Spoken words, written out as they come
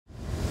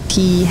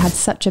he had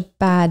such a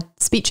bad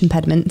speech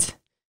impediment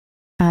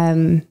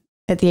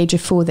at the age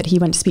of 4 that he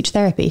went to speech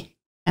therapy.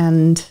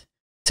 And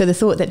so the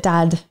thought that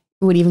Dad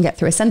would even get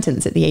through a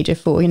sentence at the age of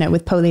 4, you know,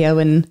 with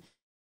polio and,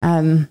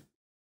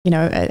 you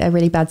know, a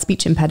really bad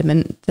speech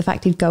impediment, the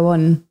fact he'd go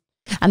on.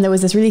 And there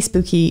was this really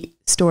spooky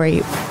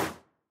story.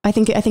 I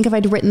think if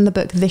I'd written the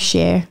book this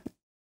year,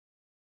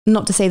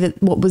 not to say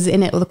that what was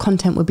in it or the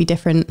content would be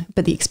different,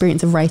 but the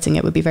experience of writing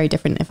it would be very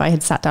different if I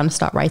had sat down to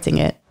start writing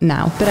it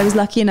now. But I was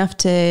lucky enough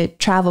to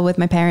travel with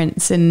my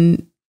parents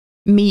and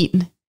meet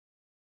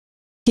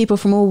people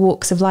from all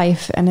walks of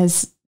life. And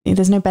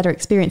there's no better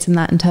experience in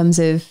that in terms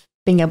of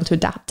being able to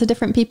adapt to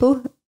different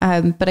people.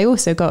 But I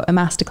also got a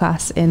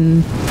masterclass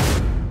in...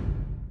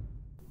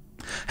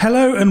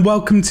 Hello and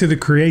welcome to The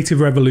Creative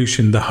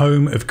Revolution, the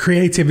home of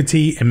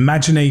creativity,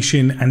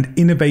 imagination and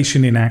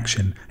innovation in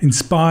action,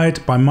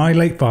 inspired by my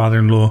late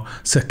father-in-law,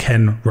 Sir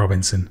Ken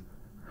Robinson.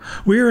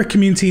 We are a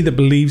community that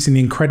believes in the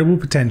incredible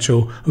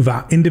potential of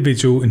our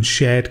individual and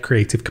shared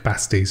creative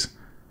capacities.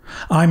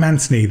 I'm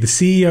Anthony, the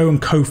CEO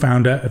and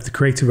co-founder of The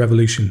Creative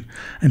Revolution,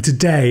 and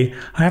today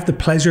I have the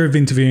pleasure of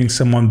interviewing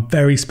someone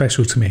very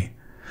special to me.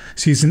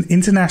 She's an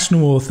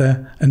international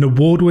author, an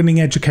award-winning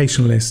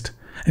educationalist,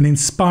 an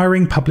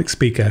inspiring public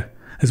speaker,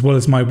 as well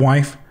as my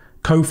wife,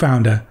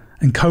 co-founder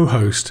and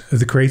co-host of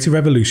The Creative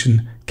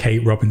Revolution,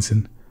 Kate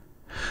Robinson.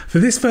 For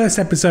this first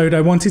episode, I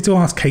wanted to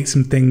ask Kate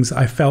some things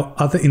I felt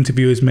other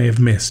interviewers may have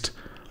missed.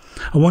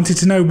 I wanted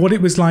to know what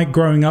it was like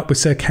growing up with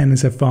Sir Ken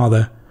as her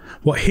father,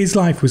 what his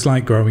life was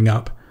like growing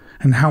up,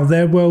 and how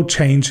their world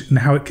changed and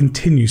how it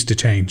continues to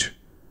change.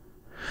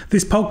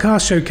 This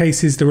podcast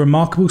showcases the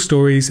remarkable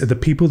stories of the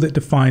people that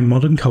define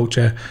modern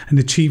culture and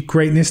achieve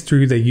greatness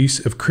through their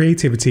use of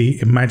creativity,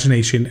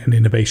 imagination, and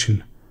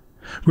innovation.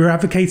 We're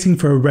advocating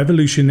for a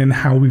revolution in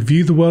how we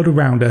view the world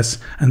around us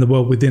and the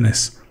world within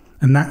us,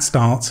 and that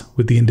starts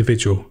with the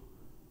individual.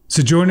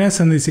 So join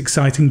us on this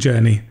exciting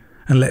journey,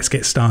 and let's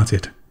get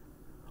started.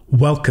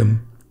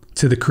 Welcome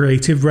to the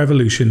Creative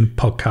Revolution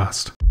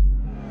podcast.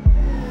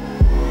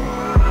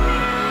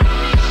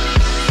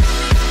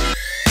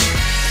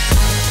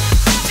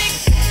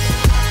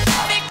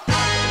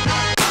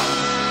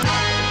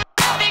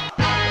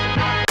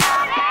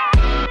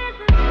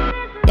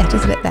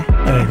 Just a bit there.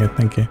 There you go,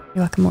 thank you. You're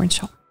welcome, more in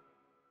shot.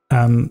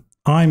 I'm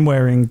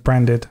wearing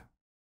branded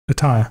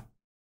attire.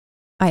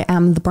 I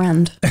am the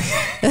brand.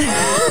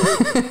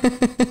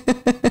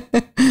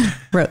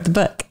 Wrote the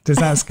book. Does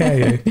that scare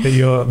you that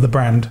you're the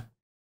brand?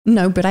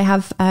 No, but I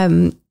have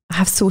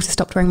sort of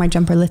stopped wearing my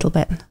jumper a little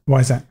bit. Why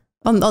is that?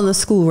 On the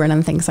school run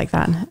and things like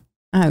that.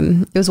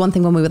 It was one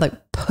thing when we were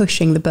like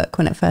pushing the book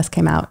when it first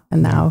came out,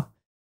 and now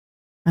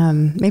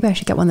maybe I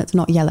should get one that's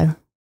not yellow.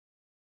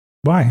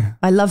 Why?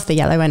 I love the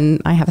yellow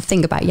and I have a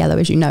thing about yellow,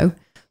 as you know,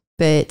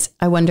 but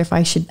I wonder if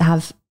I should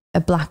have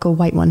a black or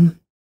white one.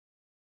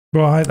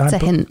 Well, it's a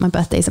hint. My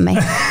birthday's in May.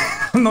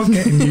 I'm not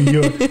getting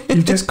you.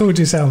 You've just called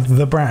yourself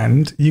the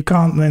brand. You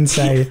can't then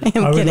say...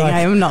 I'm kidding. I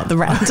am not the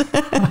brand.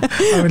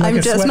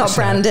 I'm just not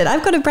branded.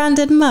 I've got a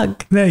branded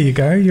mug. There you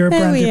go. You're a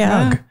branded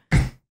mug.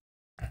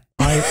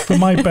 For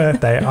my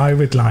birthday, I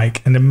would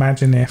like an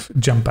Imagine If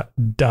jumper.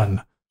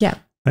 Done. Yeah.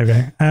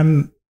 Okay.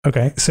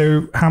 Okay,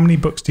 so how many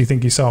books do you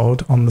think you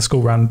sold on the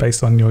school run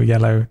based on your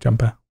yellow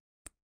jumper?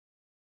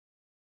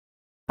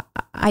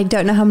 I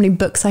don't know how many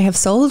books I have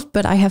sold,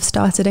 but I have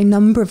started a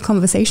number of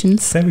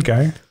conversations. There we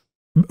go.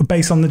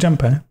 Based on the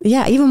jumper?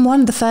 Yeah, even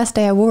one, the first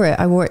day I wore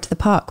it to the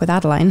park with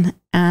Adeline,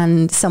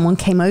 and someone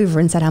came over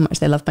and said how much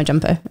they loved my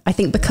jumper. I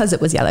think because it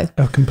was yellow.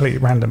 A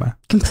complete randomer.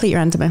 Complete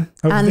randomer.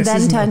 Oh, and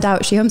then turned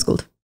out she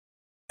homeschooled.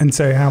 And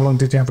so how long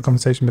did you have a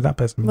conversation with that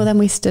person? Well, then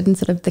we stood and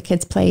sort of the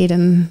kids played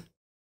and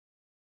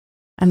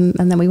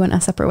then we went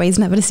our separate ways,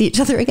 never to see each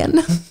other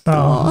again.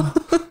 Oh,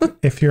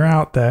 if you're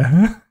out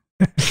there.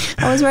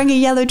 I was wearing a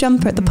yellow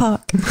jumper at the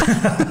park.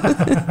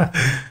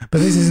 But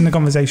this isn't a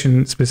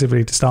conversation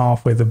specifically to start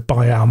off with of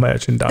buy our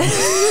merchandise.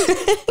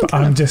 But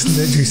I'm just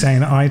literally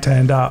saying I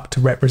turned up to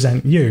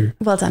represent you.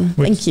 Well done.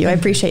 Thank you. I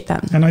appreciate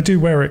that. And I do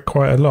wear it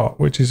quite a lot,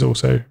 which is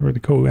also really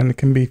cool. And it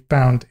can be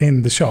found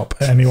in the shop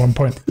at any one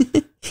point.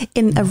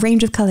 In a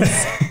range of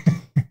colours.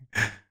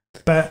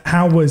 But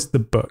how was the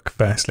book,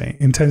 firstly?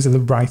 In terms of the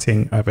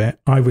writing of it,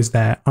 I was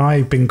there.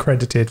 I've been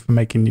credited for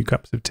making you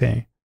cups of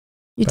tea.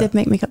 You did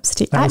make me cups of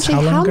tea.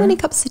 Actually, how many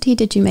cups of tea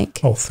did you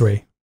make? Oh,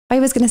 3. I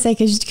was going to say,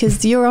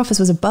 because your office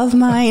was above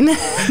mine.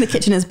 The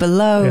kitchen is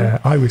below. Yeah,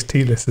 I was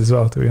tealess as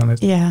well, to be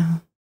honest. Yeah.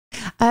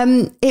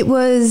 It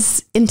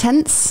was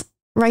intense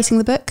writing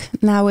the book,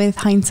 now with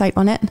hindsight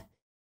on it.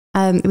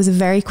 It was a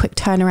very quick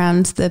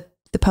turnaround.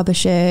 The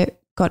publisher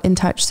got in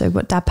touch. So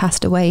Dad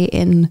passed away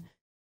in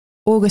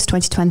August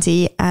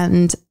 2020,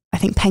 and I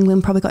think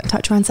Penguin probably got in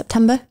touch around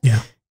September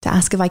to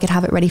ask if I could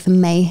have it ready for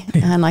May.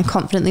 And I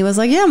confidently was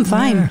like, yeah, I'm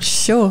fine.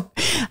 Sure.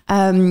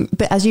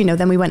 But as you know,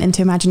 then we went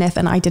into Imagine If,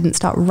 and I didn't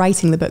start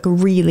writing the book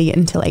really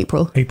until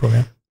April.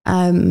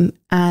 And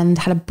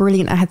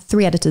I had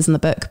 3 editors in the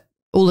book,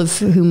 all of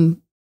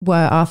whom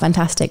are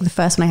fantastic. The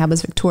first one I had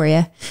was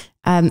Victoria,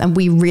 and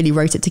we really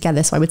wrote it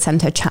together. So I would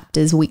send her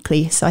chapters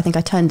weekly. So I think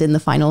I turned in the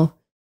final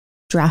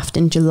draft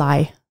in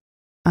July,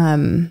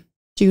 June,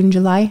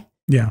 July.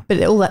 Yeah.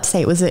 But all that to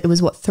say, it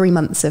was what, 3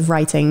 months of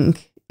writing.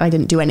 I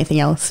didn't do anything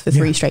else for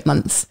 3 straight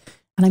months.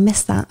 And I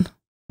missed that.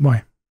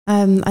 Why?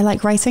 I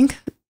like writing,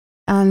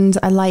 and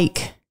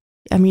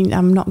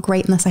I'm not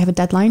great unless I have a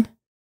deadline.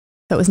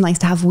 So it was nice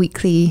to have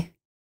weekly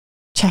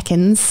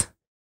check-ins.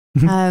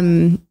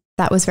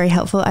 That was very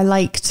helpful. I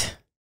liked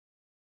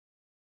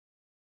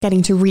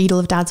getting to read all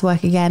of Dad's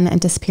work again and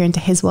disappear into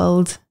his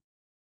world.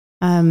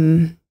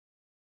 There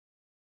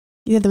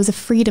was a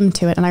freedom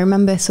to it. And I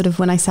remember sort of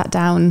when I sat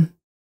down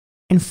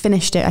and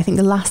finished it, I think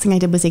the last thing I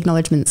did was the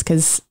acknowledgements,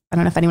 because I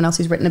don't know if anyone else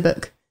who's written a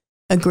book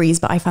agrees,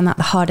 but I found that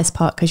the hardest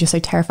part because you're so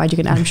terrified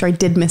you're going to, I'm sure I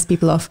did miss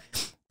people off.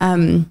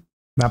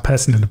 That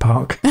person in the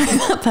park.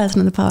 That person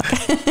in the park.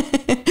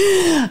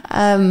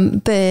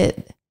 But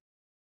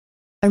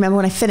I remember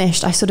when I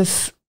finished, I sort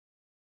of,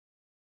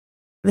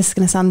 this is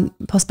going to sound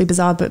possibly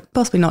bizarre, but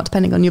possibly not,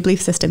 depending on your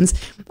belief systems.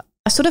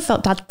 I sort of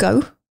felt Dad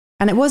go.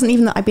 And it wasn't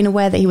even that I'd been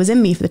aware that he was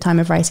in me for the time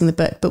of writing the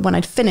book, but when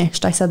I'd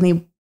finished, I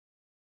suddenly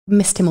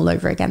missed him all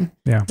over again.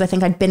 Yeah. Because I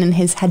think I'd been in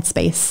his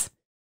headspace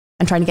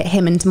and trying to get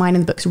him into mine,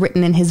 and the book's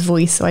written in his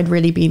voice. So I'd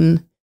really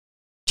been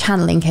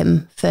channeling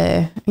him for,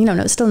 it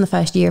was still in the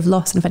first year of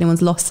loss. And if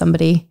anyone's lost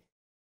somebody,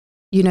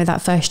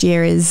 that first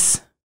year is,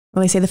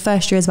 well, they say the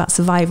first year is about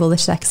survival. The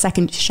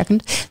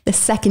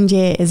second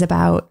year is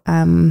about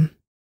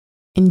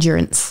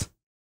endurance,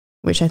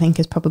 which I think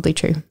is probably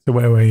true. So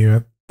where were you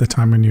at the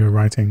time when you were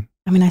writing?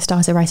 I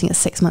started writing at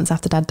 6 months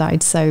after Dad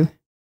died. So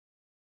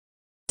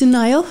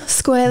denial,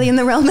 squarely in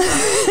the realm,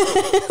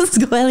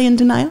 squarely in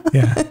denial.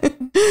 Yeah.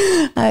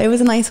 It was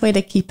a nice way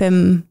to keep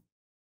him.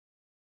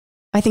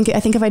 I think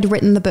if I'd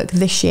written the book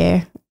this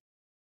year,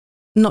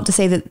 not to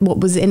say that what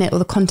was in it or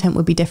the content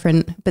would be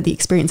different, but the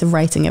experience of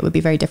writing it would be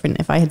very different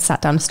if I had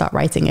sat down to start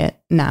writing it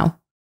now.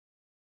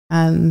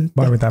 Why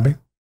would that be?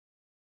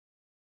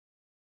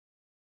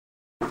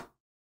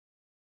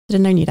 I'd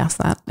have known you'd ask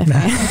that.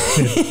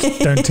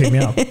 Don't tee me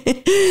up.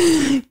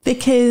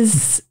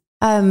 Because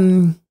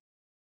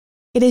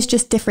it is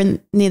just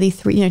different nearly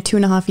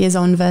 2.5 years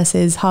on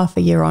versus half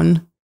a year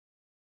on.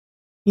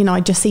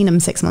 I'd just seen him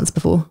 6 months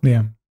before.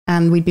 Yeah.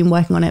 And we'd been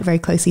working on it very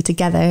closely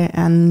together,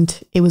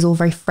 and it was all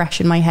very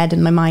fresh in my head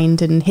and my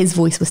mind, and his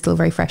voice was still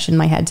very fresh in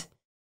my head.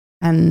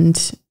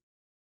 And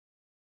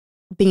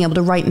being able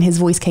to write in his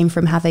voice came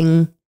from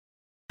having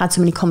had so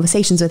many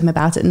conversations with him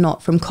about it,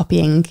 not from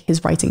copying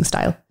his writing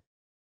style.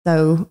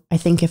 So I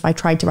think if I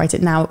tried to write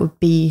it now, it would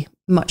be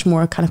much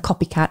more a kind of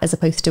copycat as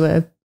opposed to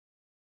a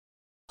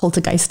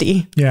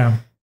poltergeisty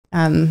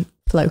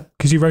flow.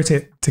 Because you wrote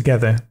it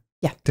together,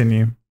 didn't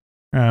you?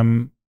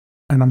 And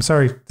I'm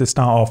sorry to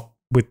start off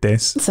with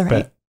this,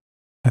 but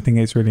I think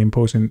it's really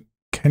important.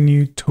 Can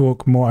you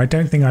talk more? I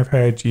don't think I've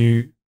heard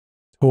you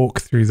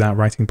talk through that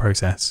writing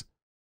process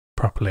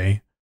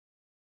properly,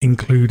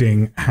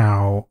 including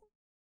how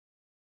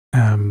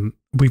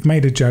we've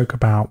made a joke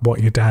about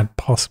what your dad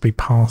possibly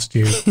passed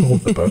you for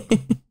the book,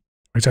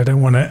 which I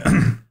don't want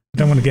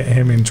to get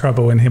him in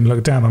trouble and him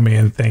look down on me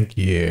and think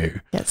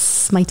you get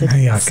smited.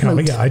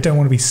 I don't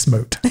want to be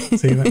smoked.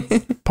 See,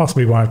 that's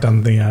possibly why I've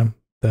done the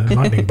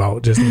lightning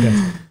bolt just in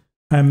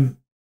case.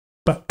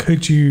 But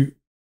could you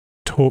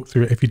talk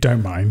through, if you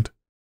don't mind,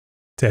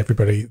 to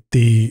everybody,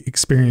 the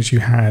experience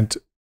you had,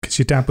 because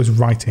your dad was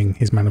writing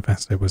his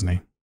manifesto, wasn't he?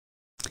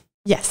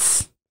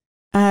 Yes.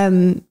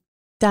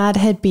 Dad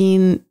had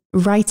been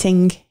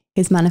writing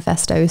his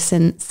manifesto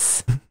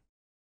since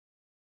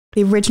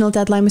the original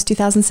deadline was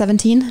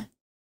 2017.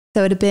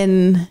 So it had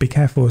been... Be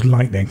careful with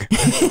lightning.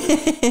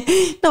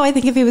 No, I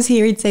think if he was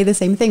here, he'd say the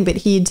same thing, but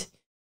he'd...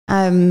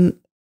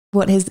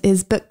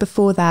 his book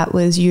before that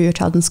was You, Your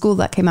Child in School,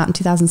 that came out in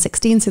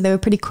 2016. So they were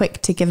pretty quick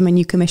to give him a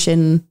new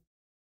commission,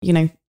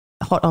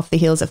 hot off the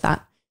heels of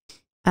that.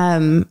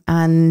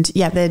 And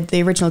yeah,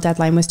 the original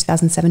deadline was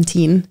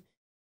 2017.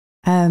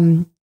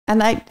 And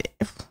I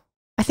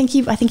think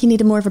he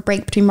needed more of a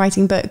break between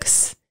writing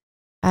books.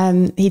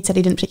 He'd said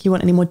he didn't particularly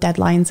want any more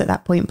deadlines at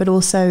that point, but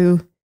also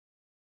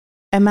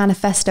a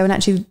manifesto. And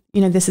actually,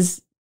 this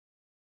is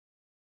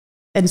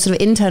and sort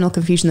of internal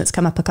confusion that's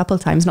come up a couple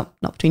of times, not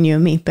between you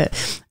and me,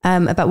 but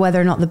about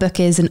whether or not the book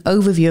is an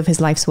overview of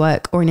his life's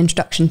work or an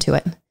introduction to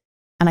it.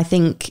 And I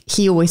think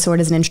he always saw it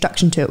as an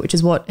introduction to it, which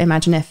is what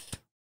Imagine If,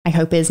 I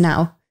hope, is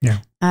now. Yeah.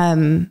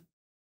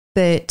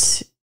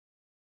 But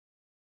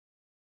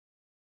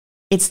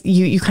it's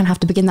you kind of have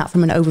to begin that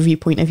from an overview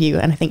point of view.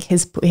 And I think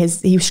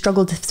he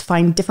struggled to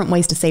find different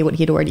ways to say what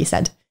he had already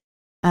said.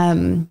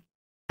 And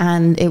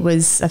it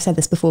was, I've said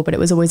this before, but it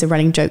was always a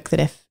running joke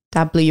that if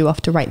Dad blew you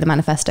off to write the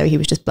manifesto, he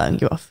was just blowing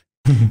you off.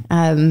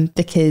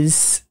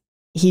 Because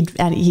he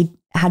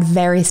had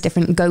various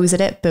different goes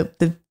at it, but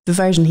the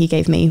version he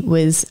gave me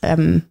was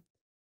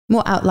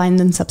more outline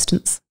than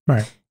substance.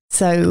 Right.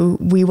 So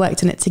we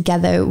worked on it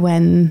together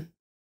when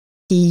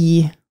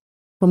we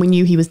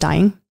knew he was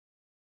dying.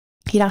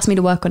 He'd asked me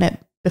to work on it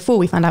before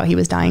we found out he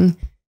was dying.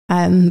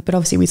 But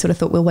obviously we sort of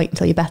thought we'll wait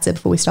until you're better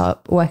before we start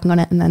working on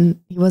it. And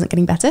then he wasn't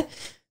getting better.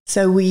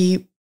 So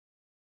we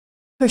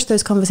push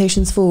those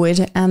conversations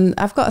forward. And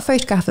I've got a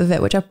photograph of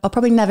it, which I'll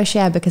probably never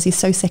share because he's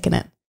so sick in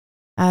it.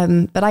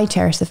 But I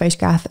cherish the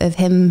photograph of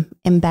him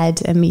in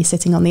bed and me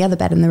sitting on the other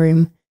bed in the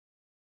room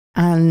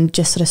and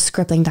just sort of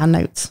scribbling down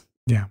notes.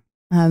 Yeah.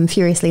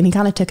 Furiously. And he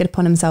kind of took it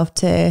upon himself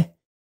to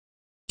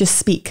just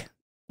speak,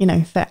 you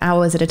know, for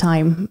hours at a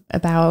time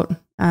about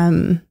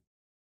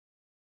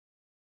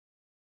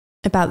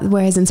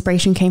where his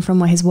inspiration came from,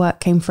 where his work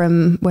came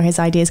from, where his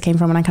ideas came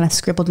from. And I kind of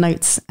scribbled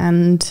notes.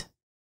 And,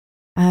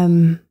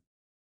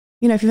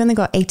 you know, if you've only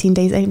got 18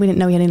 days, we didn't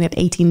know he only had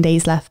 18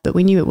 days left, but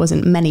we knew it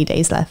wasn't many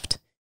days left.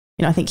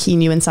 You know, I think he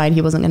knew inside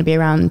he wasn't going to be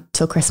around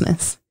till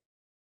Christmas.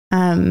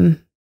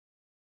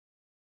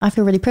 I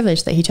feel really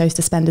privileged that he chose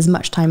to spend as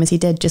much time as he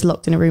did just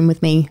locked in a room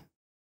with me,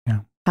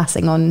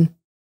 passing on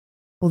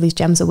all these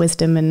gems of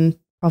wisdom and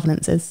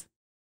provenances.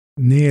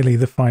 Nearly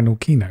the final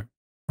keynote,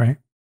 right?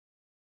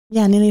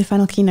 Yeah, nearly the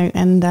final keynote.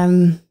 And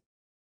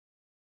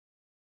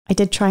I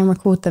did try and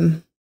record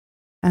them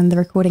and the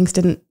recordings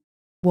didn't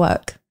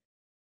work.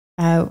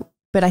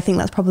 But I think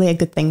that's probably a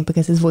good thing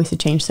because his voice had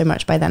changed so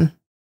much by then.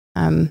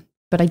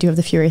 But I do have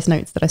the furious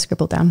notes that I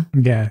scribbled down.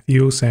 Yeah,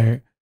 you also,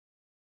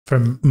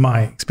 from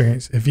my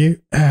experience of you,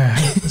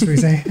 as we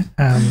say,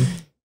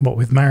 what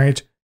with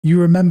marriage, you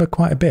remember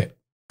quite a bit,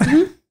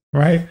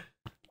 right?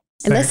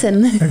 So,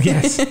 listen.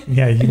 Yes.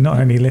 Yeah, you not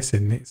only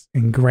listen, it's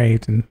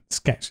engraved and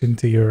sketched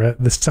into your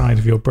the side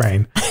of your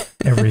brain,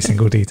 every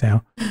single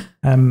detail.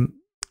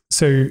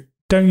 So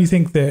don't you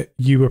think that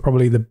you were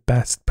probably the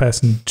best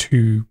person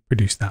to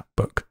produce that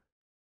book?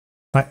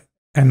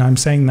 And I'm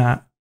saying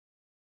that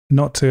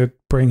not to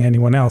bring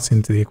anyone else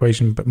into the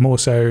equation, but more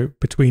so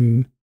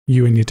between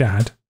you and your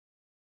dad,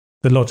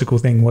 the logical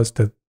thing was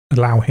to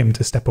allow him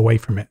to step away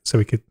from it so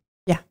we could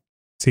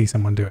see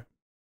someone do it.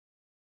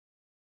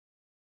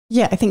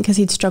 Yeah, I think because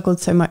he'd struggled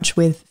so much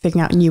with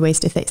figuring out new ways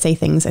to say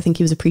things, I think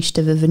he was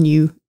appreciative of a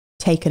new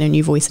take and a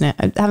new voice in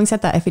it. Having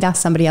said that, if he'd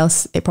asked somebody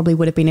else, it probably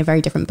would have been a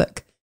very different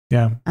book.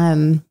 Yeah.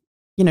 You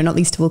know, not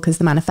least of all because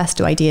the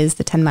manifesto ideas,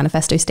 the 10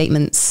 manifesto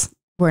statements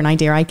were an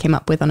idea I came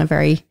up with on a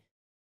very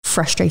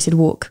frustrated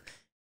walk.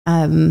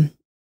 And,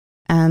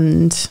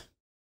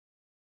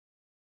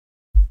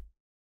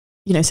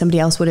 you know, somebody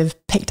else would have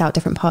picked out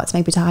different parts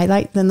maybe to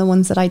highlight than the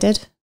ones that I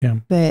did. Yeah.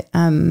 But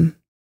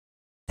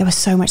there was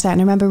so much there.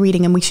 And I remember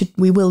reading, and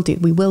we will do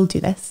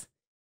this.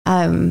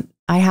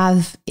 I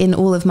have in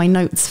all of my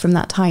notes from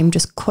that time,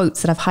 just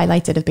quotes that I've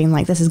highlighted of being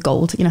like, this is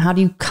gold. You know, how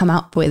do you come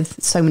up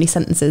with so many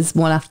sentences,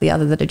 one after the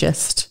other, that are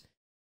just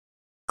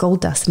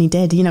gold dust? And he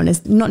did, you know,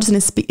 and not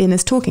just in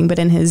his talking, but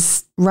in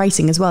his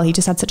writing as well. He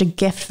just had such a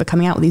gift for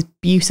coming out with these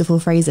beautiful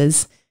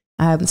phrases.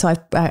 So I've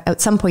at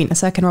some point, a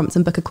Sir Ken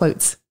Robinson book of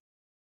quotes,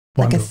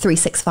 Wonderful. Like a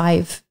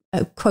 365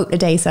 quote a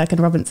day, Sir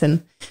Ken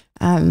Robinson.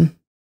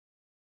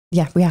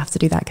 Yeah, we have to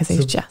do that because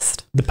it's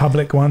just the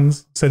public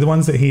ones. So the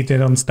ones that he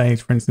did on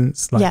stage, for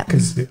instance, like,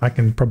 because I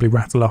can probably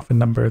rattle off a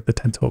number of the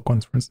TED Talk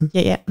ones, for instance.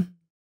 Yeah.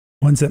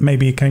 Ones that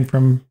maybe came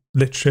from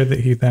literature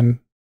that he then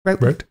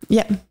wrote.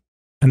 Yeah.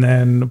 And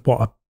then what,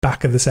 a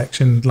back of the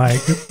section,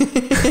 like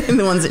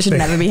the ones that should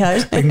never be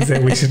heard. Things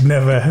that we should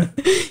never.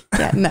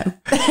 Yeah, no.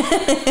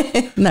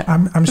 No.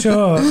 I'm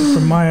sure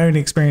from my own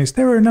experience,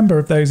 there were a number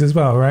of those as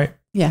well, right?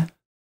 Yeah.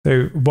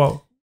 So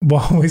what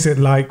was it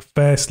like,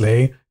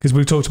 firstly? Because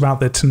we talked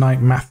about the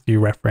Tonight Matthew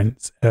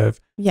reference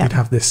of you'd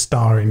have this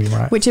star in your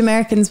eye. Which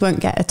Americans won't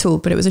get at all,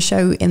 but it was a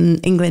show in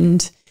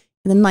England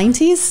in the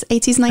 90s,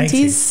 80s,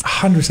 90s.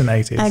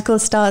 180s.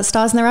 Called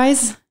Stars in Their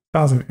Eyes.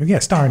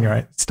 Star in your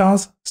eyes.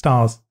 Stars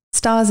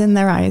in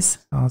Their Eyes.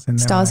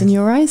 Stars in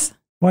Your Eyes.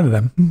 One of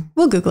them.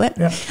 We'll Google it.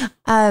 Yeah.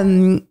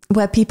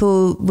 Where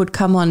people would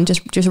come on,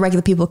 just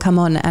regular people come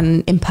on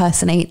and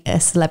impersonate a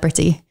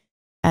celebrity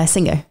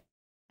singer.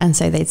 And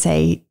so they'd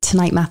say,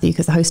 Tonight Matthew,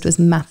 because the host was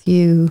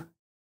Matthew.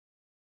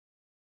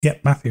 Yeah,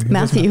 Matthew.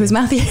 Matthew was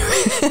Matthew.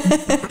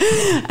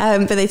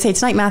 But they'd say,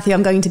 Tonight Matthew,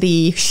 I'm going to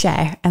be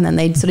Cher. And then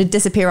they'd sort of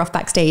disappear off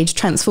backstage,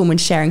 transform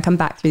into Cher and come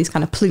back through these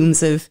kind of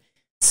plumes of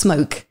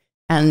smoke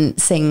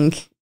and sing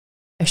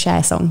a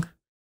Cher song.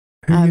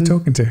 Who are you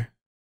talking to?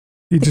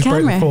 You just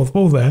broke the fourth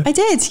wall there. I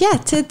did, yeah,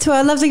 to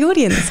our lovely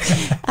audience.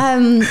 But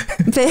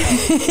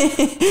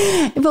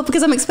well,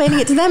 because I'm explaining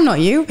it to them, not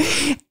you.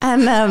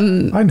 And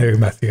I know who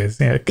Matthew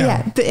is. Yeah,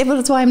 but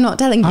that's why I'm not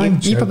telling you.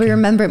 You probably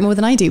remember it more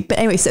than I do. But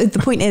anyway, so the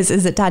point is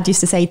that Dad used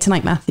to say,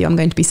 Tonight Matthew, I'm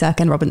going to be Sir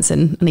Ken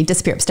Robinson, and he'd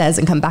disappear upstairs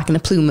and come back in a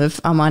plume of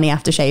Armani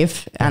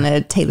aftershave and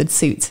a tailored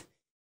suit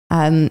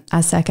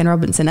as Sir Ken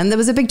Robinson. And there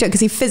was a big joke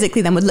because he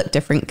physically then would look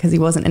different because he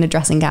wasn't in a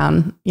dressing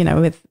gown, you know,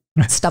 with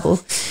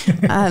stubble.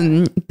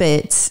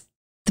 But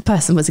the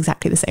person was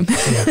exactly the same.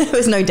 Yeah. There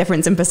was no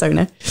difference in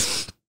persona.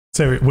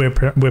 So we're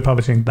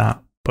publishing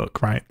that book,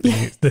 right?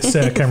 The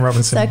Sir Ken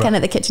Robinson Sir Ken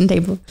at the kitchen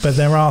table. But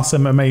there are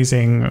some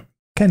amazing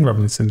Ken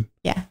Robinson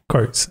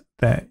quotes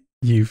that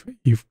you've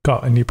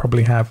got, and you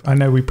probably have. I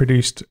know we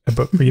produced a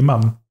book for your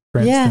mum,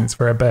 for instance,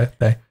 for her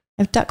birthday.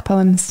 Of duck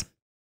poems,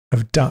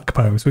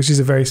 which is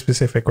a very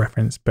specific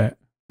reference. But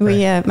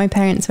my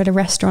parents were at a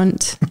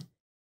restaurant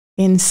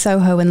in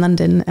Soho in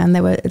London, and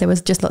there was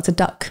just lots of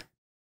duck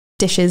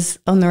dishes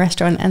on the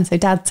restaurant. And so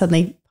Dad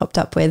suddenly popped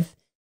up with,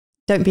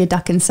 don't be a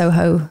duck in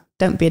Soho,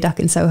 don't be a duck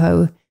in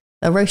Soho.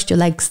 They'll roast your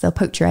legs, they'll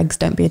poach your eggs,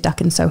 don't be a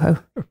duck in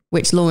Soho,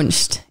 which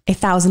launched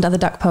 1,000 other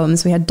duck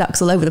poems. We had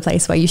ducks all over the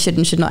place where you should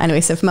and should not.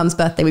 Anyway, so for Mum's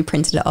birthday, we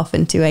printed it off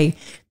into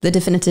the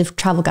definitive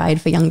travel guide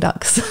for young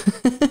ducks.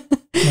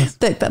 Nice.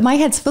 But my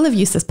head's full of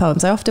useless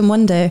poems. I often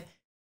wonder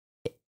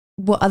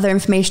what other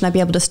information I'd be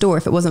able to store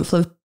if it wasn't full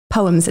of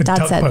poems that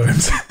Dad said.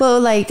 Poems.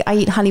 Well, like, I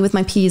eat honey with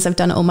my peas. I've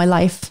done it all my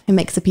life. It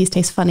makes the peas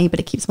taste funny,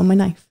 but it keeps them on my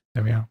knife.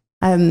 There we are.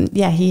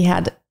 Yeah, he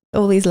had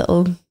all these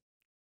little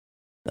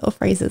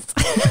phrases.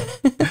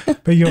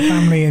 But your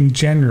family in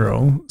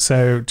general,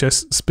 so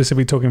just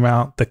specifically talking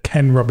about the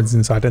Ken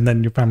Robinson side and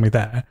then your family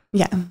there.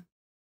 Yeah.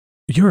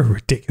 You're a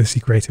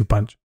ridiculously creative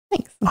bunch.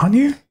 Thanks. Aren't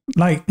you?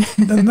 Like,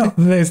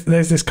 there's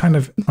this kind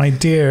of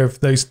idea of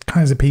those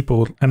kinds of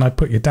people, and I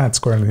put your dad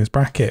squarely in this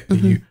bracket.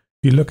 Mm-hmm.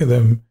 You look at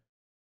them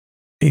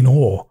in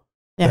awe.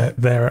 Yeah.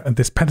 They're at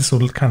this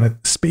pedestal kind of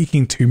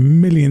speaking to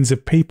millions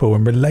of people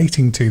and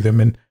relating to them.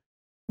 And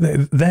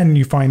then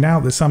you find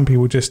out that some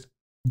people just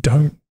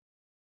don't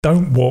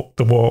walk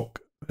the walk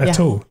at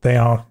all. They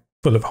are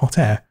full of hot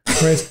air.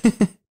 Whereas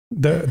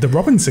the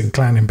Robinson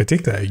clan in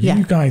particular,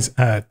 you guys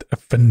are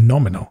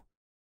phenomenal.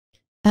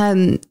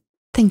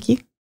 Thank you.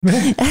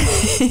 I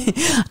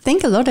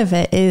think a lot of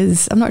it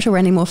is, I'm not sure we're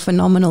any more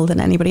phenomenal than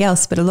anybody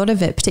else, but a lot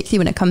of it, particularly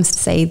when it comes to,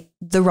 say,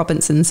 the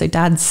Robinsons, so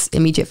Dad's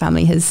immediate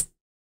family, his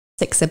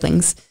 6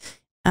 siblings,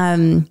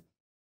 comes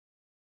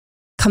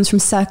from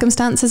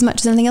circumstance as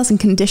much as anything else, and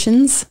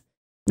conditions.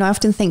 I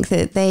often think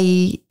that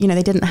they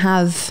didn't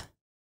have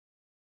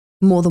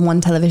more than one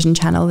television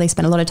channel. They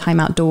spent a lot of time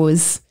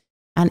outdoors,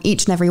 and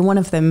each and every one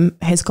of them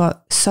has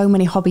got so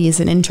many hobbies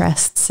and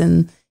interests,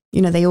 and,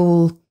 they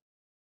all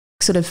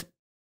sort of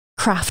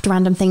craft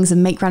random things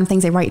and make random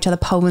things. They write each other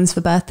poems for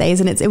birthdays,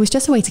 and it was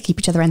just a way to keep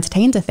each other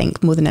entertained, I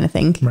think, more than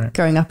anything. Right.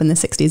 Growing up in the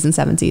 60s and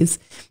 70s,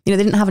 they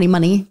didn't have any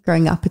money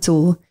growing up at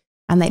all,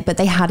 but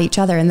they had each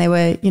other, and they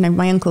were,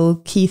 my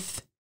uncle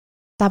Keith,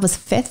 Dad was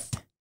 5th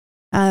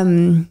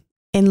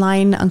in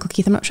line. Uncle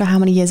Keith, I'm not sure how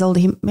many years older,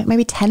 he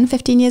maybe 10,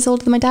 15 years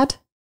older than my dad,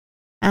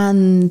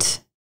 and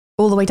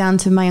all the way down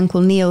to my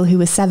uncle Neil, who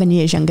was 7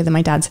 years younger than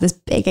my dad. So this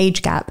big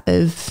age gap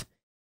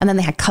and then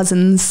they had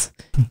cousins,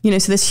 so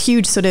this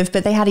huge sort of,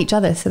 but they had each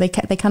other. So they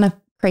kind of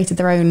created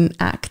their own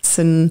acts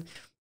and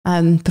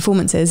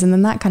performances. And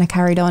then that kind of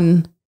carried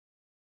on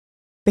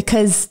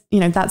because,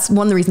 that's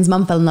one of the reasons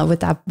Mum fell in love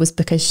with Dad, was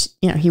because,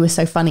 he was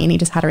so funny and he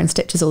just had her in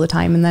stitches all the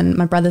time. And then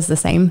my brother's the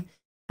same.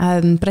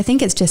 But I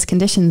think it's just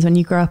conditions. When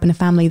you grow up in a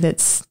family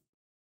that's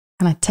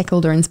kind of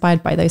tickled or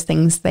inspired by those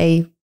things,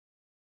 they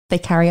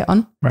carry it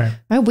on. Right.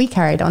 Well, we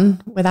carry it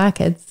on with our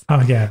kids.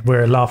 Oh yeah.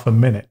 We're a laugh a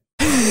minute.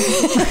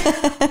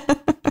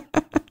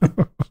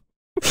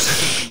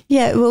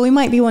 Yeah, well, we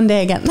might be one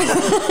day again.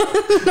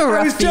 A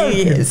rough few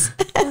years.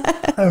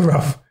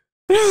 Rough.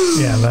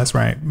 Yeah, that's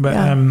right.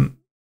 But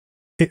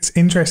it's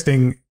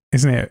interesting,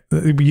 isn't it?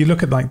 You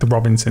look at like the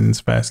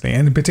Robinsons firstly,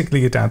 and particularly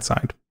your dad's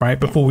side, right?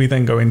 Before we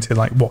then go into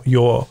like what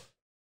your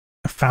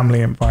family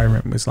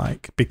environment was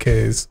like,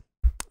 because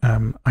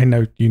I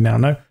know you now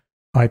know,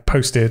 I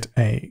posted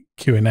a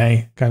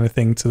Q&A kind of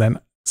thing to then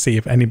see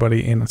if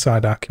anybody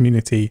inside our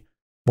community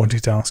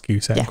wanted to ask you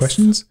certain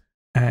questions,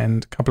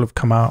 and a couple have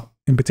come out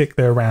in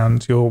particular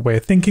around your way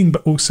of thinking,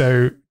 but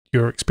also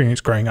your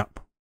experience growing up.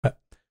 But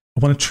I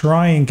want to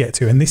try and get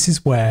to, and this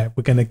is where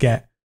we're going to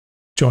get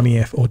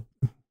Johnny or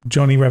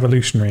Johnny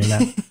Revolutionary now.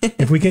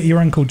 If we get your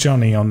Uncle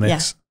Johnny on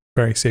this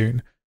very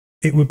soon,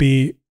 it would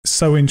be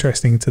so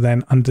interesting to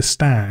then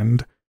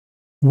understand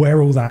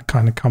where all that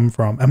kind of come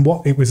from and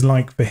what it was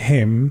like for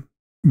him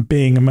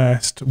being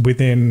immersed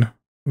within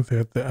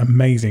the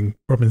amazing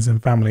Robinson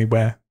family,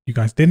 where you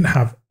guys didn't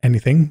have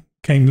anything,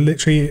 came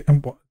literally,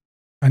 and what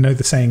I know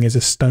the saying is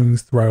a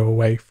stone's throw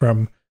away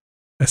from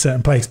a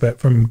certain place, but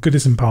from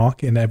Goodison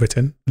Park in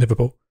Everton,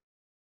 Liverpool,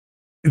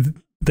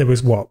 there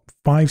was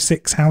 5,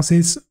 6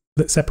 houses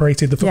that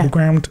separated the football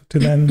ground to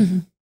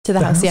then to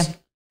the house,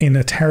 in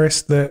a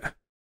terrace that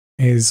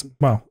is,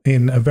 well,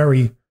 in a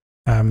very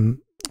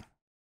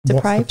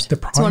deprived.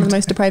 It's one of the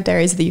most deprived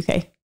areas of the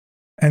UK.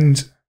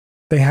 And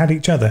they had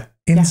each other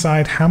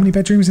inside. How many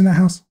bedrooms in that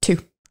house? 2.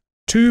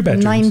 2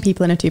 bedrooms. 9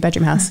 people in a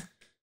 2-bedroom house.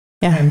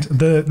 Yeah.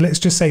 And let's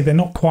just say they're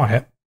not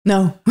quiet.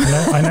 No.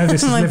 I know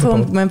this is Liverpool.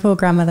 My poor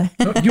grandmother.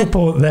 They're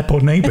poor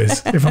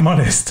neighbours, if I'm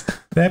honest.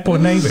 They're poor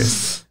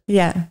neighbours.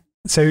 Yeah.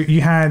 So you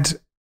had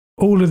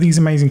all of these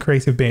amazing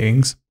creative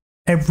beings.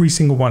 Every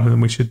single one of them,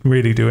 we should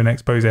really do an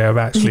expose of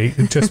actually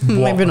just what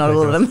maybe not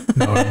all of them.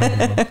 No, maybe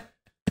not.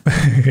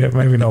 Yeah,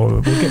 maybe not all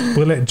of them.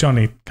 We'll let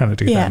Johnny kind of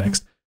do that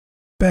next.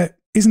 But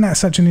isn't that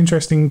such an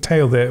interesting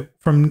tale that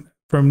from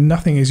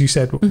nothing, as you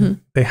said,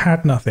 they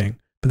had nothing,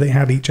 but they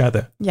had each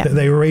other. Yeah. That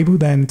they were able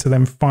then to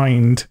then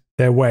find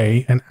their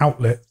way and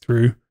outlet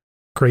through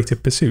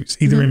creative pursuits,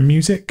 either in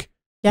music,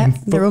 in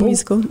football, they're all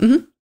musical,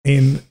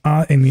 in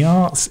art, in the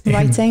arts,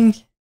 writing,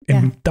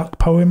 in duck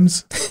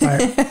poems.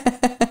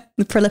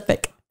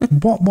 Prolific.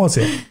 What was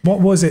it?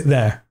 What was it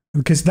there?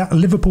 Because that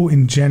Liverpool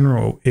in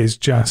general is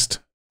just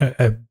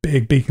a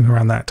big beacon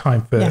around that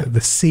time for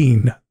the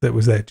scene that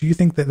was there. Do you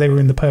think that they were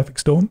in the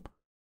perfect storm?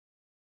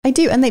 I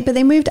do. But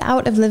they moved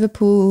out of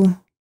Liverpool.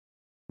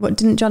 What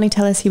didn't Johnny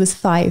tell us? He was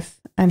 5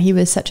 and he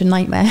was such a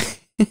nightmare.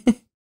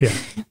 Yeah.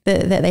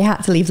 that they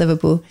had to leave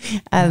Liverpool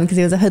because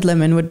he was a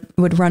hoodlum and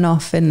would run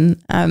off.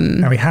 And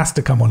now he has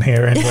to come on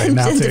here anyway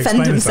now to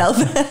defend himself.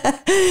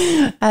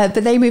 But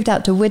they moved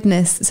out to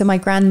Widnes. So my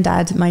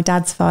granddad, my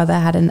dad's father,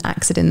 had an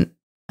accident.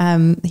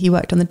 He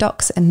worked on the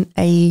docks and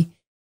a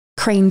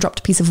crane dropped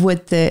a piece of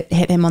wood that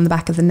hit him on the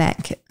back of the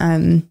neck.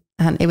 And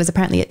it was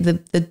apparently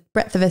the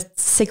breadth of a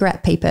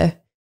cigarette paper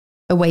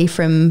away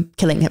from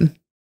killing him.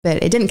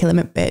 But it didn't kill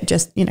him. It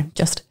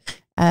just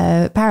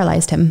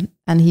paralyzed him.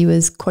 And he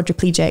was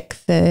quadriplegic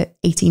for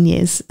 18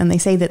 years. And they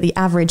say that the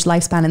average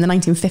lifespan in the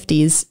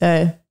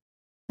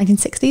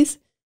 1960s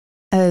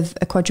of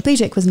a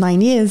quadriplegic was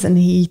 9 years. And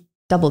he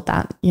doubled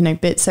that,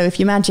 But so if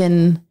you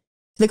imagine,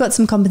 they got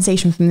some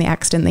compensation from the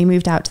accident. They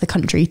moved out to the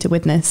country to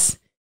Widnes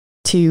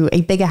to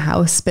a bigger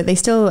house. But they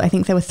still, I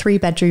think there were 3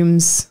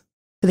 bedrooms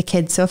for the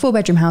kids. So a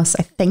 4-bedroom house,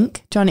 I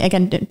think. Johnny,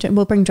 again,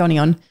 we'll bring Johnny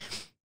on.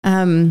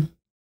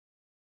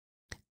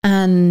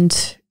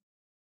 And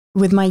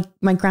with my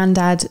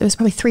granddad, it was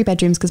probably 3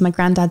 bedrooms because my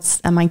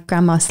granddad's and my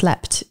grandma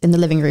slept in the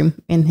living room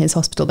in his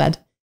hospital bed.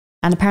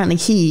 And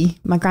apparently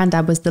my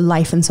granddad was the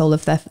life and soul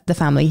of the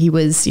family. He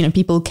was,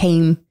 people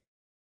came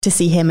to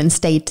see him and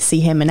stayed to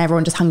see him and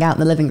everyone just hung out in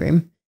the living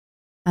room.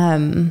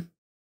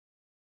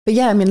 But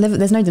yeah, I mean,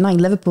 there's no denying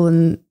Liverpool.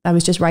 And I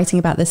was just writing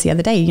about this the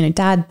other day,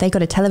 Dad, they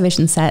got a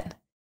television set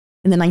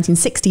in the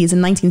 1960s.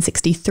 In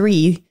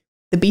 1963,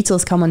 the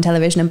Beatles come on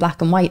television in black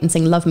and white and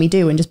sing Love Me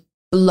Do and just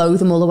blow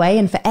them all away.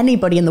 And for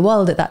anybody in the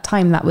world at that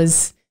time, that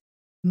was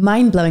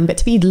mind blowing. But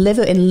to be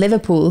in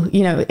Liverpool,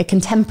 a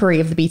contemporary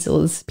of the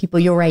Beatles, people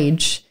your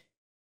age,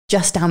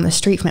 just down the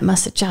street from it,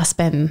 must have just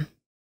been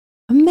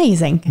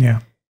amazing. Yeah.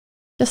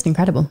 Just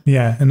incredible.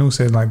 Yeah. And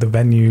also like the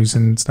venues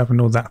and stuff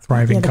and all that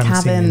thriving kind of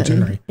scene in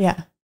January.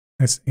 Yeah.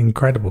 It's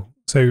incredible.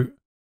 So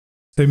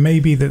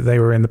maybe that they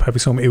were in the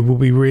perfect storm. It will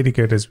be really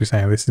good, as we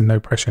say. This is no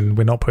pressure. And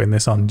we're not putting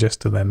this on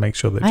just to then make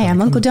sure that I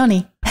am Uncle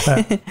Johnny.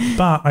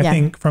 But I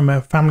think from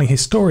a family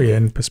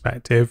historian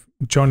perspective,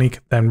 Johnny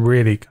could then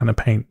really kind of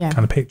paint kind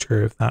of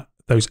picture of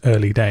those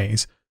early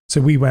days.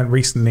 So we went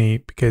recently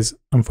because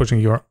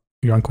unfortunately your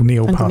Uncle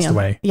Neil passed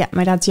away. Yeah,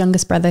 my dad's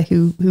youngest brother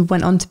who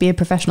went on to be a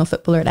professional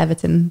footballer at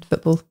Everton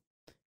Football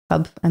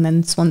Club, and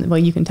then Well,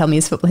 you can tell me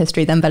his football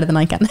history then better than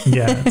I can.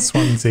 Yeah,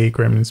 Swansea,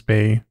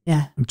 Grimsby.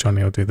 Yeah,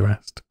 Johnny will do the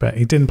rest. But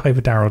he didn't play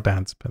for Darryl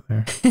Dance, but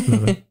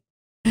another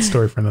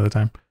story for another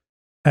time.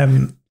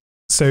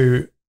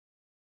 So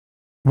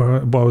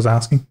what I was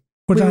asking?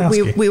 What did I ask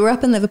you? We were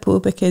up in Liverpool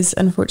because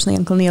unfortunately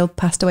Uncle Neil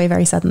passed away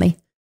very suddenly.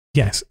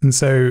 Yes, and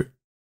so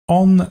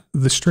on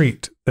the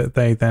street that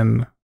they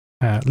then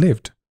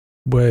lived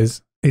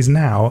is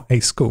now a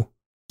school.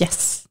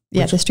 Yes.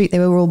 Yeah, the street they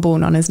were all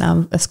born on is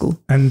now a school.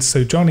 And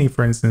so Johnny,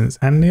 for instance,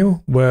 and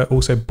Neil were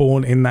also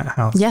born in that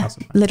house. Yeah,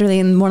 literally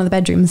in one of the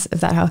bedrooms of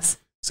that house.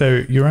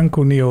 So your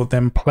Uncle Neil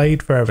then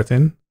played for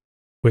Everton,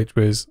 which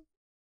was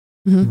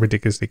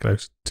ridiculously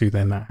close to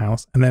then that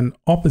house. And then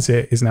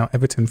opposite is now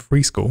Everton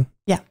Free School.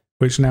 Yeah.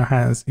 Which now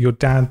has your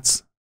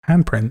dad's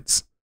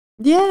handprints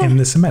in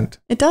the cement.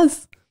 It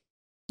does.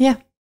 Yeah.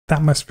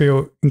 That must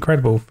feel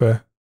incredible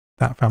for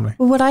that family.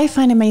 Well, what I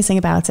find amazing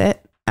about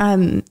it,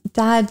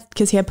 Dad,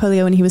 because he had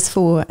polio when he was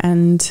 4,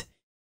 and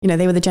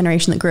they were the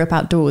generation that grew up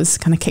outdoors,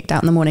 kind of kicked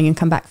out in the morning and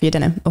come back for your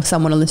dinner, or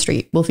someone on the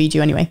street will feed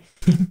you anyway.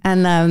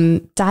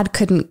 And Dad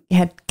he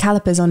had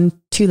calipers on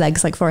 2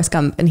 legs like Forrest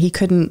Gump, and he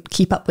couldn't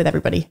keep up with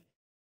everybody.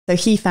 So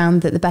he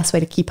found that the best way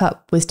to keep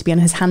up was to be on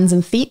his hands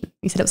and feet.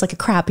 He said it was like a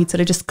crab. He'd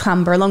sort of just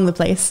clamber along the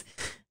place.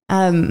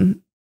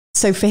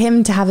 So for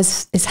him to have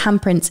his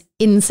handprints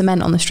in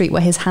cement on the street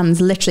where his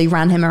hands literally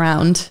ran him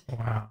around,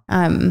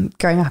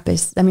 growing up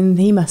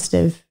he must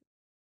have,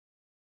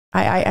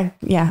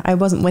 I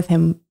wasn't with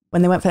him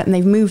when they went for that, and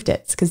they've moved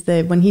it because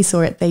when he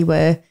saw it, they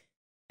were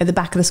at the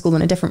back of the school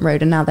on a different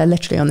road, and now they're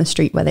literally on the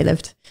street where they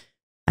lived.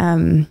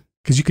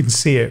 Because you can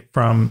see it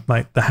from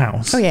like the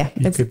house. Oh yeah.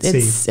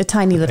 It's a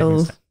tiny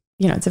little,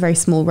 it's a very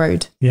small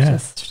road. Yeah.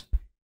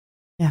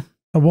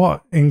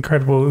 What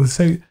incredible.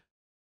 So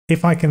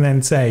if I can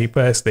then say,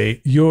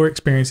 firstly, your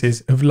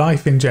experiences of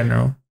life in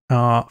general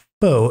are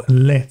full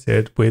and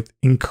littered with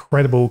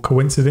incredible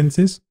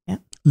coincidences. Yeah.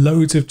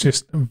 Loads of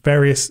just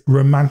various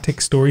romantic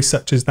stories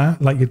such as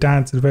that, like your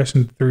dad's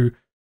version through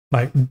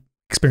like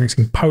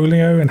experiencing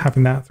polio and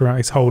having that throughout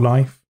his whole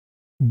life.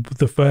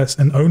 The first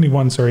and only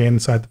one,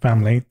 inside the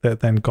family that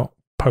then got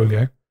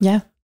polio.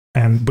 Yeah.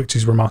 And which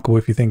is remarkable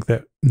if you think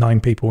that 9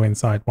 people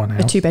inside one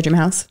house. A 2-bedroom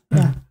house.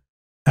 Yeah.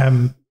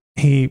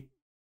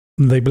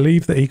 They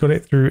believe that he got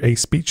it through a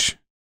speech.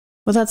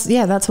 Well,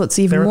 that's what's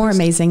even more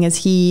amazing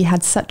is he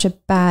had such a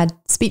bad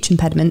speech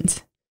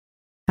impediment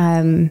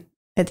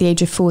at the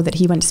age of 4 that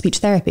he went to speech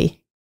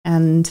therapy.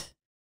 And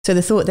so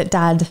the thought that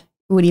Dad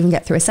would even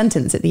get through a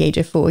sentence at the age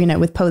of 4,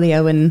 with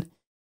polio and,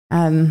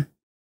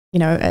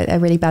 a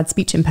really bad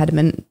speech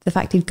impediment, the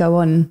fact he'd go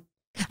on.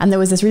 And there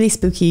was this really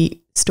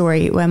spooky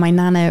story where my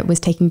nana was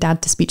taking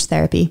dad to speech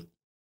therapy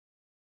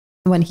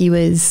when he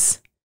was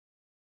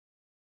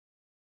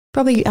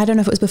probably, I don't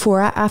know if it was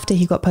before or after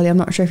he got polio. I'm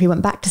not sure if he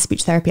went back to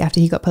speech therapy after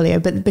he got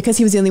polio, but because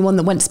he was the only one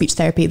that went to speech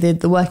therapy,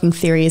 the working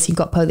theory is he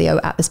got polio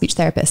at the speech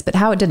therapist, but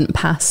how it didn't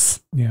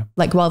pass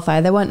like wildfire.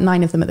 There weren't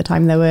 9 of them at the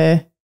time.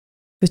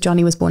 Because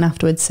Johnny was born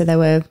afterwards, so there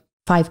were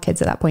 5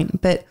 kids at that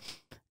point. But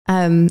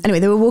anyway,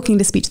 they were walking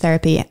to speech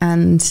therapy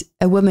and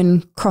a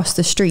woman crossed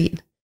the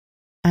street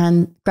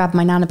and grabbed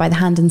my nana by the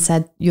hand and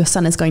said, "Your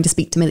son is going to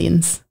speak to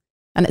millions."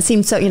 And it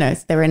seemed so,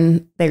 they were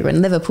in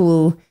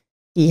Liverpool.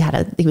 He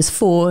was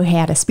 4, he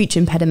had a speech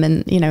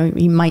impediment,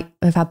 he might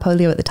have had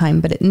polio at the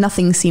time, but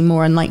nothing seemed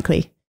more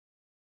unlikely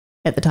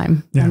at the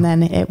time. Yeah. And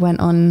then it went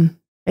on.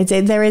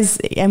 There is,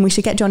 and we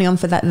should get Johnny on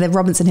for that, the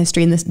Robinson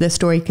history and the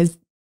story, because,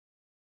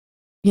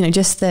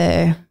 just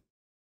the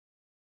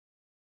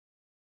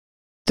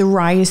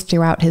rise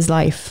throughout his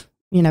life,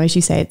 as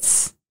you say,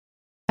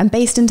 and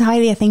based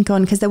entirely, I think,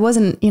 on, because there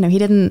wasn't,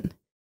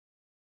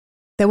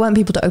 there weren't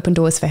people to open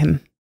doors for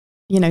him,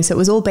 so it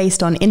was all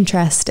based on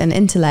interest and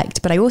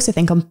intellect, but I also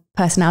think on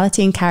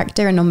personality and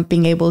character and on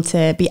being able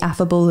to be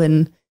affable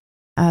and,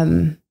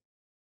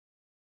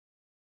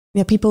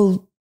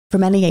 people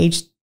from any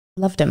age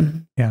loved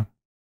him. Yeah.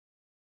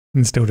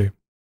 And still do.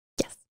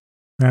 Yes.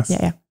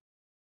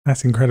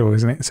 That's incredible,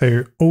 isn't it?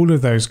 So all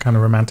of those kind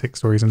of romantic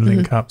stories and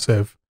link-ups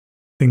of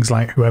things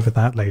like whoever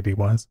that lady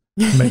was,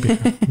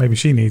 maybe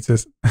she needs a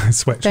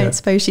sweatshirt. Don't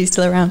suppose she's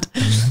still around.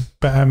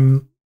 But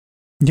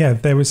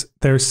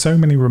there are so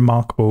many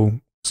remarkable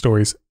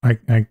stories.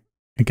 I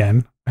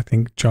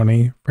think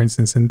Johnny, for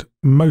instance, and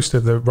most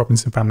of the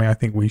Robinson family, I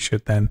think we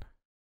should then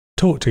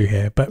talk to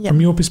here. But from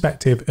your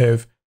perspective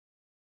of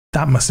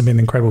that must have been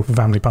incredible for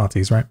family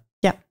parties, right?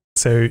 Yeah.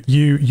 So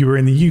you were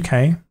in the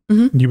UK.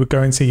 Mm-hmm. You would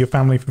go and see your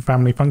family for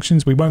family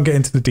functions. We won't get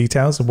into the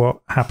details of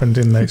what happened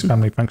in those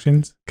family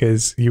functions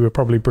because you were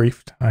probably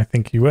briefed. I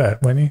think you were,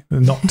 weren't you?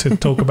 Not to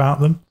talk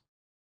about them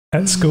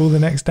at school the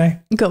next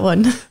day. Go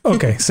on.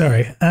 Okay,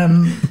 sorry.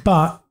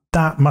 But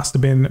that must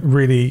have been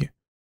really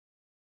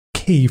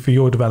key for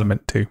your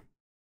development too.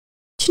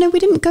 Do we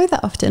didn't go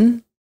that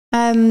often.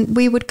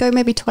 We would go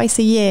maybe twice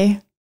a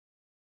year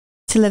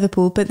to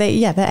Liverpool, but the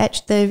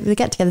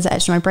get-togethers are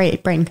etched in my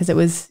brain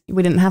because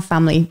we didn't have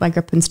family. I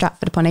grew up in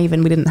Stratford upon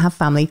Avon. We didn't have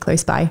family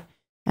close by,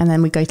 and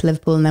then we'd go to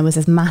Liverpool, and there was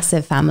this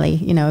massive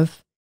family,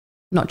 of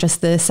not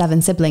just the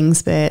 7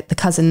 siblings, but the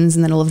cousins,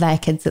 and then all of their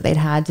kids that they'd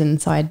had,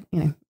 and so I had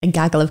a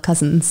gaggle of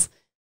cousins,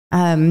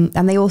 and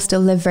they all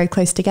still live very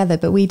close together.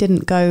 But we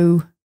didn't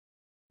go.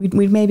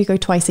 We'd maybe go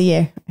twice a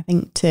year, I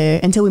think,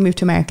 until we moved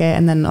to America,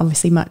 and then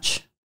obviously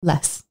much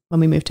less when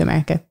we moved to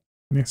America.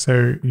 Yeah,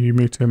 so you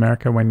moved to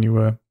America when you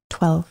were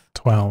 12.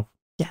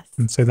 Yes.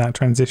 And so that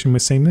transition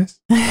was seamless?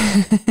 Do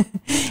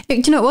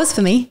you know what it was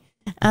for me?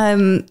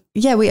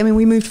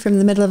 We moved from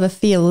the middle of a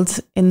field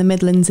in the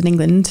Midlands in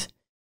England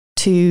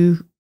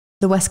to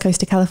the west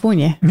coast of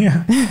California.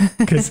 Yeah,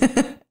 because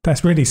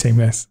that's really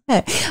seamless.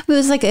 Yeah.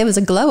 It was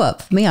a glow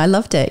up for me. I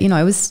loved it.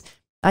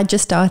 I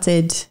just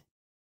started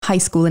high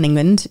school in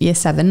England, year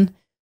 7.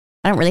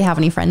 I don't really have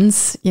any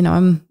friends.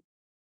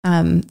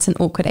 It's an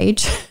awkward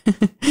age,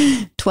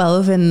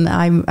 12, and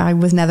I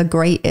was never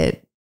great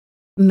at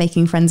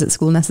making friends at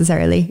school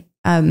necessarily,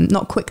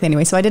 not quickly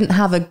anyway. So I didn't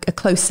have a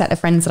close set of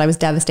friends that I was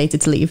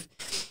devastated to leave.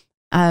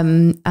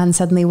 And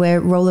suddenly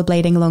we're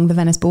rollerblading along the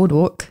Venice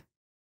boardwalk,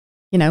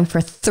 for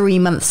a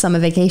 3-month summer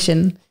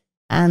vacation.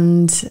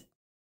 And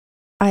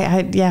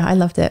I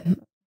loved it.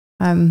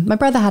 My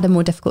brother had a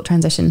more difficult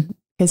transition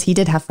because he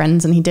did have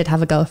friends and he did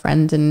have a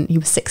girlfriend and he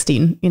was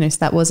 16, so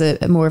that was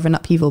a more of an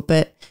upheaval,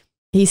 but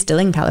he's still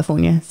in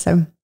California.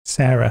 So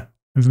Sarah,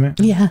 isn't it?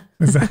 Yeah.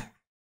 Is that?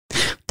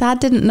 Dad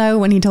didn't know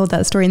when he told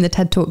that story in the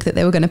TED Talk that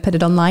they were going to put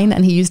it online,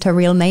 and he used her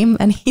real name,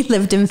 and he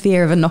lived in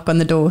fear of a knock on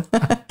the door.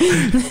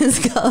 This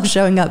girl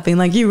showing up being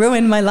like, "You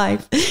ruined my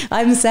life.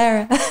 I'm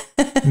Sarah."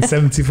 And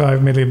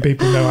 75 million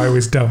people know I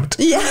was dumped.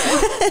 Yeah.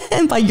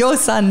 And by your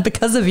son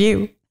because of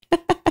you.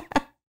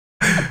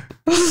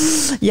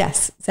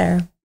 Yes,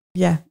 Sarah.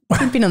 Yeah.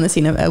 We've been on the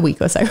scene a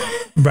week or so.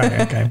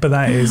 Right. Okay. But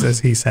that is, as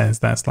he says,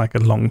 that's like a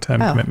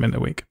long-term commitment a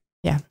week.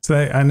 Yeah. So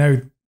I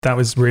know that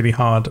was really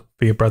hard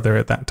for your brother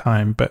at that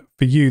time, but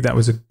for you, that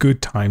was a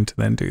good time to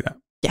then do that.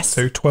 Yes.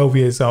 So 12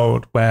 years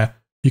old, where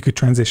you could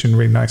transition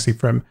really nicely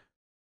from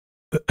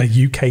a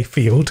UK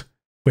field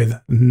with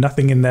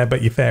nothing in there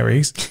but your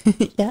fairies,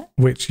 yeah,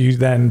 which you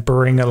then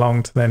bring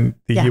along to then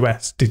the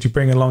US. Did you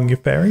bring along your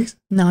fairies?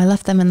 No, I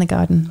left them in the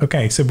garden.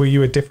 Okay. So were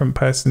you a different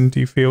person, do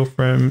you feel,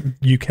 from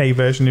UK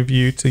version of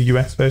you to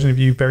US version of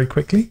you very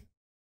quickly?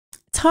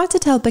 It's hard to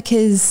tell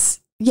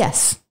because,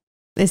 yes,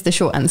 is the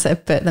short answer,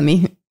 but let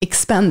me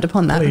expand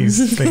upon that.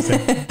 Please do.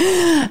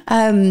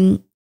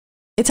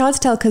 It's hard to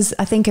tell because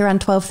I think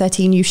around 12,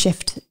 13, you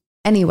shift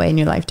anyway in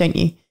your life, don't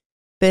you?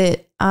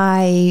 But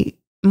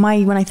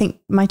when I think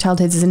my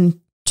childhood is in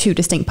 2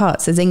 distinct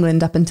parts. There's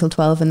England up until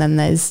 12, and then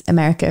there's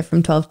America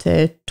from 12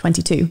 to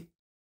 22.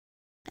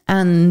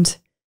 And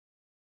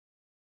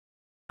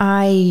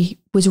I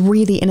was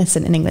really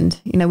innocent in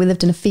England. We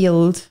lived in a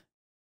field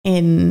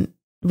in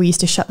we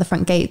used to shut the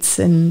front gates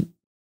and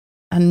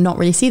not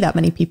really see that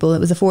many people. It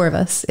was the four of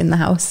us in the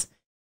house.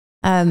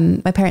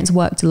 My parents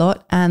worked a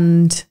lot,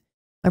 and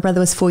my brother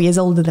was 4 years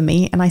older than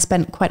me, and I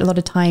spent quite a lot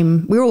of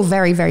time. We were all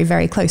very, very,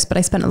 very close, but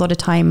I spent a lot of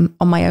time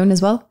on my own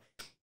as well,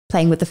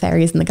 playing with the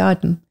fairies in the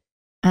garden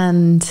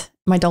and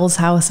my doll's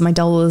house and my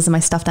dolls and my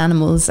stuffed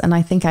animals. And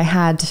I think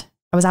I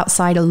was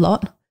outside a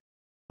lot.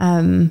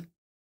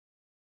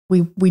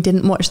 We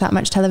didn't watch that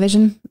much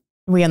television.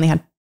 We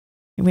didn't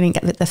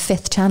get the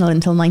fifth channel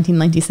until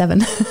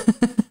 1997,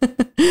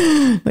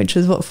 which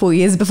was 4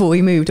 years before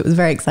we moved. It was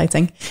very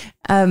exciting.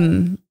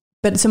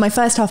 But so my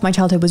first half of my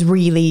childhood was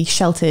really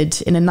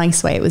sheltered in a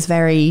nice way. It was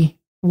very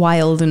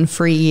wild and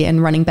free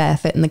and running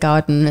barefoot in the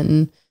garden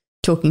and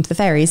talking to the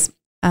fairies.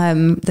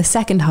 The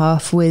second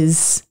half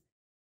was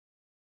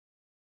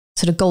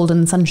sort of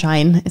golden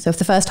sunshine. So if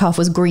the first half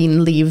was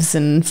green leaves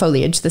and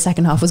foliage, the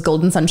second half was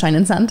golden sunshine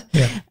and sand.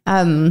 Yeah.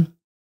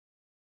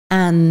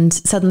 And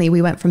suddenly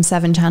we went from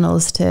 7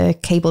 channels to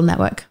cable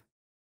network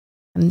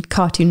and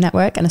Cartoon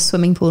Network and a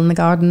swimming pool in the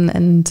garden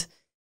and,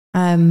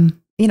 and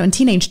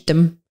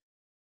teenagedom.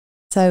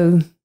 So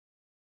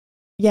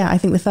yeah, I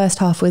think the first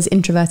half was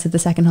introverted. The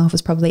second half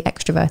was probably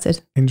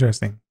extroverted.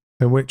 Interesting.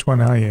 So which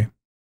one are you?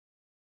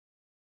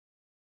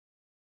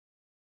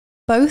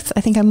 Both.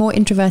 I think I'm more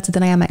introverted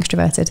than I am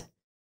extroverted.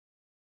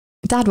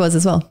 Dad was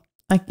as well.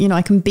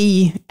 I can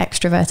be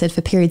extroverted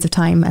for periods of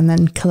time and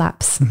then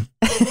collapse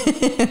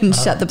and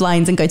shut the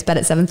blinds and go to bed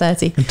at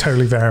 7:30. And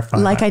totally verify.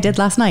 Like that. I did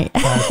last night.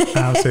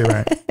 Absolutely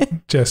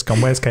right. Just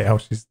gone. Where's Kate? Oh,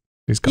 she's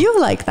gone. You're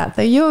like that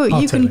though.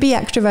 You can be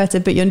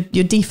extroverted, but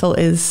your default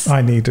is.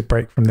 I need a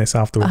break from this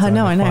afterwards.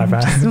 No, I know.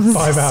 5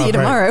 hour See you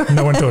tomorrow.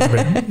 No one talks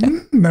to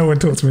me. No one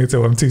talks to me at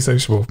all. I'm too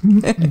sociable.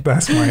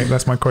 That's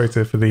my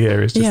quota for the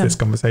year. Is just this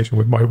conversation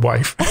with my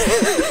wife.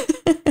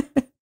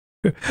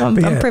 I'm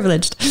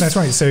privileged. That's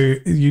right. So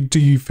do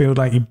you feel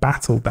like you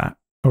battled that,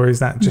 or is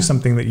that just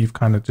something that you've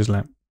kind of just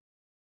let?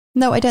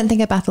 No, I don't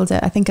think I battled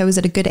it. I think I was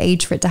at a good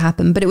age for it to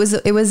happen. But it was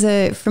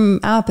from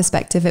our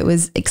perspective, it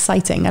was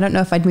exciting. I don't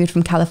know if I'd moved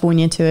from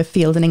California to a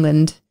field in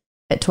England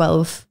at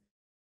 12,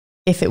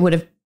 if it would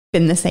have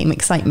been the same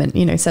excitement.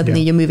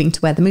 Suddenly you're moving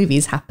to where the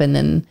movies happen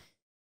and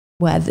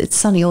where it's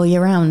sunny all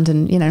year round,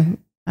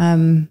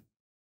 and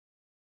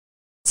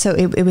so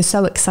it was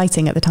so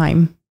exciting at the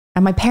time.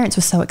 And my parents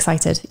were so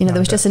excited. There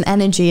was just an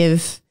energy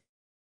of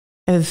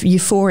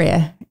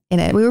euphoria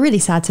in it. We were really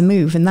sad to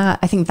move. And I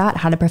think that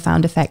had a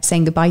profound effect,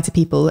 saying goodbye to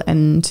people,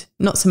 and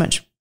not so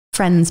much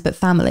friends, but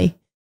family.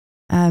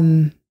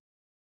 That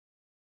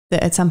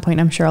at some point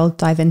I'm sure I'll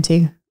dive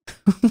into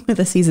with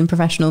a seasoned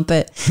professional.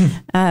 But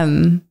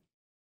no,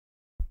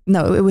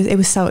 it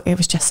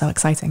was just so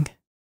exciting.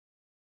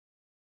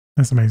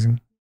 That's amazing.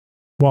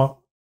 What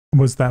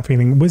was that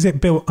feeling? Was it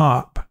built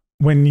up?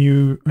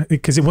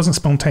 Because it wasn't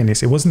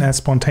spontaneous. It wasn't as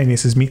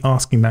spontaneous as me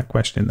asking that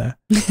question there.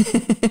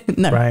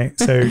 No. Right.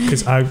 So,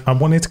 because I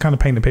wanted to kind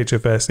of paint a picture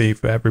firstly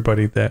for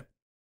everybody that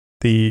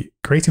the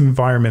creative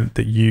environment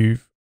that you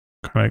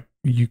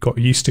got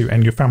used to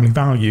and your family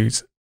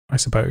values, I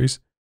suppose,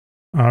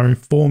 are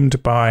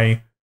informed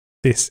by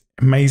this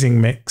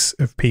amazing mix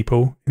of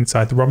people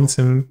inside the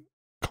Robinson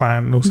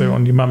clan, and also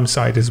on your mum's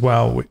side as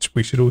well, which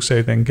we should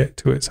also then get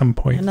to at some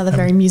point. Another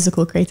very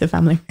musical, creative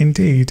family.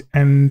 Indeed.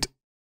 And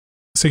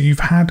so you've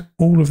had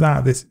all of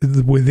that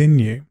within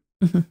you.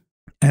 Mm-hmm.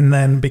 And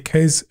then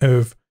because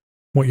of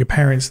what your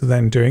parents are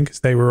then doing, because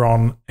they were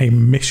on a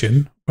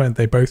mission, weren't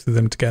they, both of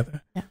them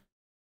together? Yeah.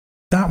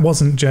 That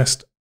wasn't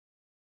just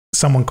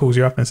someone calls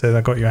you up and says,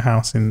 I got you a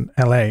house in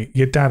LA.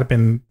 Your dad had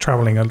been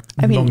traveling a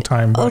long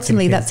time.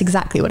 Ultimately, that's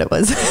exactly what it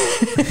was.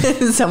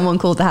 Someone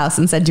called the house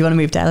and said, do you want to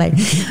move to LA?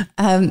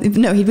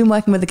 No, he'd been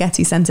working with the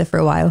Getty Center for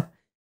a while.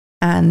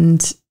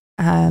 And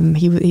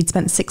he'd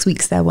spent 6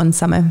 weeks there one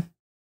summer.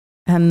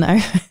 And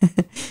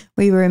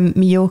we were in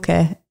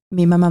Mallorca,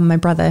 me, my mum, my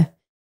brother,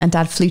 and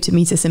Dad flew to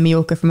meet us in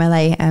Mallorca from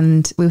LA.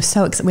 And we were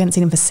so excited. We hadn't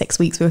seen him for 6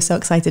 weeks. We were so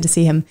excited to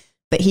see him.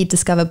 But he'd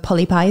discovered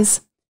Polly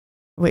Pies,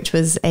 which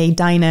was a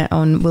diner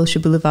on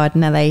Wilshire Boulevard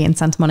in LA in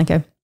Santa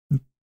Monica.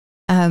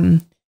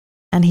 And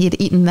he had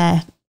eaten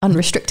there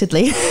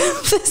unrestrictedly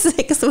for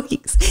 6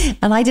 weeks.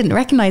 And I didn't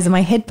recognize him.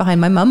 I hid behind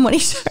my mum when he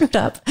showed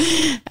up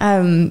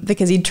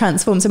because he'd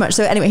transformed so much.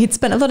 So anyway, he'd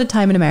spent a lot of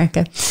time in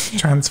America.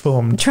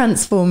 Transformed.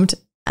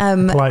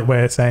 Polite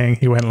way of saying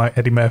he went like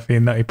Eddie Murphy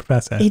and Nutty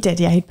Professor. He did,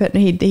 yeah.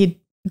 He'd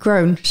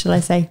grown, shall I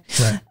say.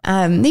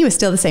 Right. He was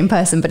still the same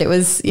person, but it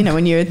was,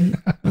 when you were,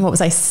 what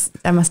was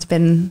I must have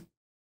been,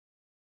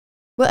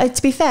 well,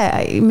 to be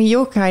fair,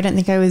 Mallorca, I don't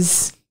think I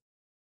was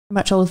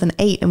much older than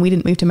 8, and we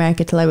didn't move to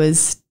America till I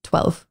was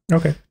 12.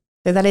 Okay.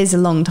 So that is a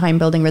long time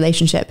building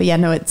relationship. But yeah,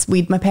 no,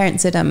 my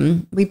parents had,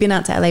 we'd been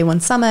out to LA one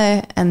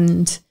summer,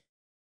 and,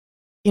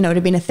 it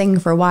had been a thing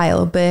for a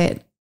while,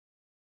 but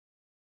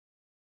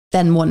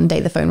then one day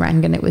the phone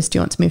rang and it was, do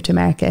you want to move to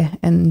America?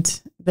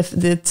 And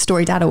the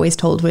story Dad always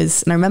told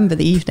was, and I remember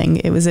the evening,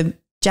 it was a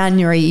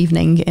January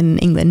evening in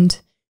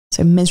England,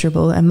 so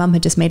miserable, and Mum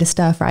had just made a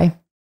stir fry,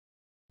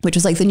 which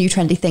was like the new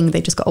trendy thing.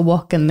 They just got a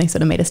wok and they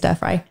sort of made a stir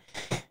fry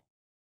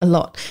a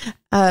lot.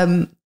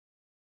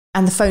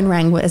 And the phone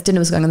rang as dinner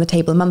was going on the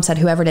table. And Mum said,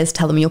 whoever it is,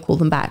 tell them you'll call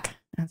them back.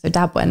 And so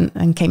Dad went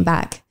and came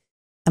back.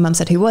 And Mum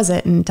said, who was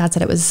it? And Dad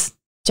said it was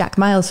Jack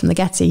Miles from the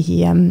Getty.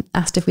 He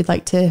asked if we'd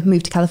like to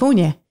move to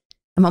California.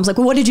 And Mum's like,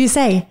 well, what did you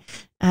say?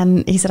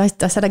 And he said, I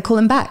said I'd call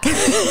him back.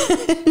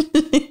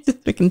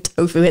 Just freaking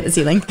tofu hit the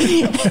ceiling.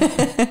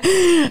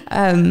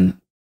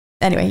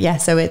 Anyway, yeah,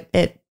 so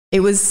it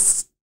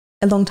was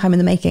a long time in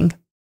the making.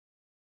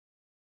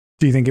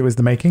 Do you think it was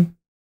the making?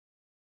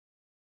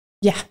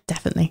 Yeah,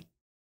 definitely.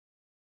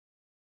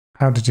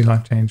 How did your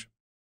life change?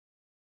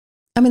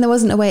 I mean, there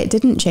wasn't a way it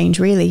didn't change,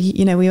 really.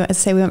 You know, we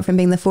went from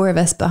being the four of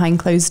us behind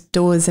closed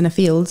doors in a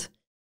field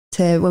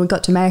to when we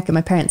got to America,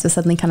 my parents were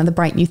suddenly kind of the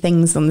bright new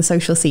things on the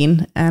social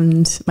scene.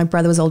 And my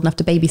brother was old enough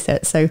to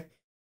babysit. So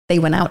they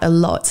went out a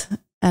lot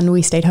and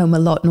we stayed home a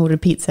lot and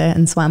ordered pizza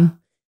and swam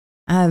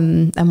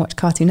and watched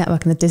Cartoon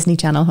Network and the Disney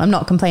Channel. I'm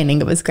not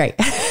complaining. It was great.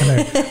 I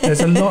know.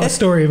 There's a lot of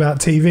story about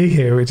TV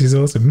here, which is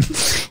awesome.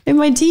 In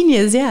my teen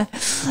years, yeah.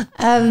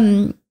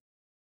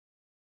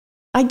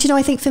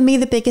 I think for me,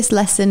 the biggest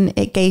lesson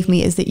it gave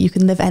me is that you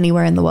can live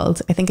anywhere in the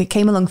world. I think it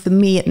came along for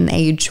me at an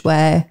age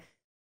where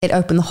it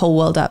opened the whole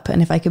world up.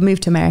 And if I could move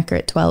to America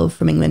at 12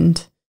 from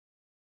England,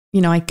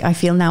 you know, I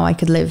feel now I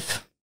could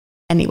live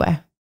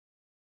anywhere.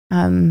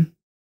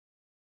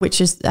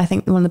 Which is, I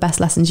think, one of the best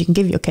lessons you can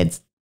give your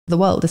kids, the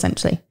world,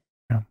 essentially.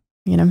 Yeah.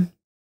 You know?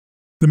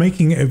 The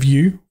making of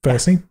you,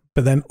 firstly,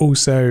 but then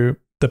also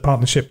the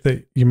partnership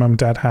that your mum and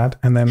dad had,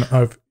 and then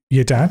of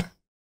your dad.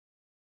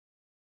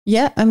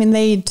 Yeah, I mean,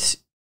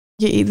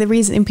 the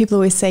reason people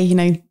always say, you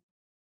know,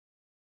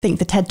 think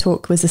the TED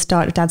Talk was the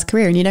start of Dad's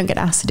career, and you don't get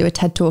asked to do a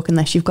TED Talk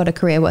unless you've got a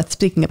career worth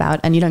speaking about,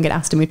 and you don't get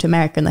asked to move to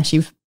America unless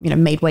you've, you know,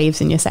 made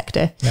waves in your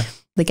sector. Yeah.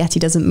 The Getty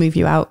doesn't move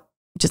you out,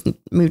 just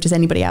move just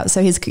anybody out.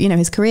 So his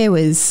career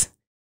was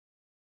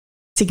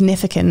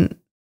significant,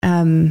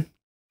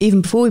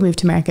 even before we moved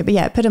to America. But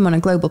yeah, it put him on a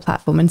global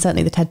platform, and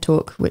certainly the TED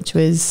Talk, which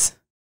was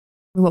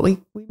what we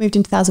moved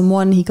in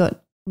 2001. He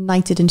got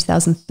knighted in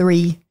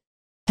 2003.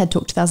 TED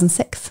Talk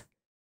 2006.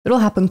 It all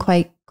happened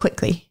quite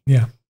quickly.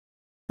 Yeah.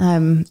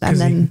 And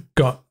then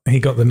he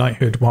got the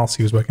knighthood whilst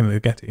he was working at the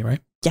Getty,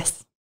 right?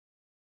 Yes.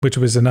 Which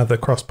was another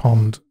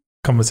cross-pond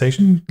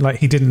conversation. Like,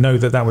 he didn't know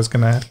that was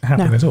going to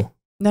happen at all.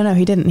 No,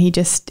 he didn't. He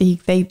just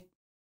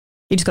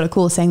got a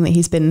call saying that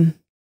he's been...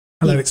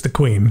 Hello, it's the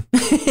Queen.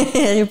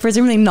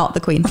 Presumably not the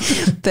Queen.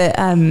 But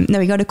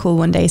no, he got a call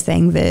one day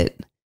saying that,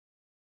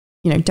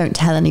 you know, don't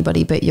tell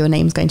anybody, but your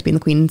name's going to be in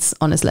the Queen's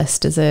honours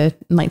list as a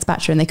Knights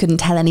Bachelor. And they couldn't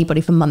tell anybody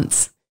for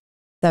months.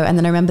 So, and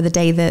then I remember the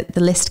day that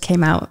the list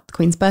came out, the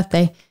Queen's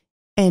birthday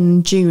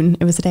in June.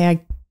 It was the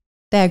day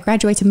I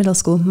graduated middle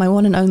school, my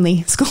one and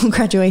only school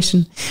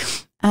graduation.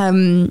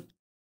 And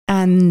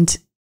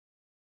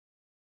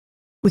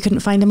we couldn't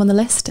find him on the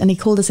list. And he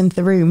called us into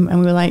the room and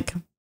we were like,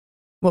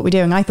 what are we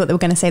doing? I thought they were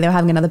going to say they were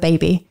having another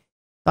baby.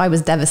 I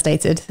was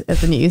devastated at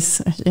the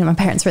news. You know, my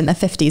parents were in their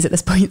 50s at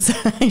this point, so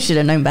I should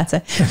have known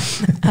better.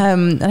 I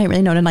don't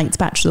really know what a Knights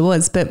Bachelor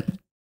was, but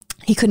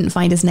he couldn't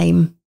find his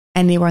name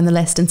anywhere on the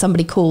list. And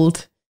somebody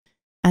called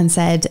and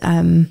said,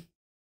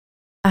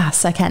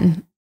 Sir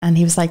Ken. And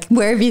he was like,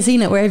 where have you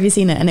seen it? Where have you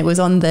seen it? And it was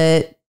on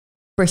the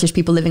British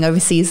people living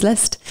overseas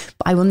list.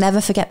 But I will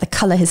never forget the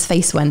colour his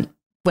face went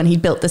when he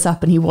built this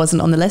up and he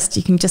wasn't on the list.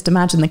 You can just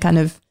imagine the kind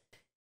of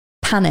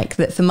panic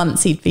that for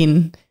months he'd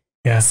been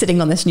sitting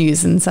on this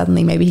news, and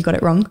suddenly maybe he got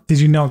it wrong. Did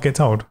you not get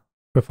told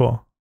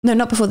before? No,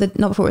 not before it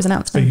was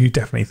announced. So you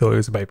definitely thought it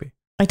was a baby?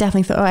 I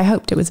definitely thought, I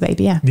hoped it was a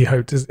baby, yeah. You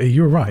hoped,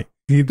 you were right.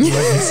 You're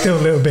still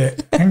a little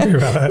bit angry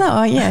about that.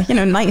 No, yeah, you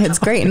know, knighthood's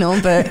great and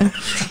all, but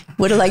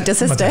would have liked a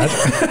sister.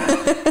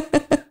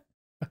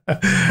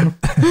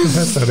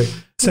 That's funny.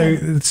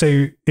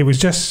 So it was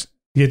just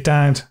your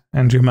dad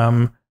and your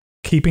mum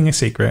keeping a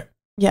secret.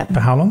 Yeah.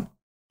 For how long?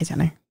 I don't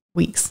know.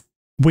 Weeks.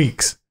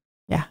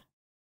 Yeah.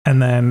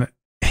 And then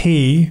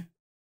he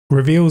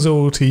reveals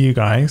all to you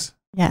guys.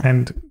 Yeah.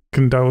 And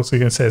condoles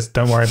you and says,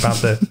 don't worry about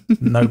the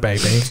no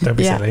baby. Don't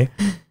be silly.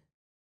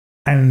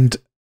 And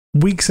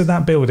weeks of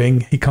that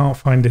building, he can't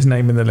find his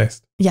name in the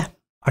list. Yeah.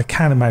 I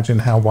can't imagine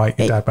how white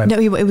your dad went. No,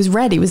 it was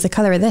red. It was the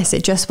colour of this.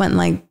 It just went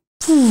like...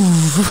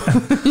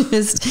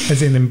 just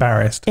as in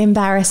embarrassed.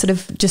 Sort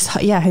of just,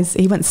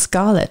 he went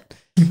scarlet,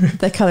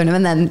 the colour.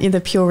 And then the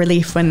pure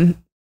relief when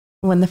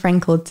the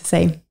friend called to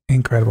say...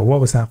 Incredible. What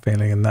was that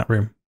feeling in that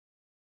room?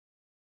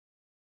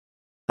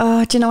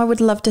 Oh, do you know, I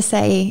would love to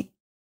say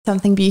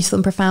something beautiful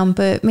and profound,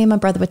 but me and my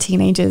brother were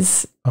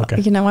teenagers.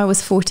 Okay. You know, I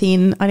was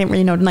 14. I didn't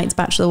really know what a Knights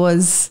Bachelor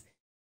was.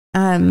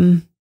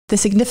 The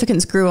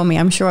significance grew on me.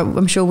 I'm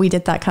sure we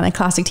did that kind of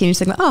classic teenage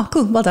thing, like, oh,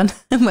 cool, well done,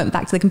 and went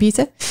back to the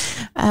computer.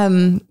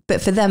 But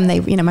for them,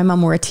 my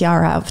mum wore a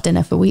tiara out of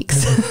dinner for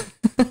weeks.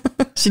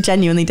 She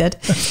genuinely did.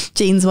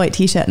 Jeans, white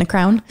t-shirt and a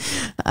crown.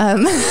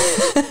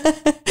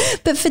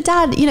 But for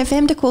Dad, for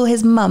him to call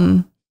his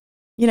mum,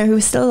 who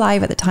was still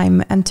alive at the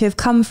time, and to have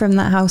come from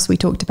that house we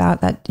talked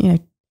about, that,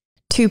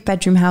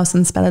 2-bedroom house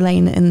on Speller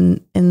Lane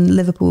in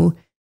Liverpool,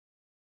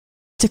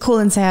 to call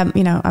and say, I'm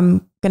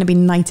going to be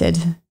knighted,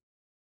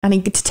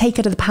 and to take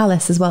her to the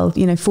palace as well,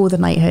 for the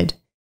knighthood.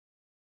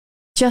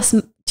 Just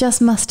just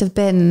must have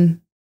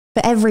been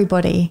for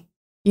everybody,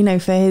 you know,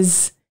 for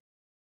his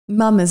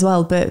mum as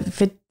well, but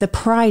for the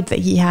pride that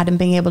he had in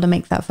being able to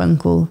make that phone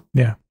call.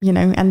 Yeah. You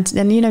know, and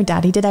you know,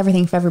 Dad, he did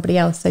everything for everybody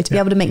else. So to be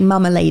able to make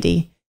Mum a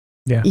lady,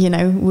 you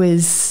know,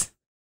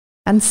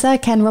 and Sir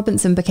Ken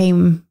Robinson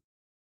became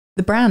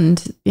the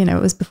brand. You know,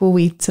 it was before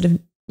we sort of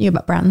knew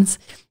about brands.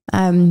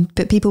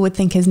 But people would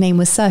think his name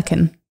was Sir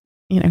Ken,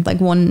 you know, like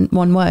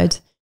one word.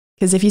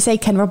 Because if you say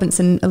Ken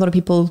Robinson, a lot of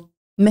people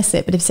miss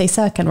it. But if you say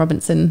Sir Ken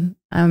Robinson,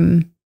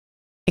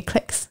 it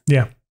clicks.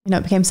 Yeah. You know,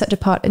 it became such a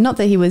part, not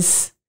that he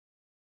was,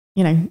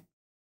 you know,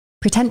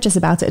 pretentious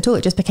about it at all.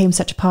 It just became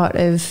such a part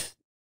of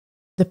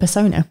the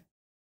persona.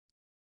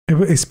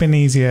 It's been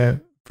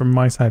easier from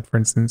my side, for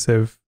instance,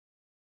 of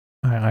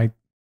I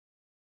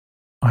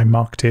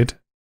marketed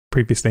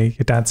previously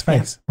your dad's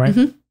face, right?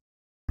 Mm-hmm.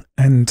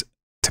 And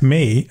to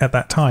me, at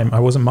that time, I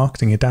wasn't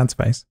marketing your dad's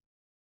face.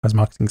 I was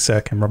marketing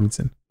Sir Ken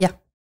Robinson. Yeah.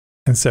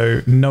 And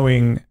so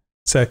knowing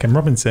Sir Ken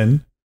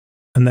Robinson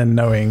and then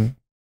knowing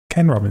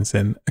Ken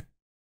Robinson are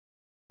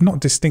not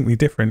distinctly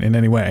different in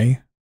any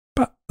way,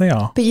 but they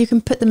are. But you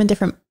can put them in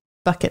different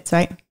buckets,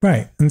 right?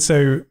 Right. And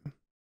so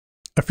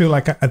I feel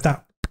like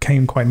that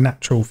became quite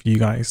natural for you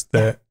guys,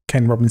 that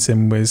Ken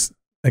Robinson was,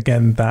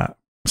 again, that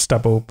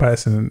stubble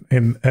person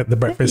at the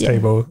breakfast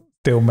table,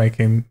 still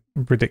making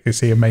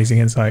ridiculously amazing,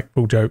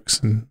 insightful jokes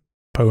and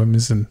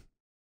poems, and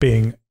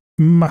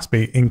must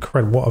be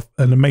incredible. What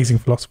an amazing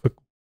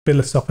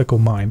philosophical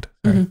mind.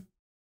 Mm-hmm.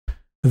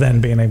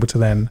 Then being able to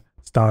then,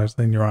 stars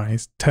in your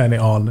eyes, turn it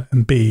on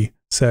and be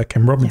Sir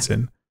Ken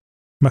Robinson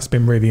must have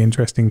been really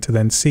interesting to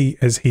then see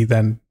as he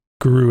then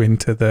grew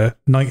into the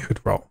knighthood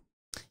role.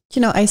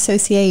 You know, I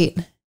associate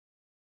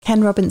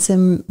Ken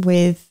Robinson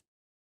with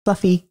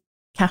fluffy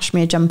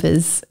cashmere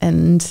jumpers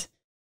and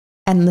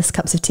endless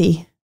cups of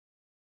tea.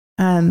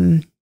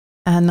 And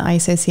I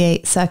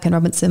associate Sir Ken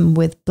Robinson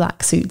with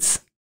black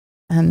suits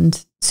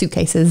and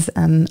suitcases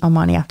and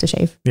Armani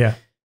aftershave. Yeah.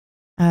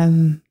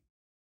 And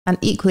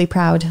equally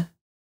proud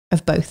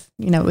of both.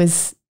 You know, it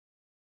was,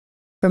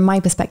 from my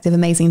perspective,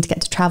 amazing to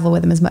get to travel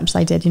with him as much as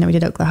I did. You know, we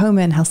did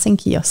Oklahoma and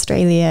Helsinki,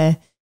 Australia,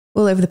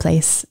 all over the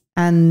place.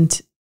 And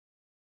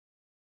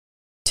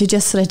to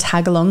just sort of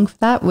tag along for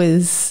that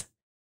was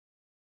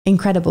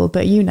incredible.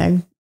 But, you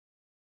know,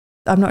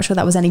 I'm not sure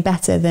that was any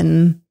better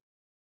than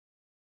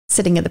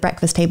sitting at the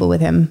breakfast table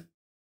with him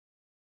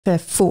for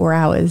 4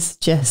 hours,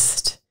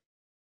 just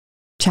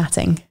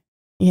chatting.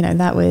 You know,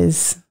 that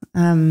was,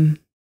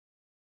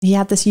 he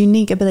had this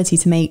unique ability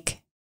to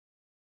make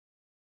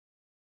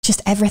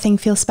just everything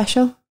feel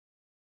special.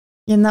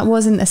 And that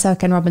wasn't a Sir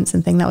Ken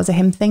Robinson thing. That was a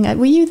him thing.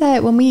 Were you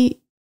there when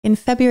in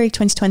February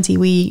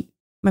 2020,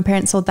 my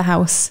parents sold the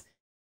house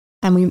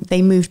and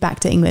they moved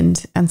back to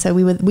England. And so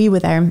we were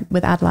there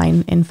with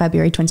Adeline in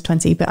February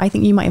 2020, but I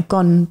think you might have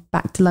gone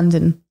back to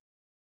London.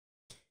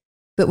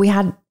 But we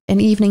had an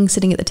evening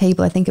sitting at the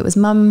table. I think it was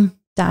Mum,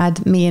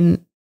 Dad, me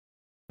and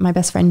my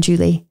best friend,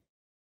 Julie,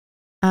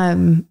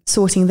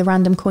 sorting the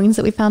random coins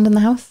that we found in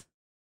the house.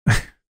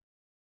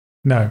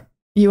 No.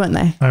 You weren't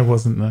there? I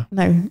wasn't there.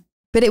 No.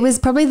 But it was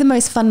probably the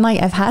most fun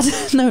night I've had.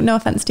 No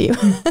offense to you.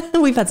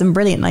 We've had some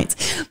brilliant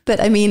nights. But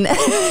I mean,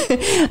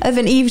 of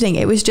an evening,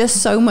 it was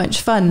just so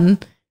much fun.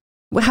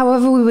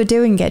 However we were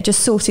doing it, just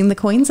sorting the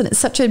coins. And it's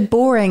such a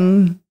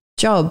boring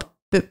job.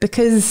 But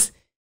because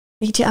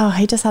he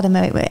just had a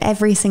moment where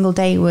every single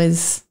day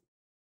was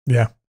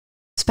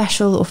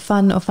special or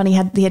fun or funny.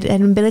 He had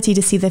an ability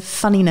to see the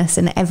funniness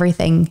in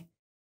everything.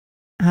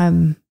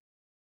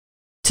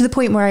 To the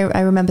point where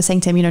I remember saying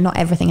to him, you know, not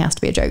everything has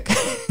to be a joke.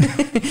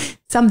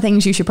 Some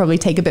things you should probably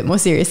take a bit more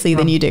seriously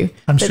than you do.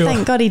 But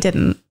thank God he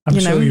didn't. I'm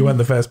sure you weren't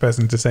the first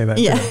person to say that.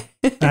 Yeah.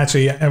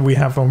 Actually, we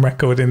have on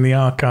record in the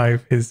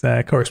archive his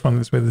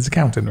correspondence with his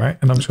accountant, right?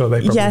 And I'm sure they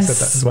probably said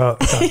that as well.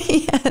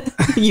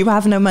 Yes. You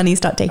have no money,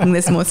 start taking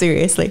this more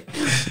seriously.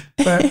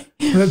 but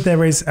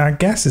there is, I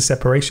guess, a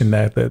separation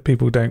there that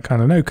people don't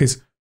kind of know,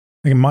 because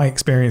in my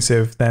experience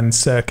of then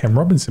Sir Ken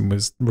Robinson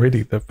was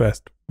really the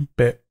first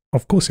bit.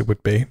 Of course it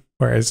would be.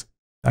 Whereas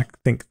I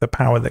think the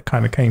power that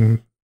kind of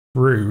came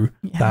through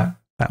that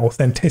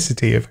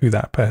authenticity of who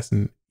that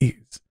person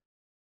is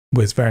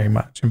was very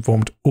much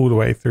informed all the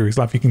way through his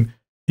life. You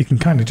can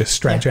kind of just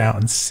stretch out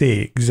and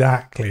see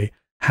exactly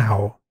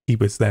how he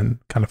was then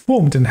kind of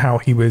formed and how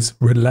he was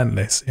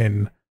relentless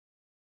in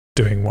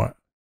doing what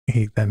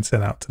he then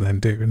set out to then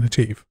do and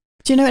achieve.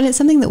 Do you know, and it's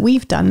something that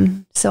we've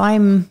done. So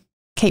I'm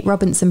Kate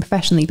Robinson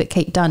professionally, but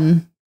Kate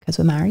Dunn, because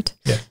we're married,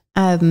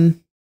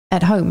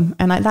 at home.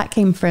 And that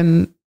came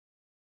from,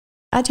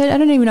 I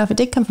don't even know if it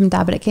did come from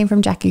Dad, but it came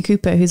from Jackie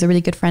Cooper, who's a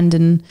really good friend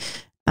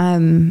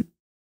and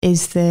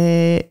is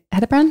the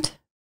head of brand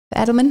for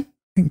Edelman. I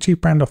think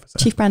Chief Brand Officer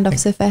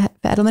for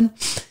Edelman.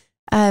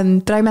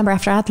 But I remember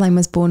after Adeline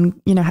was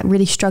born, you know,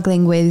 really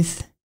struggling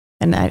with,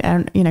 and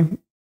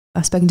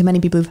I've spoken to many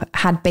people who've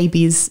had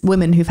babies,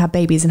 women who've had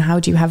babies, and how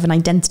do you have an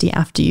identity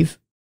after you've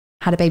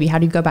had a baby? How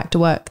do you go back to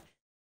work?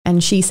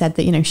 And she said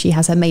that, you know, she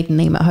has her maiden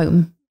name at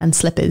home and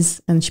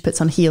slippers, and she puts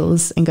on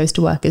heels and goes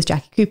to work as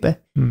Jackie Cooper.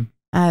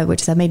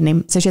 which is her maiden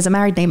name. So she has a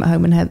married name at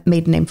home and her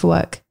maiden name for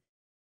work.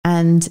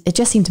 And it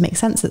just seemed to make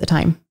sense at the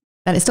time.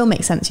 And it still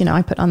makes sense. You know,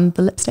 I put on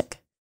the lipstick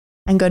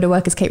and go to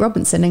work as Kate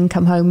Robinson and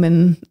come home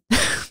and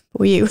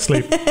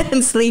sleep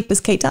and sleep as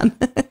Kate Dunn.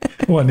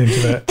 What an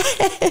introvert.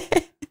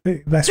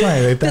 That's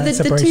right. But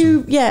the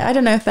two, yeah, I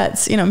don't know if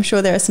that's, you know, I'm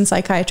sure there are some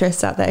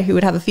psychiatrists out there who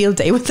would have a field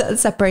day with that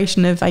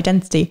separation of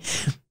identity.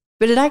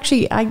 But it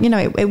actually,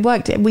 it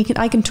worked.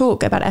 I can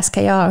talk about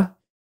SKR,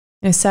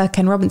 you know, Sir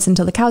Ken Robinson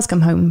till the cows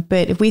come home.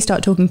 But if we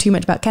start talking too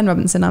much about Ken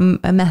Robinson, I'm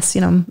a mess.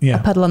 You know, I'm a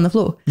puddle on the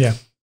floor. Yeah,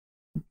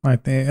 I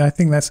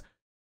think that's.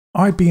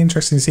 I'd be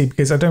interested to see,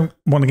 because I don't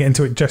want to get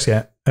into it just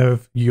yet,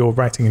 of you're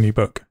writing a new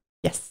book.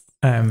 Yes.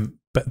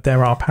 But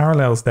there are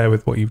parallels there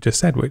with what you've just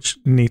said, which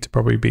need to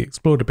probably be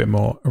explored a bit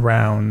more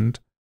around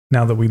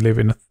now that we live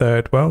in a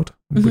third world.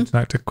 Would you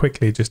like to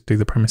quickly just do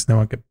the premise, and then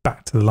I'll get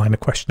back to the line of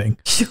questioning?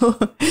 Sure.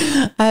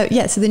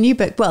 So the new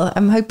book, well,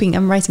 I'm writing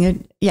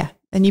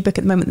a new book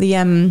at the moment.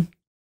 The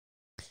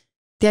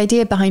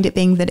idea behind it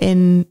being that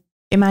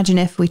imagine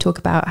if we talk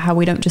about how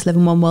we don't just live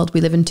in one world,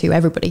 we live in two.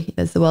 Everybody,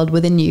 there's the world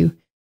within you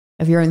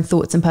of your own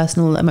thoughts and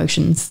personal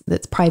emotions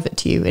that's private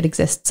to you. It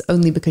exists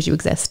only because you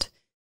exist.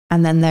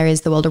 And then there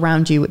is the world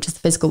around you, which is the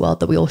physical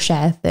world that we all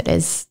share, that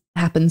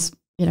happens,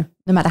 you know,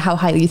 no matter how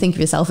highly you think of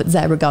yourself, it's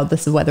there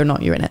regardless of whether or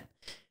not you're in it.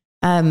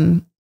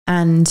 And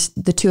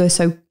the two are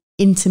so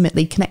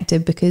intimately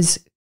connected because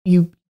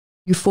you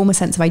form a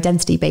sense of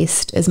identity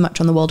based as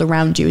much on the world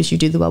around you as you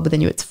do the world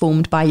within you. It's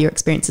formed by your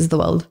experiences of the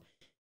world,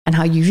 and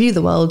how you view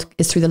the world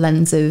is through the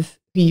lens of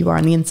who you are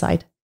on the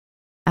inside.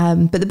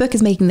 But the book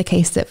is making the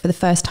case that for the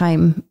first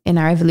time in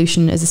our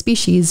evolution as a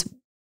species,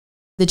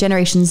 the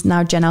generations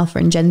now Gen Alpha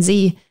and Gen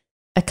Z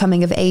are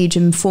coming of age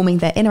and forming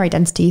their inner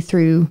identity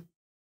through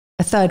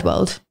a third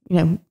world, you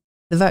know,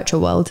 the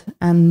virtual world.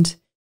 And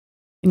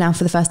now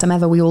for the first time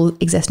ever, we all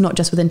exist not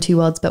just within two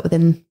worlds, but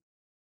within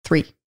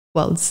three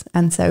worlds.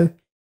 And so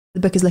the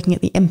book is looking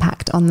at the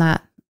impact on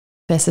that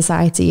for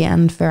society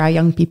and for our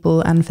young people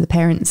and for the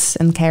parents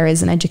and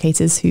carers and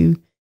educators who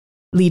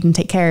lead and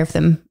take care of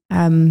them.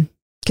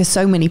 Because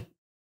so many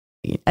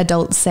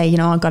adults say, you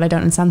know, oh God, I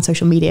don't understand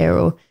social media,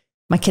 or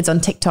my kid's on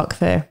TikTok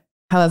for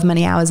however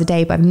many hours a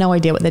day, but I have no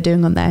idea what they're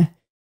doing on there.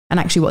 And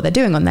actually what they're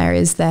doing on there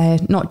is they're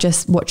not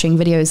just watching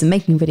videos and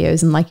making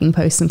videos and liking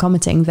posts and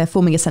commenting, they're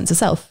forming a sense of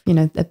self, you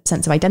know, a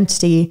sense of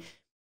identity.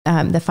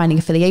 They're finding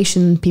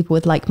affiliation, people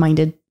with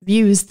like-minded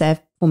views.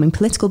 They're forming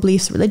political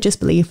beliefs, religious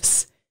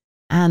beliefs,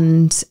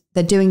 and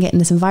they're doing it in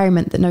this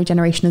environment that no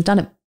generation has done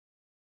it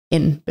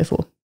in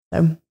before.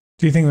 So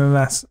do you think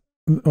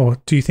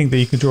that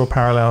you can draw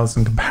parallels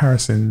and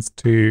comparisons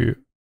to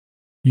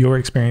your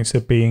experience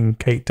of being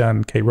Kate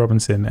Dunn, Kate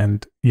Robinson,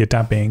 and your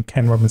dad being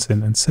Ken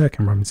Robinson and Sir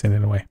Ken Robinson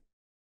in a way?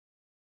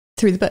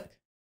 Through the book?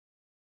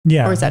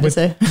 Yeah. Or is that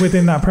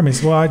within that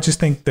premise? Well, I just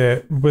think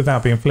that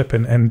without being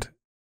flippant, and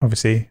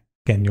obviously,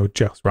 again, you're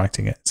just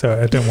writing it,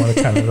 so I don't want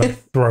to kind of like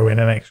throw in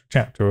an extra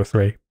chapter or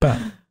three, but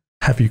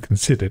have you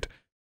considered?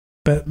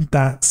 But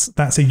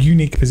that's a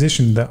unique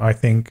position that I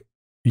think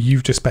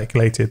you've just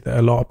speculated that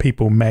a lot of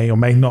people may or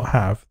may not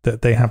have,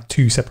 that they have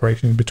two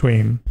separations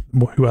between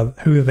who are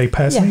they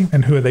personally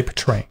and who are they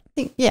portraying.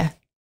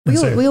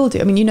 We all do.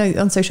 I mean, you know,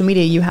 on social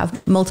media, you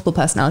have multiple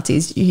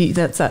personalities.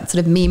 That's that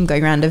sort of meme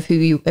going around of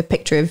a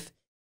picture of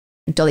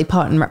Dolly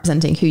Parton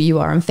representing who you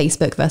are on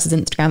Facebook versus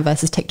Instagram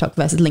versus TikTok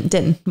versus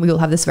LinkedIn. We all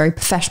have this very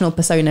professional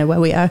persona where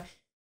we are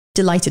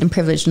delighted and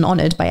privileged and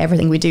honored by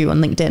everything we do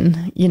on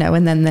LinkedIn, you know,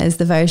 and then there's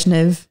the version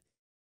of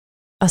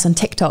us on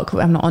TikTok.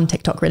 I'm not on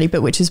TikTok really,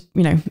 but which is,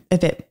 you know, a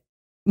bit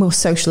more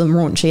social and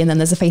raunchy. And then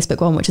there's a Facebook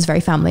one, which is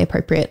very family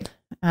appropriate.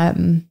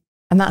 And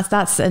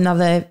that's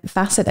another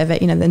facet of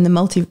it, you know, in the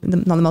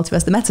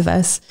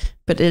metaverse,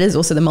 but it is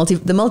also the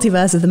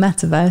multiverse of the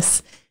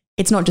metaverse.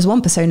 It's not just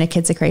one persona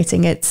kids are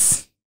creating,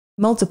 it's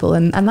multiple.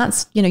 And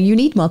that's, you know, you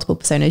need multiple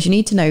personas. You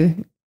need to know,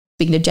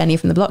 speaking to Jenny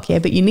from the block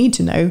here, but you need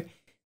to know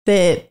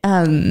that,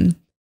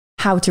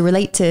 how to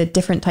relate to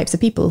different types of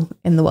people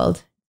in the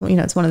world. You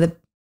know, it's one of the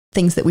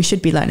things that we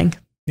should be learning.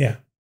 Yeah.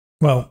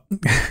 Well,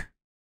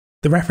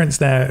 the reference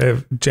there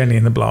of Jenny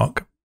in the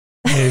block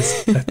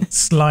is a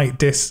slight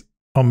diss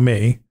on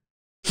me,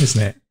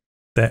 isn't it?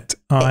 That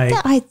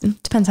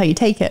depends how you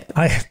take it.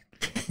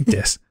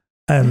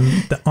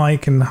 That I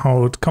can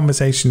hold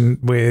conversation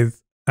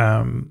with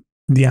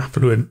the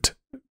affluent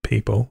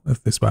people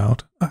of this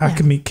world. I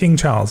can meet King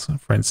Charles,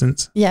 for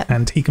instance,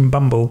 and he can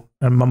bumble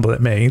and mumble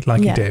at me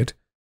like he did,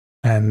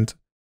 and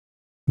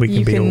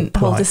you can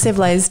hold a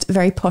civilized,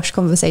 very posh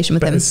conversation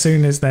with him. But as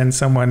soon as then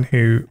someone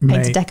who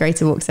painted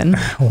decorator walks in,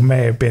 or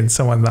may have been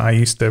someone that I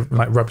used to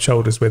like rub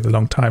shoulders with a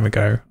long time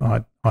ago,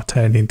 I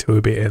turned into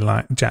a bit of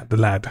like Jack the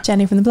Lad.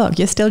 Jenny from the block.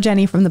 You're still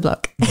Jenny from the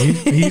block.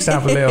 He used to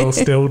have a little,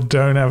 still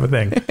don't have a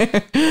thing.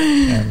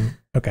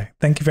 Okay,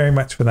 thank you very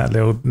much for that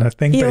little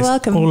thing. You're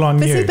welcome. All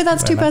on you. But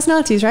that's two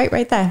personalities,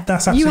 right there.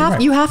 That's absolutely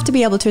right. You have to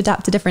be able to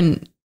adapt to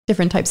different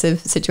types of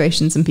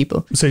situations and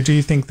people. So do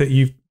you think that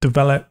you've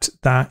developed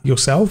that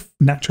yourself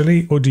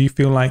naturally, or do you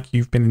feel like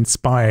you've been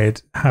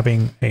inspired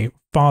having a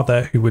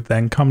father who would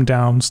then come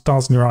down,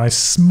 stars in your eyes,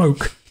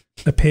 smoke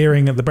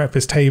appearing at the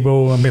breakfast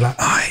table and be like,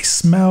 I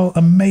smell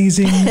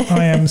amazing.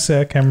 I am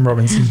Sir Ken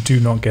Robinson. Do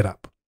not get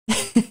up.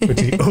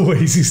 Which he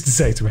always used to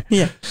say to me.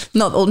 Yeah.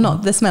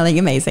 Not the smelling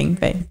amazing,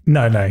 but...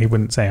 No, he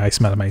wouldn't say I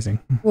smell amazing.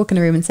 Walk in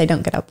a room and say,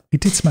 don't get up. He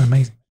did smell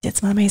amazing. Did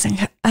smell amazing.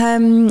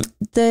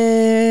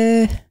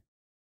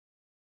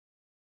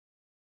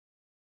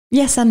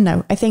 Yes and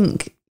no. I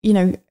think,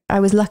 I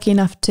was lucky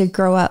enough to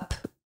grow up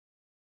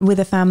with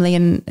a family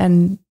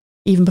and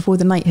even before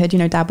the knighthood,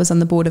 Dad was on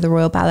the board of the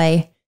Royal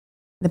Ballet,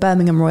 the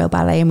Birmingham Royal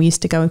Ballet, and we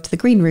used to go to the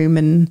green room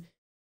and,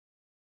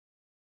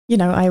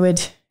 I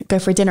would go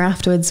for a dinner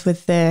afterwards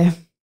with the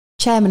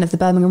chairman of the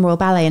Birmingham Royal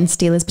Ballet and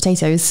steal his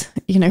potatoes,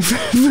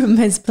 from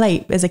his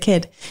plate as a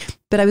kid.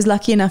 But I was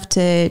lucky enough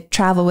to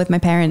travel with my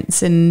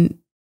parents and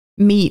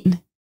meet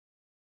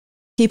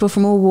people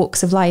from all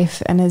walks of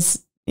life. And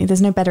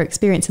there's no better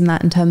experience than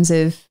that in terms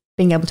of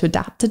being able to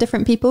adapt to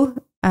different people.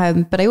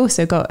 But I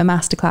also got a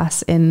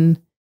masterclass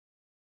in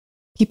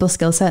people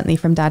skills, certainly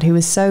from Dad, who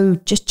was so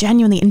just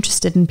genuinely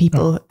interested in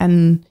people.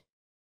 And,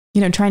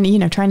 trying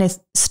to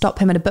stop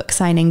him at a book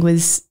signing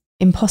was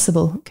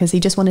impossible because he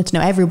just wanted to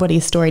know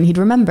everybody's story and he'd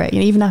remember it.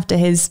 Even after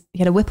he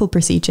had a Whipple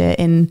procedure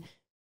in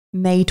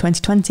May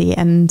 2020,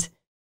 and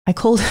I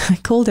called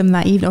him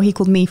that evening, or he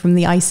called me from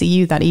the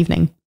ICU that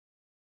evening,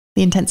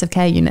 the intensive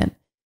care unit,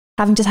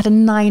 having just had a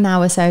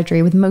 9-hour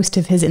surgery with most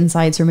of his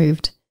insides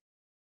removed.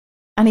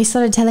 And he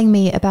started telling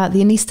me about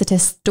the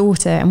anaesthetist's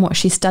daughter and what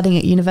she's studying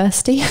at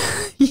university.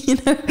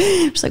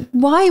 It's like,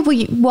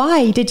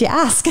 why did you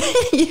ask?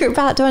 You're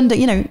about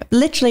to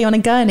literally on a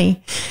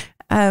gurney.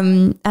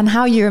 And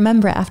how you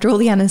remember it after all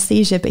the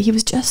anesthesia. But he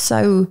was just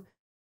so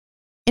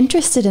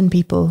interested in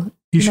people.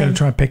 You should have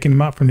tried picking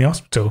him up from the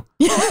hospital.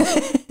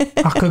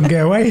 I couldn't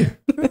get away.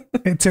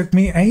 It took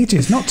me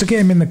ages not to get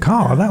him in the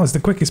car. That was the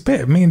quickest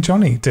bit. Me and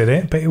Johnny did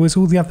it, but it was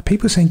all the other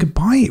people saying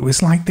goodbye. It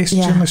was like this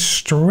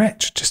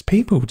stretch, just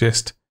people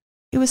just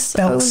it was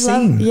felt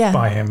seen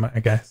by him,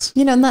 I guess.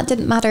 And that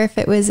didn't matter if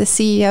it was a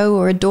CEO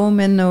or a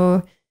doorman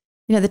or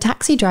the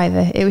taxi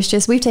driver. It was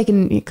just, we've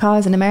taken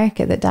cars in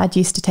America that Dad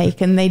used to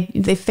take, and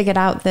they figured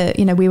out that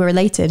we were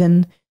related,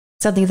 and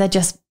suddenly they're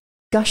just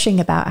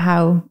gushing about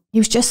how he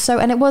was just so,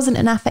 and it wasn't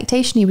an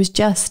affectation. He was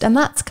just, and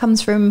that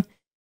comes from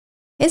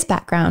his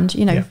background,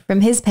 from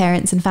his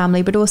parents and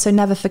family, but also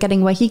never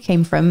forgetting where he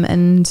came from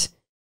and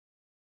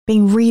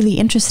being really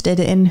interested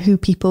in who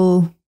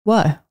people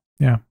were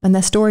and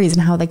their stories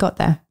and how they got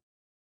there.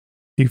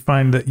 Do you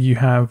find that you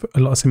have a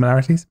lot of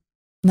similarities?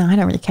 No, I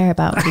don't really care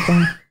about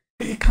people.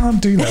 You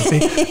can't do that. See,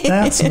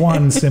 that's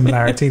one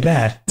similarity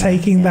there.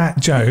 Taking that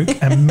joke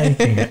and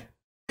making it.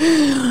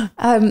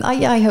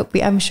 I hope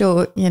I'm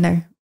sure,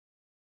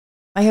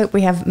 I hope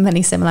we have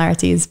many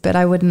similarities, but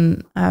I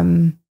wouldn't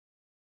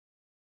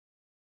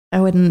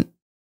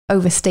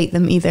overstate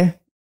them either.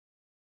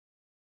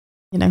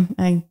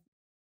 I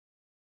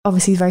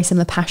obviously very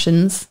similar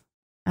passions,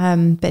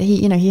 but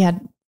he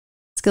had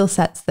skill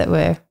sets that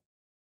were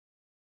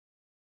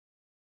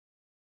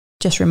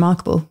just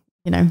remarkable,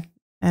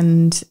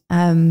 and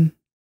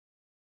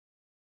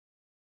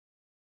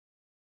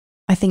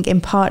I think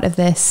in part of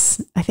this,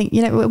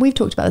 we've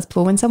talked about this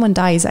before, when someone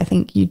dies, I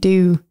think you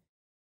do,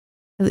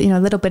 a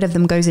little bit of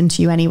them goes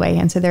into you anyway.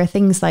 And so there are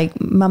things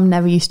like Mum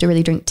never used to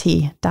really drink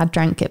tea. Dad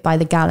drank it by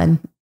the gallon,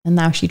 and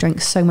now she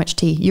drinks so much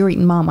tea. You're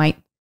eating Marmite.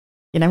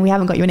 We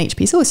haven't got you an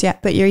HP sauce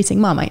yet, but you're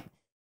eating Marmite.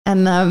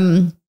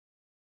 And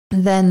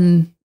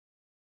then,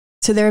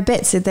 so there are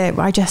bits that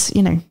I just,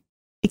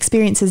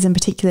 experiences in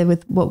particular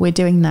with what we're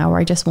doing now, where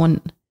I just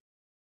want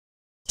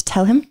to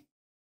tell him.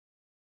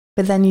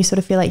 But then you sort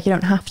of feel like you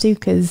don't have to,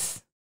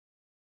 because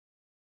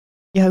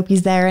you hope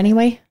he's there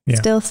anyway. Yeah.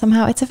 Still,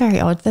 somehow, it's a very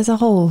odd,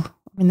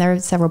 there are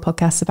several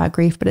podcasts about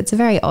grief, but it's a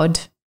very odd,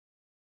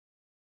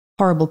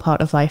 horrible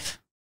part of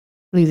life,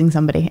 losing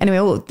somebody.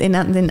 Anyway, in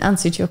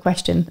answer to your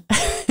question,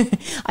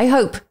 I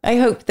hope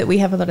that we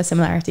have a lot of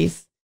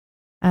similarities.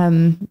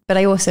 But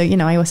I also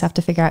have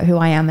to figure out who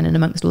I am in and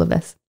amongst all of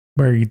this.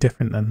 Where are you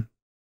different then?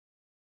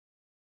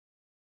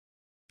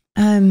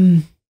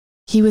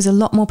 He was a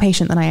lot more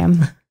patient than I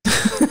am.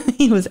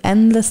 He was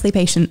endlessly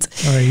patient.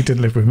 Oh, he did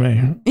live with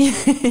me.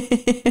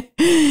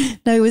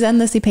 No, he was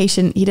endlessly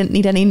patient. He didn't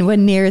need anywhere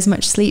near as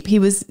much sleep. He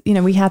was,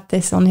 we had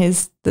this on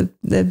his, I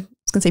was going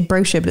to say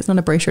brochure, but it's not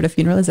a brochure at a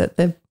funeral, is it?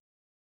 The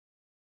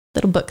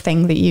little book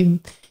thing that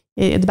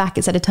at the back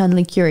it said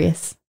eternally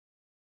curious.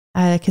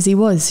 Because he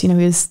was sort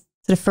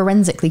of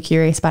forensically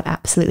curious about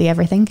absolutely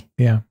everything.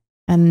 Yeah.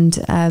 And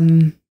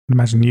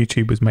imagine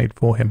YouTube was made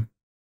for him.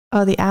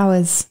 Oh, the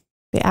hours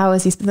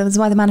that's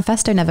why the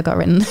manifesto never got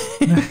written.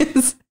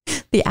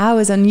 The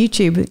hours on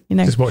YouTube,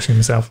 just watching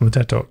himself on the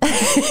TED Talk.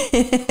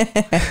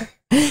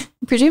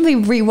 Presumably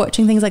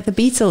rewatching things like the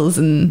Beatles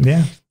and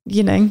and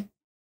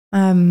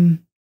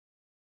I'm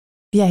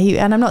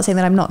not saying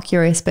that I'm not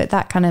curious, but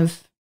that kind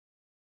of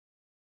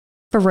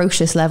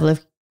ferocious level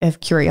of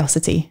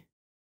curiosity.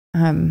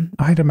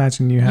 I'd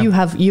imagine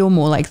you're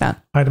more like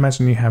that. I'd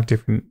imagine you have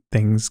different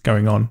things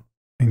going on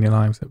in your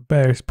lives at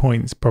various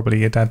points.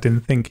 Probably your dad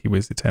didn't think he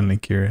was eternally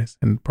curious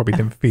and probably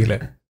didn't feel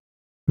it.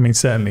 I mean,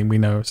 certainly we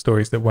know of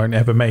stories that won't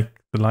ever make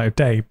the light of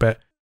day, but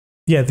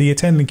yeah, the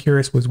eternally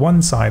curious was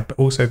one side, but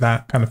also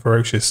that kind of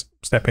ferocious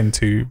step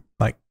into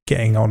like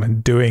getting on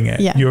and doing it.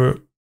 Yeah.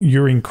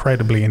 You're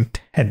incredibly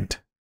intent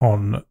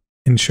on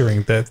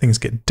ensuring that things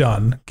get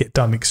done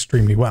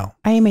extremely well.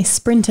 I am a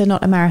sprinter,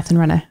 not a marathon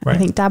runner. Right. I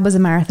think Dad was a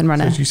marathon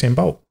runner. So is Usain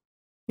Bolt.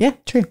 Yeah,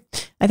 true.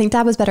 I think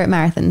Dad was better at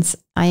marathons.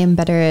 I am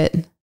better at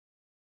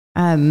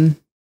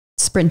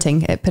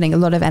sprinting, at putting a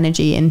lot of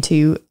energy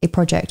into a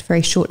project for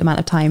a short amount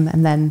of time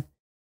and then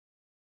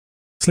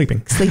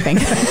Sleeping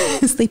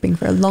sleeping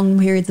for a long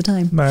periods of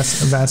time.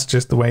 That's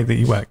just the way that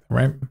you work,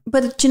 right?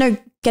 But, you know,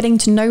 getting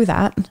to know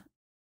that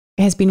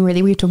has been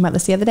really, we were talking about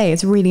this the other day.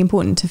 It's really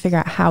important to figure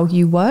out how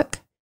you work.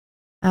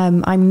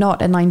 I'm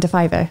not a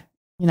 9-to-5er.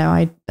 You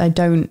know, I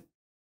don't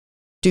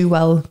do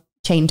well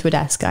chained to a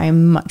desk. I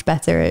am much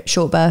better at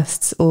short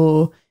bursts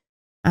or,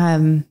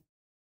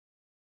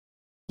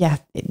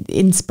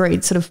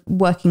 sort of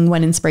working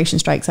when inspiration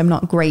strikes. I'm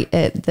not great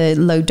at the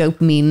low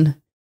dopamine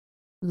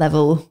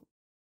level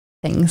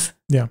things.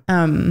 Yeah.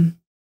 Doesn't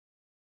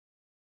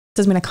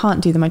mean I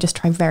can't do them. I just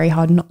try very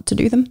hard not to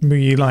do them. Were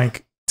you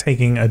like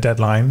taking a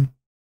deadline,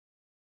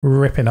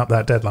 ripping up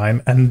that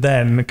deadline, and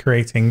then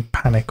creating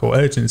panic or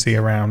urgency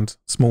around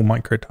small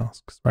micro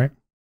tasks, right?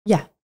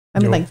 Yeah. I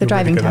mean, like the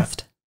driving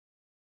test.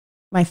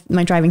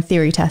 My driving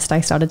theory test, I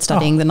started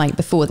studying the night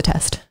before the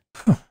test.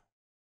 Oh.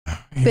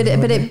 But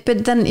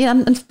then, you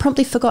know, and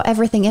promptly forgot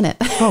everything in it.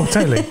 Oh,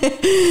 totally.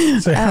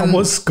 So how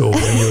was school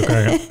when you were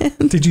growing up?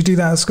 Did you do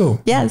that at school?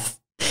 Yes.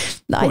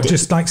 Or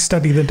just like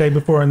study the day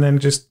before and then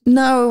just...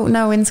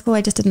 No, in school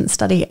I just didn't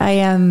study. I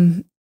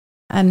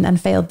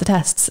and failed the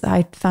tests.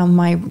 I found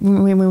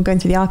when we were going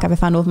through the archive, I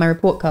found all of my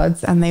report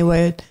cards and they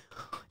were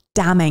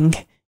damning.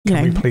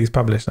 Can we please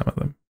publish some of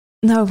them?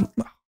 No,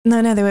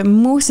 they were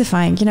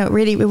mortifying. You know,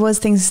 really, it was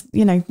things,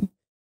 you know,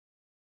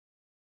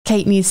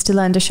 Kate needs to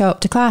learn to show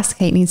up to class.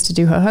 Kate needs to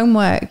do her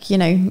homework. You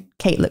know,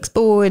 Kate looks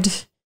bored.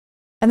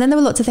 And then there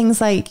were lots of things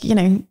like, you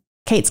know,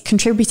 Kate's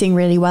contributing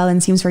really well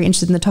and seems very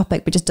interested in the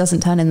topic, but just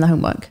doesn't turn in the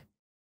homework.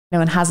 No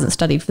one hasn't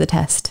studied for the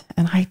test.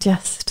 And I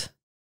just...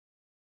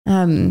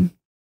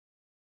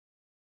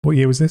 What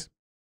year was this?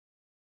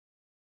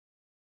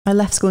 I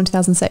left school in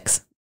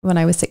 2006 when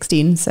I was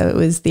 16. So it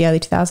was the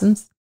early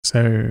 2000s.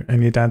 So,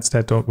 and your dad's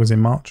TED Talk was in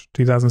March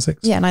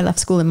 2006? Yeah, and I left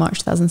school in March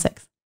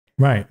 2006.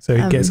 Right. So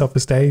he gets off the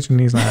stage and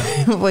he's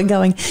like... We're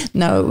going...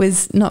 No, it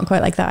was not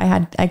quite like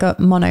that. I got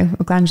mono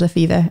or glandular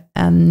fever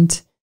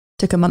and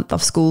took a month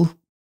off school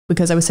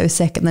because I was so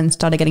sick, and then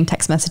started getting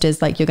text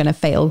messages like, you're going to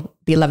fail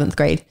the 11th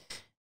grade.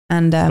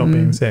 And stop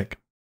being sick.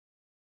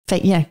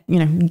 Yeah,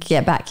 you know,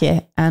 get back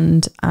here.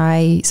 And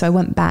I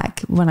went back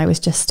when I was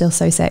just still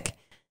so sick.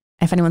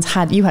 If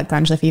you had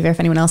glandular fever, if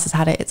anyone else has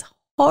had it, it's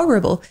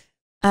horrible.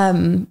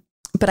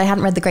 But I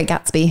hadn't read The Great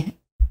Gatsby,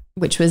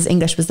 which was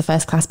English was the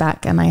first class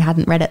back, and I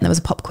hadn't read it, and there was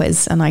a pop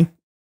quiz, and I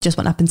just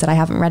went up and said I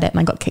haven't read it, and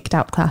I got kicked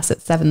out of class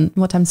at 7.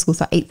 What time school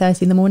starts?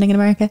 8:30 in the morning in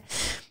America.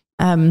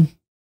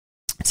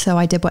 So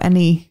I did what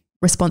any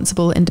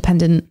responsible,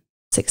 independent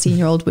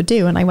 16-year-old would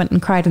do, and I went and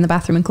cried in the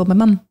bathroom and called my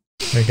mum.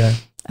 There you go.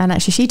 And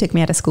actually, she took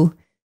me out of school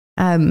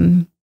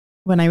when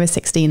I was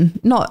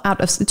 16.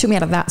 It took me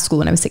out of that school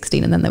when I was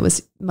 16, and then there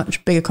was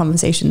much bigger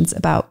conversations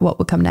about what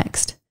would come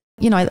next.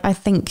 You know, I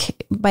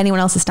think by anyone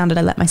else's standard,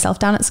 I let myself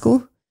down at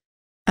school.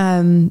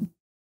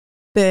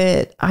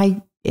 But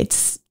I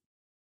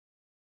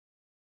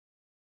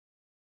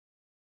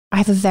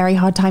have a very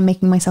hard time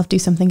making myself do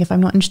something if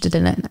I'm not interested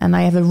in it. And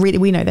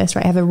we know this,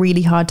 right? I have a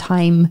really hard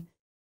time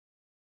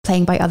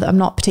playing by I'm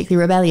not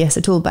particularly rebellious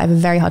at all, but I have a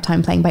very hard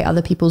time playing by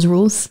other people's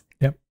rules.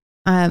 Yep.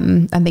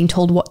 And being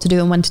told what to do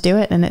and when to do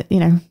it. And you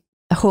know,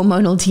 a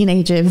hormonal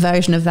teenager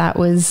version of that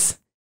was,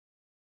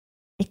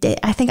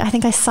 I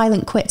think I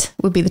silent quit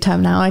would be the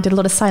term now. I did a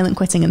lot of silent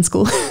quitting in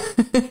school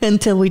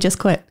until we just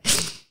quit.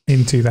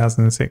 In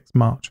 2006,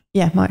 March.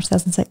 Yeah, March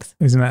 2006.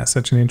 Isn't that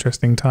such an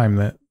interesting time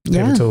that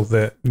they were told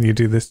that you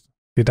do this,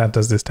 your dad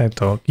does this TED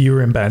Talk, you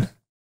were in bed?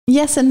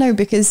 Yes and no,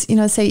 because, you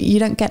know, say you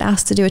don't get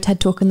asked to do a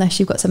TED Talk unless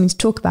you've got something to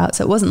talk about.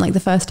 So it wasn't like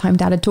the first time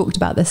Dad had talked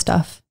about this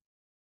stuff.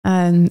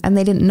 And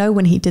they didn't know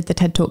when he did the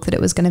TED Talk that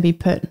it was going to be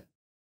put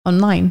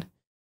online.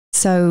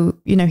 So,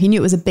 you know, he knew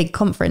it was a big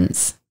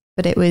conference,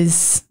 but it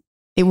was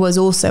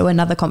also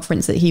another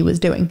conference that he was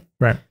doing.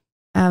 Right.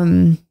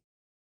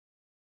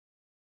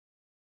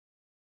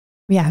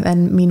 Yeah.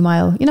 And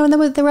meanwhile, you know, and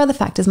there were other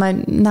factors. My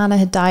Nana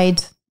had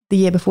died the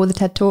year before the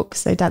TED Talk.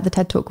 So the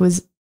TED Talk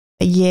was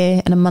a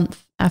year and a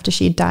month after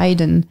she had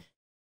died. And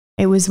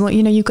it was what,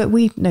 you know,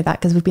 we know that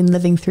because we've been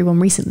living through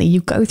one recently.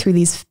 You go through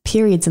these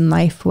periods in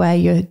life where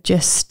you're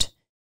just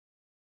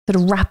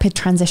sort of rapid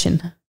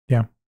transition.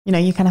 Yeah. You know,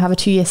 you kind of have a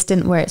 2-year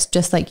stint where it's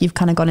just like you've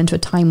kind of gone into a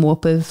time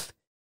warp of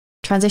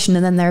transition,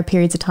 and then there are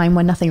periods of time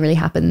when nothing really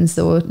happens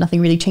or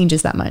nothing really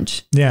changes that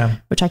much. Yeah.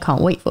 Which I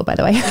can't wait for, by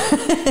the way.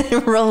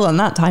 Roll on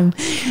that time.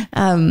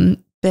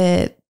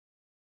 But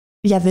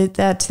yeah, the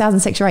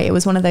 2006, you're right, it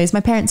was one of those. My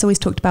parents always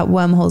talked about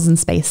wormholes in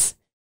space,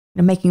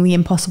 you know, making the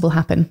impossible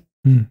happen.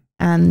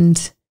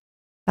 And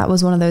that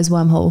was one of those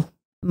wormhole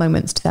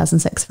moments,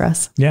 2006 for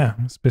us. Yeah,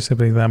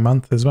 specifically that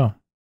month as well.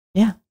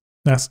 Yeah.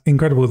 That's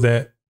incredible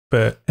that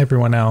for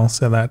everyone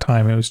else at that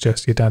time, it was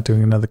just your dad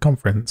doing another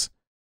conference.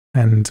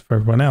 And for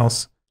everyone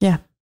else, yeah,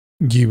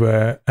 you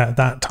were at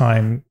that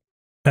time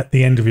at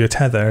the end of your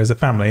tether as a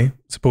family,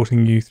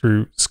 supporting you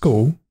through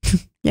school.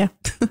 Yeah.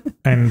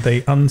 And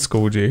they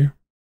unschooled you.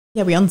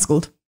 Yeah, we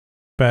unschooled.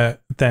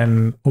 But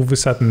then all of a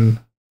sudden,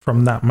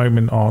 from that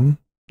moment on,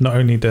 not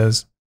only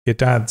does your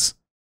dad's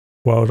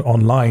world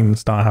online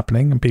start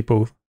happening and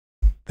people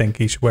think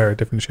he should wear a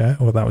different shirt,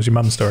 or that was your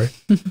mum's story,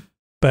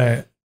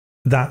 but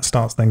that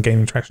starts then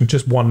gaining traction.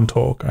 Just one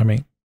talk, I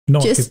mean,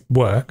 not his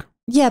work.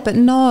 Yeah, but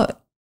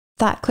not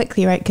that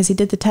quickly, right? Because he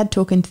did the TED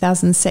Talk in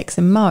 2006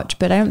 in March,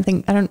 but I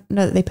don't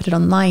know that they put it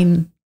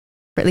online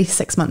for at least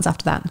 6 months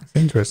after that. That's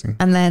interesting.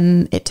 And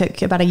then it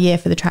took about a year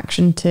for the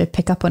traction to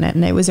pick up on it.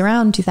 And it was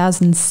around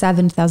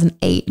 2007,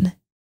 2008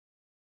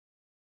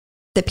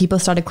 that people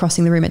started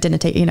crossing the room at dinner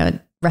table,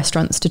 at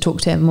restaurants to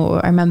talk to him.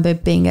 Or I remember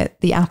being at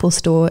the Apple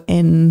store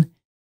in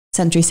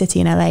Century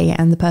City in LA,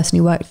 and the person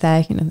who worked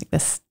there, like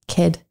this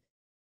kid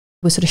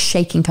was sort of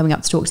shaking coming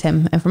up to talk to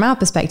him. And from our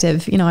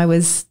perspective, I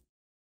was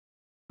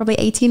probably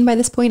 18 by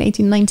this point,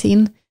 18,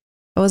 19.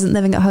 I wasn't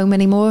living at home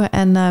anymore.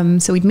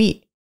 And so we'd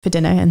meet for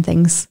dinner and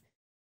things.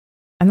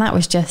 And that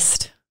was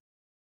just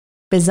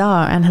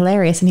bizarre and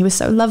hilarious. And he was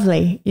so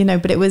lovely,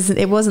 but it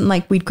wasn't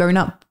like we'd grown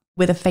up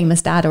with a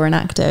famous dad or an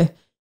actor,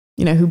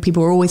 who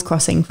people were always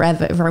crossing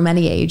forever, from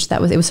any age.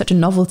 It was such a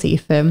novelty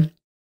for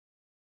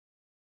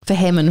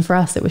him and for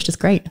us. It was just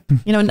great,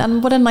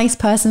 and what a nice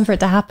person for it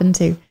to happen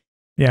to.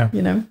 Yeah.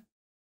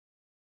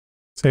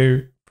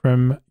 So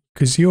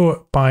because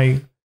you're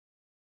I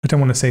don't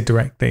want to say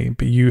directly,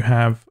 but you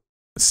have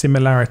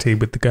similarity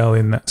with the girl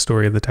in that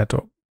story of the TED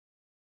Talk.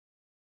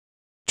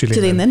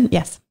 Gillian then,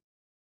 yes.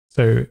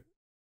 So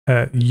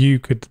you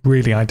could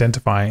really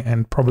identify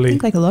and probably... I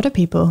think like a lot of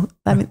people.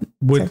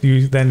 Would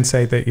you then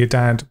say that your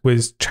dad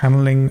was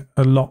channeling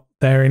a lot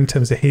there in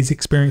terms of his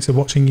experience of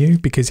watching you?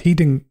 Because you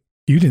didn't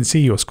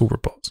see your school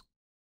reports.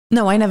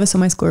 No, I never saw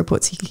my school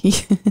reports.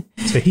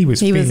 So he was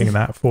feeling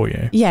that for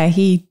you. Yeah,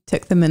 he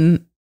took them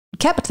and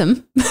kept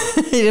them.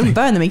 He didn't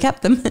burn them, he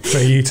kept them. For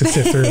you to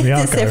sift through in the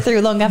archive. To sift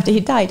through long after he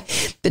died.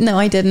 But no,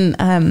 I didn't.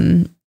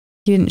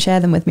 He didn't share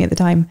them with me at the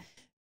time.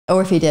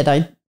 Or if he did,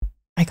 I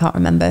can't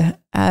remember.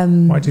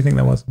 Why do you think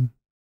that was?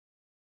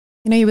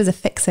 He was a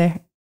fixer.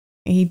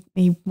 He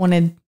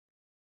wanted,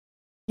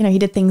 he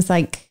did things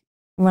like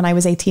when I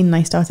was 18 and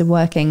I started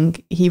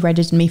working, he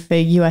registered me for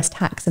US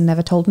tax and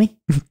never told me.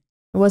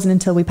 It wasn't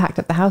until we packed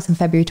up the house in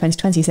February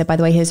 2020, he said, by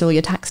the way, here's all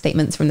your tax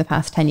statements from the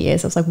past 10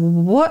 years. I was like,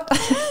 what?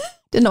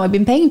 Didn't know I'd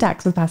been paying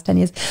tax for the past 10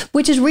 years,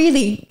 which is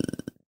really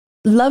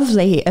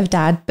lovely of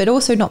Dad, but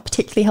also not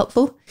particularly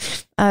helpful.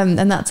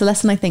 And that's a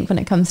lesson, I think, when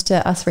it comes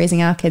to us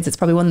raising our kids. It's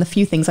probably one of the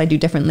few things I do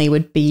differently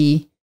would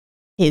be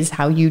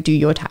how you do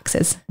your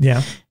taxes.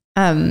 Yeah.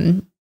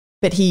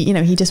 But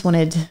he just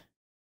wanted,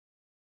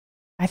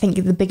 I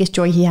think the biggest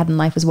joy he had in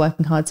life was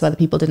working hard so other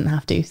people didn't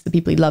have to. So the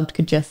people he loved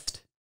could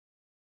just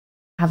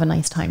have a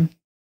nice time.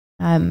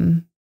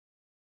 It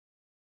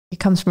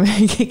came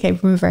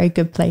from a very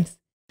good place.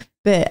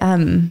 But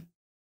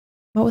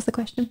what was the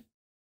question?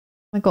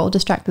 I got all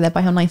distracted there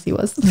by how nice he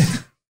was.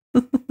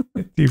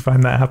 Do you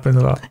find that happen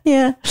a lot?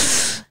 Yeah.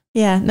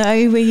 Yeah. No,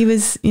 he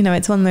was,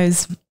 it's one of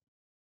those,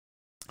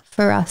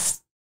 for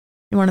us,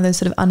 one of those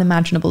sort of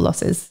unimaginable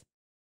losses.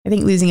 I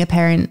think losing a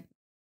parent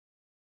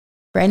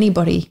for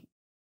anybody,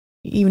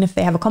 even if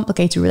they have a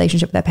complicated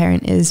relationship with their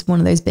parent, is one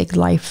of those big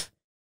life,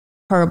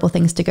 horrible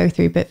things to go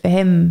through. But for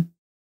him,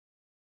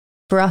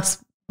 for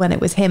us, when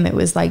it was him, it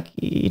was like,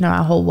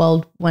 our whole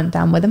world went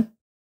down with him.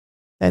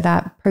 So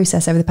that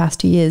process over the past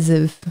 2 years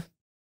of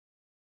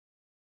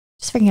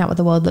just figuring out what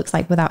the world looks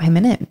like without him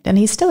in it. And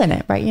he's still in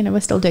it, right? We're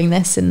still doing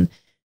this, and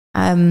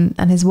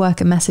his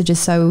work and message is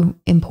so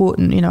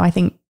important, I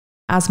think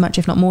as much,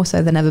 if not more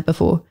so than ever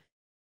before.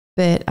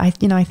 But I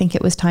think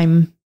it was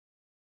time.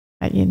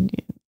 I think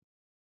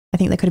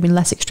there could have been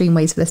less extreme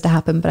ways for this to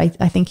happen, but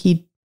I think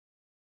he'd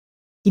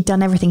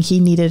done everything he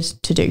needed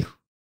to do.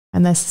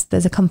 And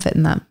there's a comfort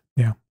in that.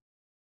 Yeah.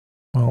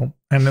 Well,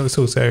 and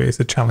it's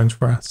a challenge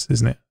for us,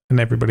 isn't it? And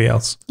everybody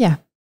else. Yeah.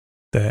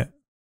 That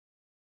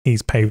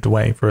he's paved a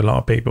way for a lot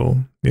of people,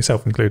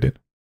 yourself included.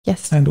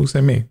 Yes. And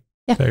also me.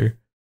 Yeah. So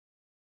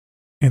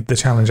the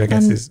challenge, I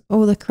guess, is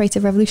all the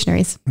creative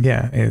revolutionaries.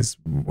 Yeah, is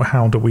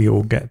how do we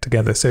all get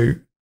together? So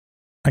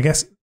I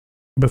guess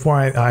before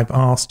I've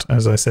asked,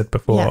 as I said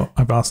before,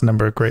 I've asked a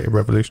number of creative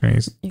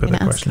revolutionaries for their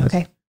questions.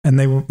 Okay. And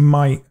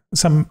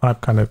some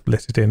I've kind of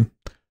listed in,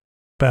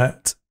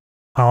 but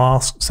I'll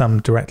ask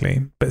some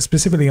directly, but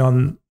specifically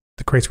on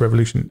the creative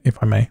revolution,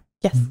 if I may.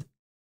 Yes.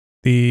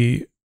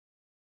 The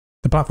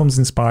platform's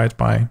inspired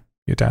by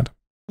your dad.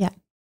 Yeah.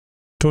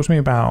 Talk to me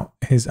about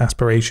his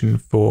aspiration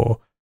for,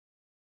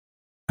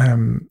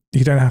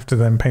 you don't have to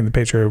then paint the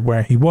picture of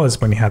where he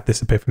was when he had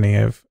this epiphany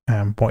of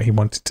what he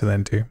wanted to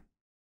then do.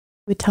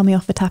 Would tell me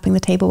off for tapping the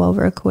table while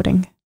we're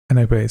recording. I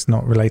know, but it's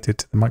not related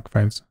to the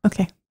microphones.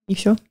 Okay. You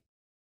sure?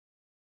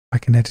 I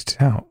can edit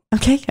it out.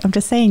 Okay. I'm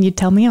just saying you'd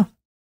tell me off.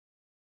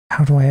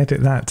 How do I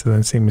edit that to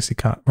then seamlessly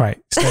cut?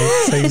 Right,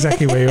 stay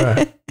exactly where you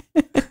were.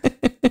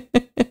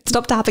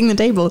 Stop tapping the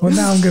table. Well,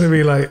 now I'm going to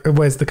be like,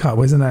 where's the cut?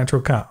 Where's the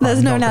natural cut?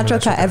 There's no natural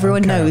cut.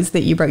 Everyone knows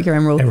that you broke your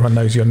own rule. Everyone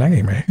knows you're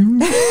nagging me.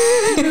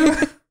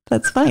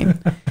 That's fine.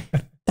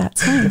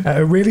 That's fine. At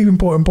a really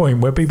important point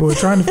where people are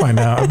trying to find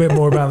out a bit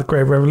more about the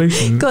Creative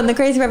Revolution. Go on, the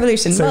Creative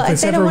Revolution. So well,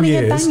 if they don't want to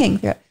hear banging.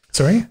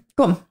 Sorry?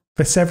 Go on.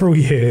 For several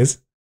years,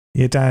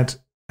 your dad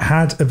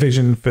had a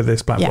vision for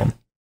this platform,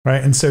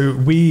 right? And so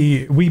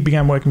we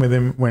began working with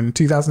him when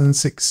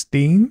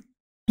 2016.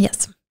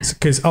 Yes.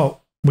 Because,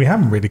 we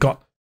haven't really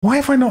got... Why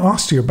have I not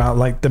asked you about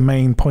like the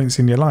main points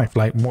in your life?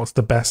 Like what's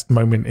the best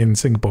moment in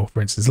Singapore,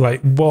 for instance?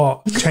 Like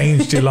what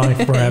changed your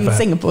life forever? In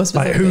Singapore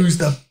specifically. Like who's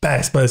the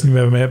best person you've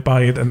ever met?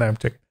 By it, and no, I'm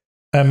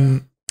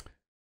joking.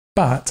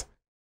 But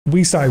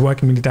we started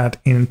working with your dad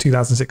in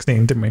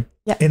 2016, didn't we?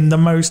 Yeah. In the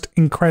most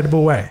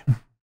incredible way.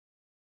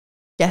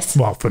 Yes.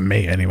 Well, for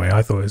me anyway,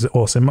 I thought it was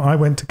awesome. I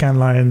went to Cannes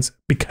Lions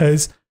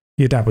because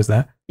your dad was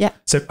there. Yeah.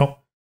 So,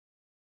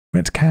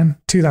 went to Cannes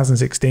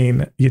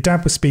 2016. Your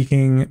dad was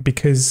speaking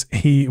because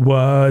he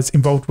was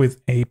involved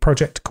with a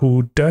project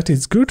called Dirt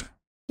is Good.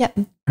 Yep.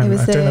 I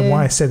don't know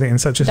why I said it in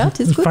such a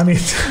funny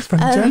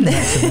German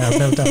accent. Now. I've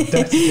never done it.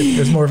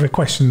 There's more of a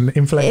question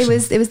inflation.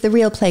 It was the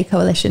Real Play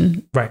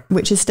Coalition, right?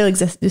 Which is still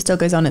exists. It still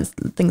goes on. It's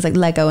things like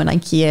Lego and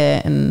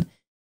IKEA and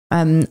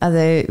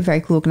other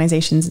very cool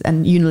organizations,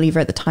 and Unilever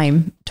at the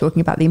time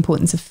talking about the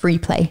importance of free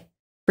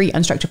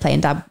unstructured play,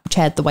 and Dad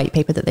chaired the white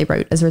paper that they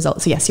wrote as a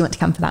result. So yes, he went to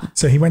Cannes for that.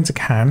 So he went to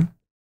Cannes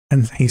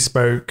and he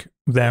spoke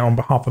there on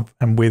behalf of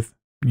and with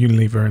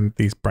Unilever and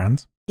these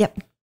brands. Yep.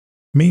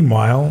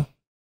 Meanwhile,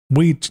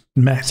 we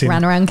met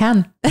ran around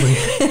Cannes.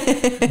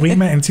 we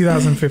met in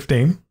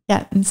 2015.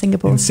 Yeah, in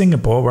Singapore. In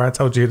Singapore, where I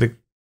told you to get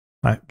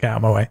out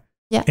of my way.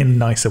 Yeah. In a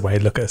nicer way.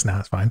 Look at us now,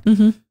 it's fine.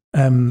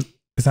 Mm-hmm.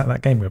 Is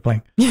that game we were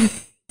playing?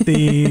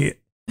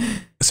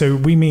 So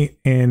we meet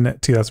in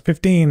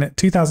 2015.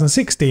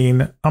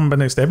 2016,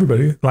 unbeknownst to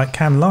everybody, like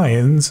Cannes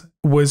Lions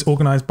was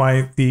organised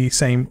by the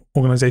same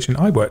organisation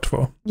I worked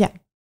for. Yeah.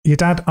 Your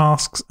dad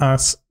asks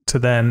us to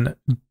then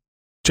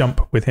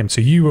jump with him. So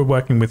you were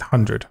working with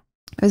 100.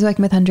 I was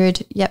working with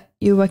 100. Yep.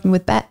 You were working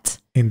with Bet.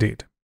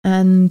 Indeed.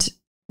 And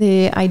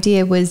the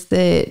idea was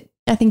that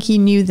I think he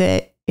knew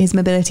that his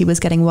mobility was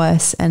getting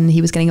worse and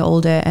he was getting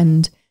older,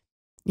 and,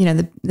 you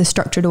know, the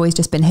structure had always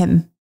just been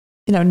him.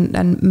 You know,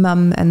 and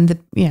Mum and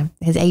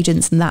his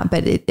agents and that,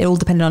 but it all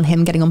depended on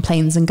him getting on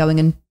planes and going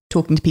and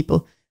talking to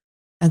people.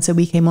 And so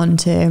we came on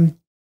to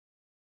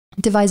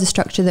devise a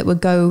structure that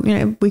would go,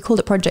 we called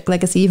it Project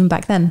Legacy even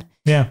back then.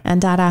 Yeah. And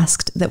Dad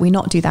asked that we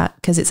not do that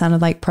because it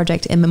sounded like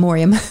Project In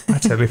Memoriam. I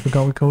totally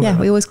forgot we called it. Yeah,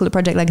 we always called it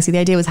Project Legacy. The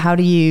idea was, how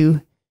do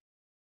you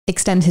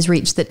extend his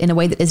reach that in a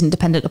way that isn't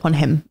dependent upon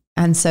him?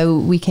 And so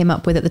we came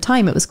up with, at the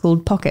time, it was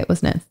called Pocket,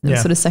 wasn't it? It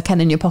was sort of Sir Ken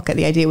in your pocket.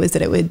 The idea was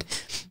that it would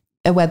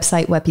a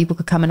website where people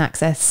could come and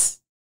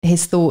access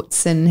his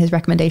thoughts and his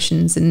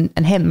recommendations and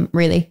him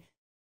really.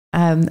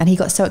 And he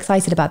got so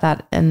excited about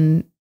that.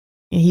 And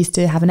he used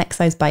to have an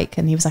exercise bike,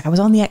 and he was like, I was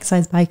on the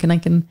exercise bike and I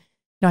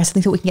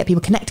suddenly thought we can get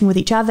people connecting with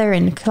each other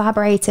and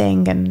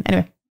collaborating. And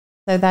anyway,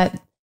 so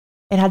that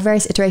it had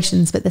various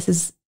iterations, but this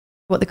is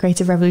what the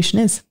Creative Revolution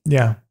is.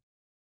 Yeah.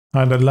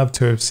 I'd love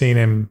to have seen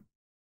him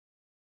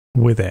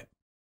with it.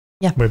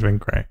 Yeah. Would have been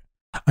great.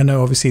 I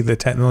know obviously the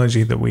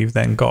technology that we've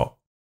then got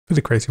for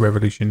the Creative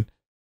Revolution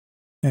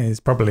is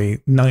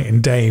probably night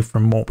and day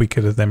from what we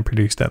could have then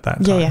produced at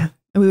that time. Yeah.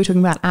 And we were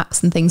talking about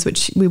apps and things,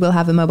 which we will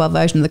have a mobile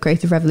version of the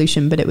Creative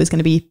Revolution, but it was going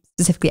to be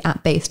specifically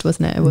app based,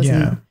 wasn't it? It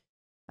wasn't.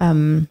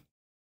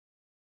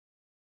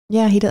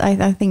 Yeah. He did.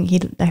 I think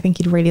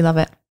he'd really love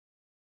it.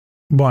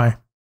 Why?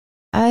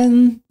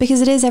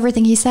 Because it is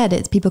everything he said.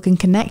 It's people can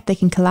connect, they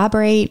can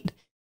collaborate,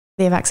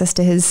 they have access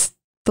to his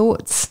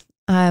thoughts.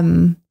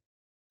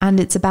 And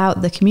it's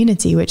about the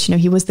community, which,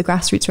 he was the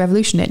grassroots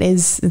revolution.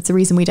 It's the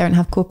reason we don't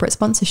have corporate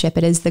sponsorship.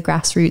 It is the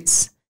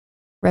grassroots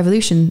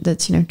revolution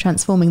that's,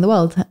 transforming the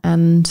world.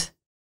 And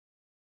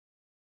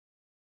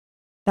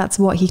that's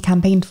what he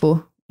campaigned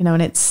for,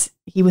 and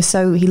he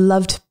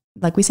loved,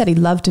 like we said, he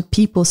loved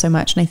people so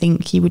much. And I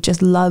think he would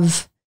just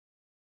love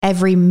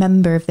every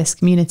member of this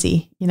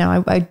community.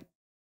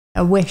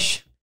 I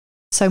wish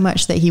so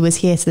much that he was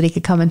here so that he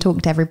could come and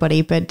talk to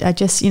everybody. But I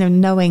just,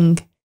 knowing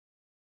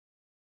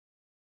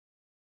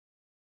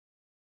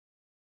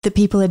that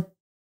people are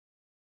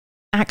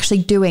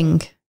actually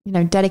doing,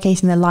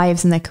 dedicating their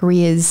lives and their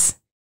careers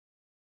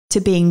to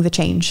being the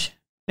change.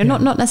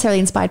 Not necessarily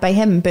inspired by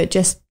him, but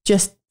just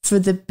for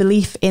the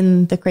belief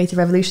in the Creative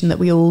Revolution that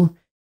we all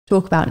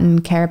talk about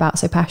and care about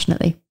so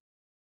passionately.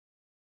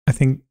 I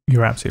think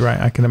you're absolutely right.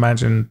 I can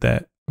imagine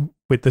that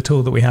with the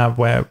tool that we have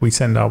where we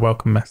send our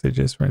welcome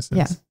messages, for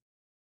instance,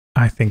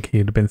 I think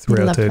he'd have been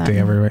thrilled to do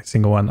every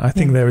single one. I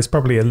think there is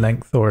probably a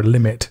length or a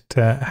limit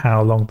to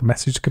how long the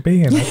message could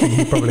be. And I think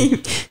he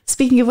probably...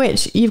 Speaking of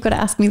which, you've got to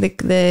ask me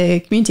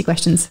the community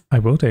questions. I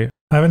will do.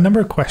 I have a number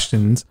of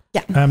questions.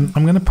 Yeah. I'm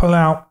going to pull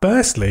out,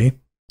 firstly,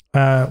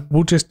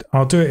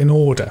 I'll do it in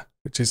order,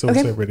 which is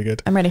also really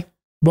good. I'm ready.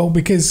 Well,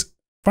 because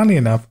funny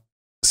enough,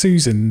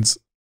 Susan's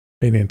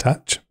been in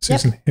touch,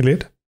 Susan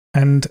Hilliard.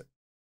 And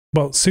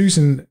well,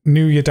 Susan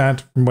knew your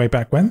dad from way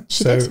back when.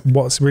 She so did.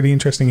 What's really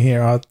interesting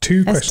here are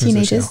two As questions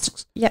that she teenagers.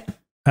 asks. Yep.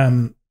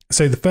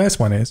 So the first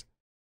one is,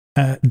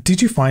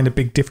 did you find a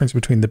big difference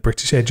between the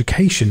British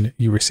education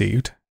you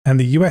received and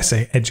the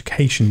USA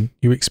education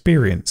you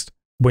experienced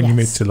when you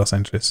moved to Los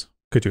Angeles?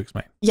 Could you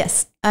explain?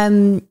 Yes.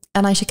 And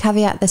I should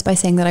caveat this by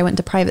saying that I went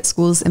to private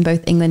schools in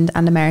both England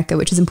and America,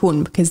 which is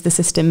important because the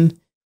system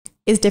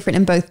is different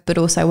in both, but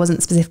also I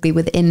wasn't specifically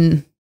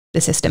within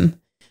the system.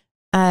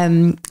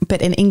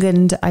 But in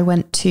England, I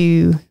went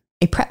to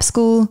a prep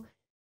school.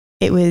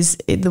 It was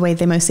the way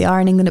they mostly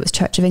are in England. It was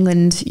Church of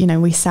England. You know,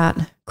 we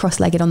sat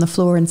cross-legged on the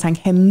floor and sang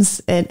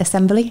hymns at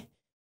assembly.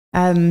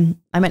 I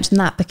mentioned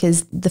that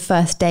because the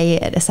first day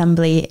at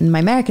assembly in my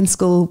American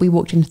school, we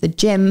walked into the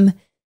gym,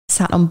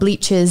 sat on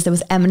bleachers, there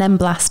was Eminem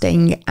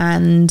blasting,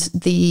 and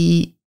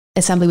the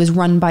assembly was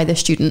run by the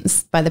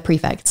students, by the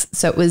prefects.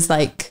 So it was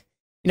like,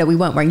 you know, we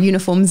weren't wearing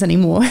uniforms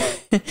anymore.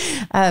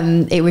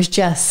 It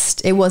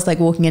was like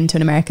walking into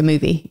an American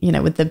movie, you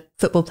know, with the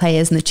football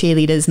players and the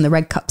cheerleaders and the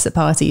red cups at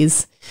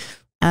parties.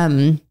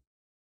 But,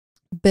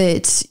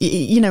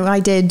 you know, I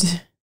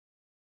did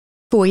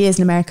 4 years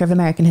in America of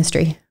American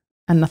history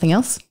and nothing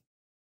else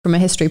from a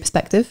history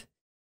perspective.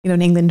 You know,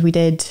 in England, we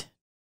did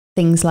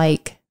things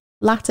like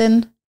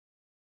Latin,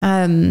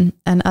 and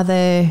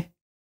other,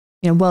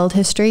 you know, world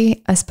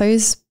history, I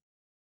suppose,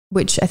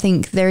 which I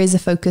think there is a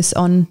focus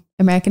on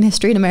American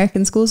history in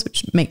American schools,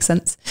 which makes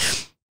sense.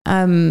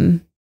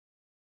 But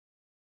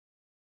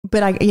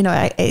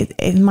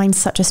mine's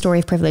such a story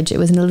of privilege. It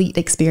was an elite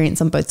experience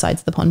on both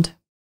sides of the pond.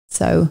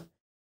 So,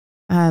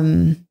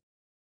 but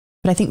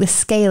I think the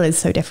scale is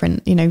so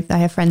different. You know, I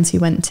have friends who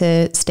went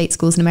to state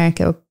schools in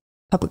America or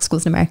public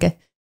schools in America,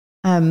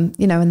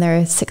 you know, and there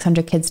are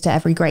 600 kids to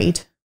every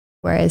grade,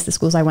 whereas the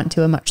schools I went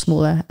to are much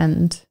smaller,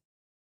 and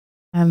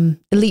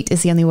elite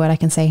is the only word I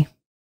can say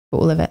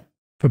for all of it.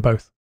 For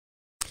both.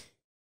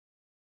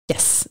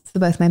 Yes, for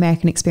both my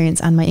American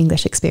experience and my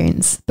English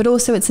experience. But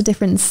also it's a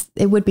difference.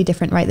 It would be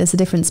different, right? There's a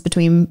difference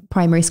between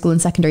primary school and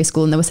secondary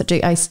school. And there was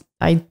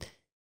I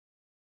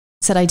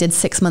said I did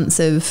 6 months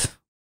of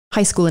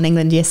high school in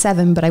England, year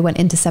 7, but I went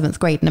into 7th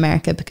grade in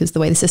America because the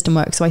way the system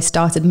works. So I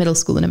started middle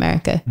school in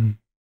America.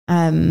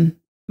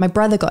 My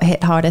brother got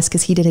hit hardest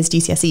because he did his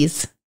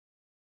GCSEs,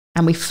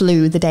 and we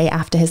flew the day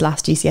after his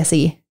last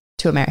GCSE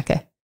to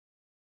America.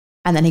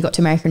 And then he got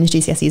to America and his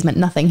GCSEs meant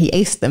nothing. He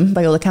aced them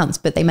by all accounts,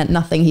 but they meant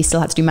nothing. He still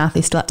had to do math.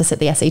 He still had to sit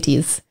the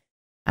SATs.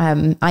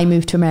 I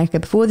moved to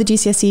America before the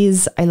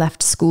GCSEs. I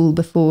left school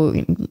before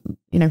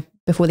the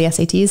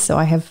SATs. So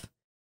I have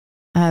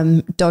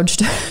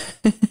dodged,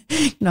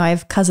 I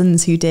have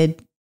cousins who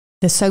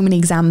there's so many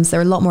exams. There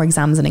are a lot more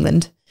exams in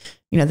England.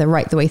 You know, they're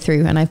right the way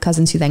through. And I have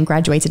cousins who then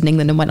graduated in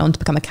England and went on to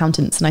become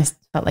accountants. And I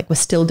felt like we're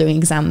still doing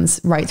exams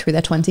right through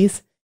their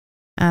 20s.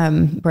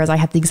 Whereas I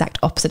had the exact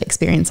opposite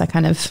experience. I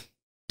kind of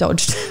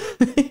dodged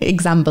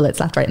exam bullets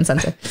left, right and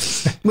center,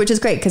 which is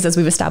great because as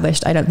we've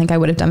established, I don't think I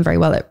would have done very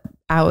well at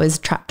hours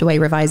trapped away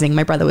revising.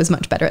 My brother was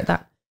much better at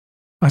that.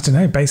 I don't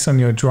know, based on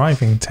your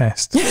driving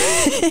test.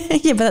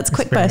 Yeah, but that's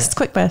quick burst.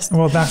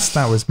 Well,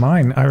 that was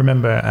mine. I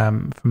remember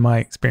from my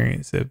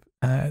experience of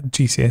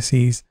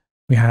GCSEs,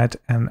 we had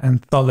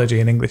an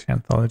English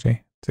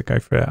anthology to go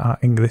for our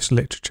English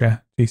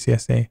literature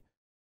GCSE,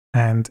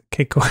 and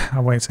I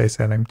won't say his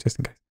surname just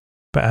in case,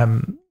 but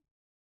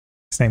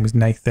his name was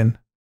Nathan.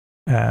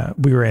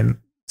 We were in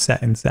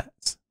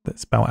sets that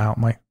spell out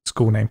my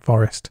school name,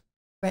 Forest.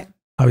 Right.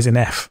 I was in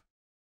F,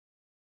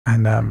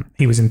 and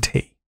he was in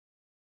T.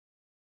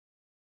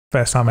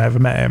 First time I ever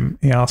met him,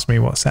 he asked me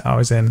what set I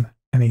was in,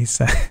 and I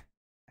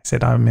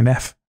said, I'm in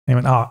F. And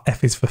he went,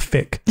 F is for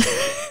thick.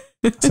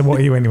 So what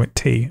are you in? He went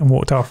T and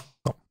walked off.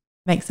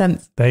 Makes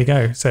sense. There you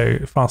go. So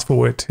fast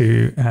forward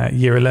to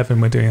year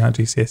 11, we're doing our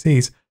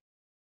GCSEs,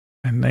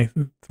 and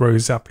Nathan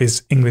throws up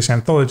his English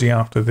anthology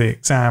after the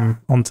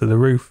exam onto the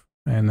roof.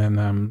 And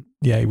then,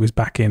 he was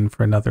back in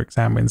for another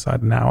exam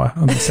inside an hour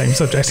on the same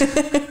subject.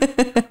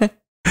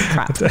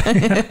 Crap.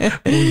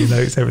 All your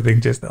notes,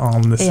 everything just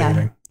on the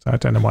ceiling. So I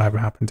don't know whatever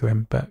happened to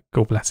him, but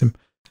God bless him.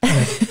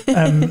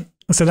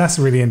 So that's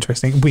really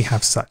interesting. We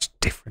have such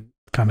different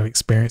kind of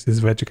experiences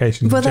of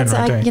education. Well,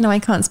 I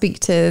can't speak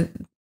to,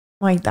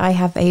 I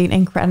have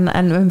and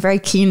I'm very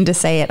keen to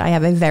say it. I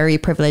have a very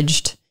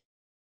privileged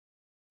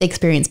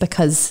experience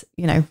because,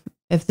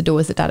 of the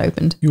doors that Dad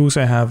opened. You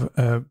also have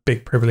a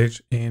big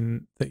privilege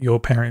in that your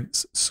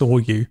parents saw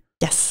you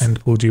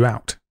and pulled you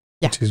out,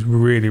 which is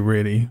really,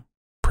 really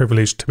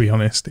privileged, to be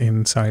honest,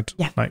 inside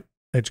like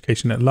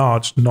education at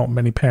large. Not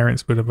many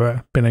parents would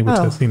have been able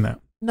to have seen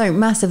that. No,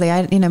 massively.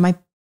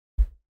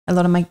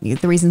 The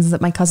reasons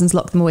that my cousins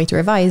locked them away to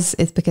revise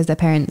is because their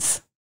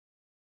parents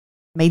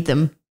made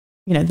them,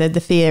 the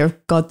fear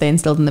of God they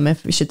instilled in them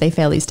should they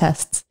fail these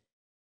tests.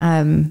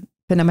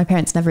 But no, my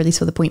parents never really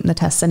saw the point in the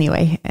tests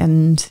anyway.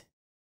 And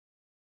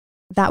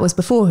that was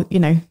before he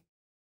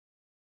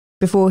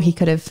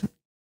could have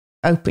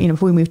opened,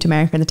 before we moved to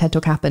America and the TED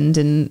Talk happened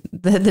and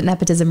the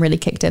nepotism really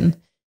kicked in.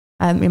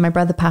 My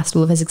brother passed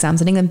all of his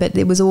exams in England, but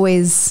it was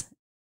always,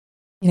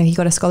 you know, he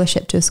got a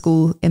scholarship to a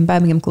school in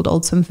Birmingham called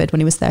Old Swinford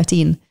when he was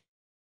 13.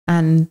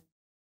 And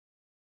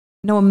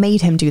no one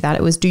made him do that.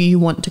 It was, do you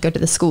want to go to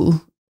the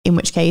school? In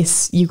which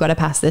case you got to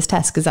pass this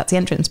test because that's the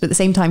entrance. But at the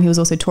same time, he was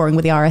also touring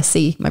with the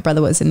RSC. My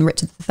brother was in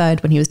Richard III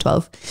when he was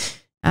 12.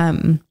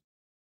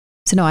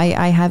 So no,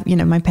 I have, you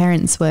know, my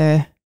parents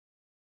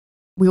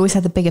we always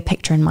had the bigger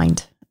picture in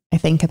mind, I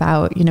think,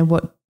 about, you know,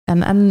 what,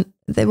 and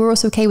they were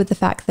also okay with the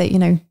fact that, you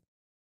know,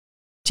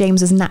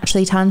 James was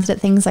naturally talented at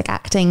things like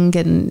acting,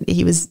 and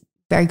he was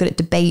very good at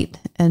debate,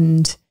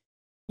 and,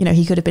 you know,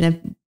 he could have been a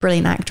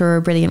brilliant actor or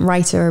a brilliant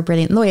writer or a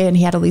brilliant lawyer, and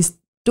he had all these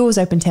doors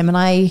open to him. And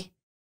I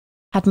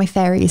had my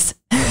fairies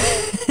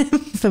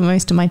for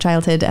most of my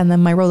childhood, and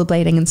then my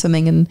rollerblading and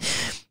swimming and,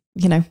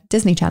 you know,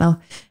 Disney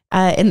Channel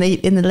in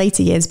the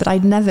later years. But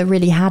I'd never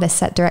really had a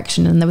set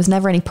direction, and there was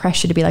never any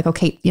pressure to be like,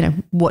 okay, you know,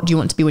 what do you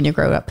want to be when you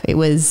grow up? It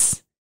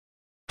was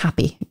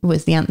happy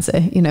was the answer,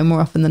 you know,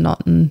 more often than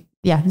not. And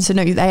yeah, so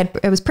no,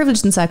 I was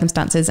privileged in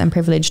circumstances and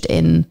privileged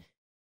in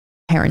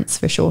parents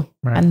for sure,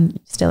 right. And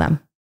still am.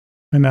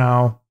 And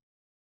now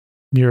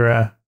you're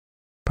a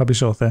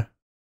published author.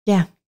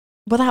 Yeah.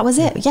 Well, that was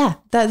it. Yeah.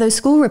 Those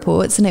school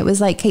reports, and it was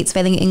like Kate's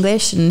failing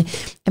English and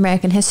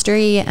American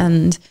history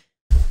and,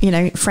 you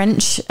know,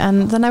 French.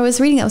 And then I was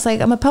reading it. I was like,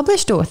 I'm a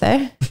published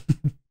author.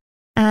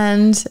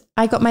 And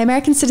I got my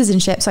American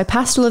citizenship. So I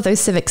passed all of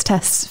those civics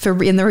tests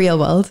in the real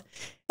world,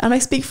 and I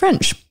speak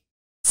French.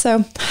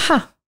 So,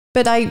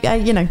 but I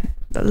you know,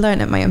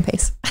 learn at my own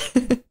pace.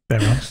 There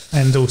we are.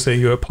 And also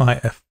you apply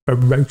at a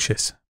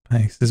ferocious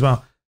pace as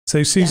well.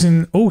 So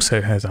Susan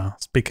also has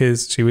asked,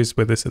 because she was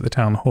with us at the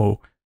town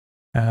hall,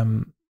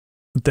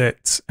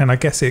 that, and I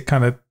guess it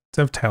kind of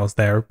dovetails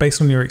there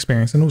based on your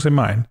experience and also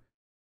mine.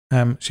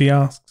 She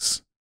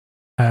asks,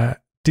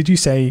 did you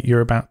say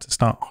you're about to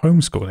start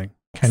homeschooling?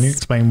 Can you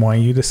explain why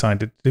you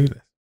decided to do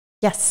this?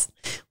 Yes,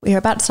 we are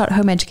about to start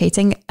home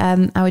educating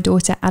our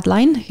daughter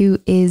Adeline, who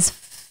is,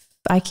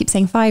 I keep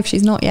saying 5,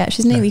 she's not yet,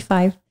 she's nearly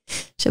 5.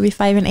 She'll be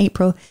 5 in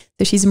April.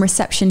 So she's in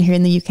reception here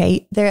in the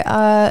UK. There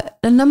are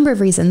a number of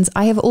reasons.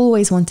 I have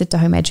always wanted to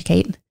home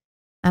educate.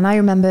 And I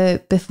remember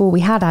before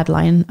we had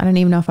Adeline, I don't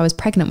even know if I was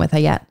pregnant with her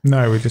yet.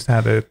 No, we just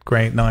had a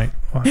great night.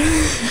 And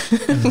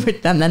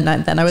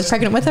then I was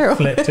pregnant with her.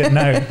 Flipped it.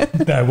 No,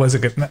 it was a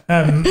good night.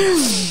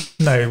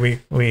 No,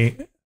 we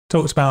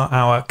talked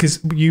about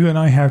because you and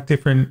I have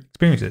different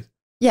experiences.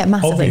 Yeah,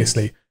 massively.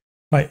 Obviously.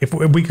 Like if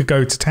we could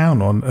go to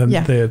town on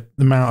the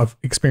amount of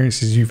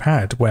experiences you've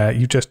had where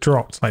you just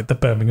dropped like the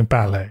Birmingham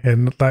Ballet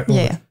and like,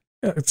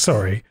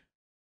 sorry,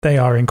 they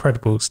are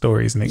incredible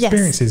stories and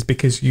experiences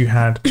because you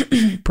had,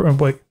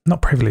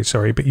 not privilege,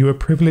 sorry, but you were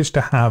privileged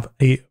to have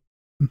a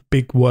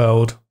big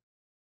world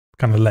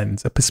kind of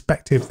lens, a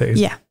perspective that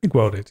is big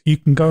worlded. You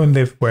can go and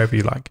live wherever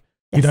you like.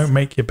 Yes. You don't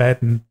make your bed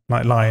and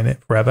like lie in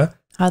it forever.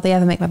 Hardly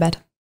ever make my bed.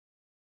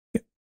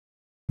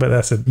 But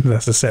that's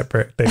a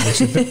separate thing. We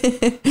should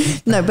do.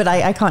 No, but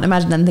I can't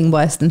imagine anything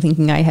worse than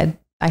thinking I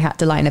had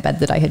to lie in a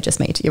bed that I had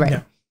just made. You're right.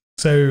 Yeah.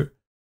 So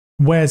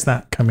where's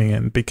that coming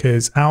in?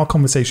 Because our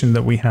conversation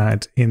that we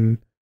had it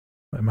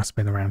must have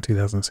been around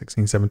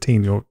 2016,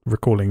 17. You're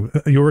recalling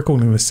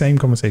the same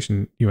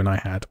conversation you and I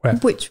had, where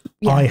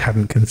I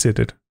hadn't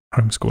considered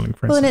homeschooling,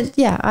 for instance.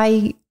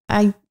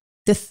 I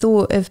the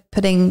thought of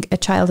putting a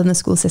child in the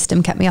school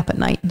system kept me up at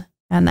night,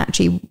 and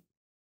actually,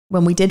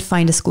 when we did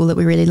find a school that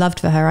we really loved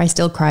for her, I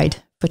still cried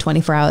for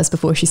 24 hours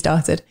before she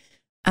started.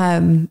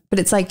 But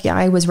it's like,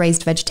 I was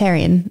raised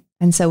vegetarian.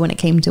 And so when it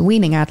came to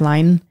weaning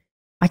Adeline,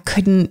 I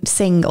couldn't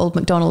sing Old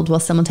MacDonald while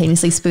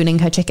simultaneously spooning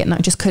her chicken. I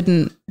just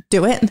couldn't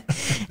do it.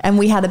 And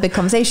we had a big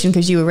conversation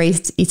because you were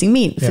raised eating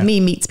meat. For me,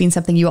 meat's been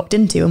something you opt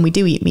into, and we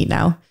do eat meat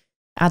now.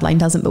 Adeline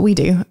doesn't, but we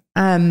do.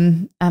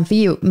 And for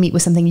you, meat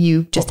was something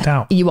you just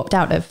opt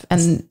out of.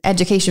 And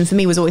education for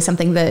me was always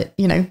something that,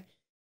 you know,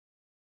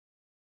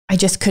 I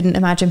just couldn't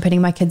imagine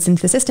putting my kids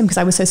into the system because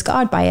I was so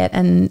scarred by it,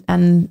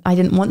 and I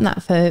didn't want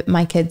that for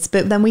my kids.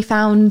 But then we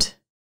found,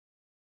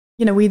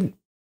 you know,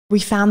 we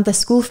found the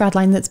school for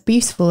Adeline that's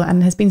beautiful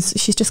and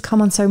she's just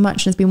come on so much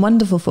and has been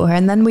wonderful for her.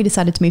 And then we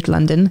decided to move to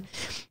London,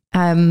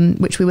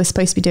 which we were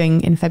supposed to be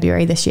doing in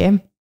February this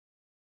year.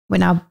 We're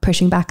now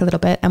pushing back a little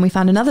bit, and we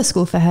found another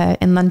school for her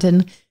in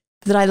London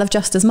that I love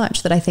just as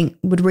much, that I think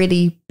would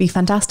really be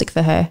fantastic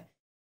for her.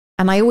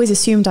 And I always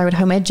assumed I would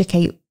home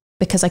educate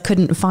because I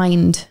couldn't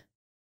find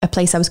a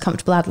place I was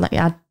comfortable at, like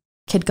a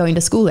kid going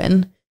to school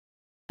in.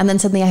 And then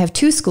suddenly I have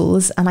 2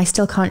 schools and I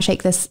still can't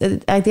shake this.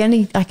 I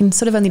can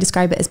sort of only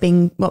describe it as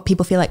being what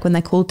people feel like when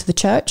they're called to the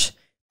church.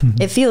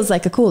 Mm-hmm. It feels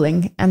like a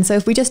calling. And so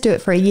if we just do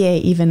it for a year,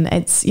 even,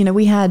 it's, you know,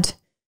 we had,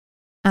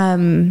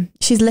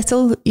 she's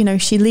little, you know,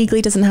 she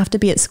legally doesn't have to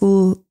be at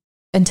school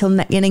in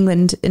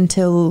England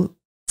until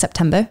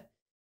September.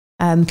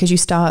 Because you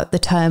start the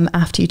term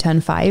after you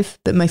turn 5,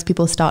 but most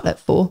people start at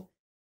 4.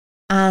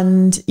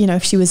 And, you know,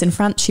 if she was in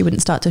France, she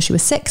wouldn't start till she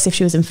was 6. If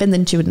she was in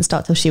Finland, she wouldn't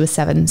start till she was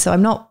 7.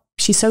 So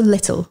she's so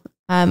little.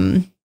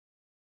 And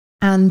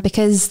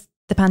because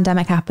the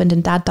pandemic happened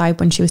and Dad died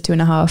when she was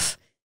 2.5,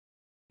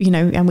 you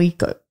know, and we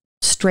got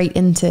straight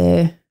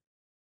into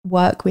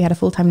work, we had a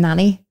full-time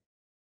nanny.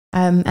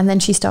 And then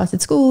she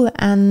started school,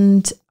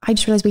 and I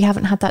just realized we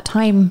haven't had that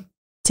time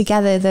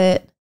together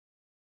that,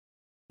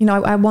 you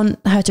know, I want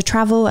her to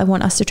travel. I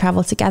want us to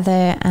travel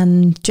together,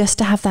 and just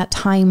to have that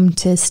time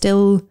to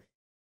still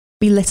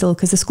be little,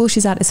 because the school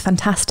she's at is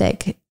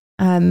fantastic.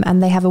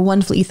 And they have a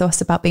wonderful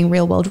ethos about being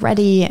real world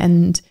ready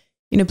and,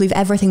 you know, believe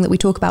everything that we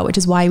talk about, which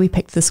is why we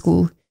picked the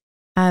school.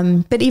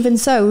 But even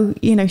so,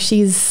 you know,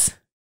 she's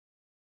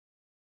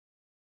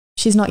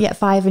not yet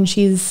 5, and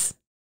she's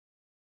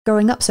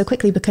growing up so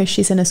quickly because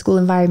she's in a school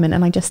environment.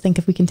 And I just think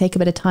if we can take a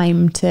bit of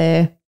time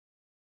to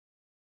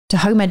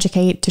home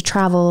educate, to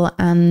travel,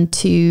 and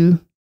to, you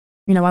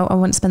know, I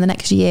want to spend the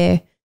next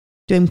year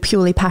doing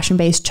purely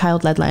passion-based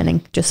child-led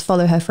learning, just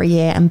follow her for a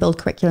year and build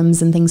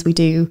curriculums and things we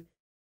do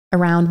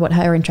around what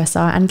her interests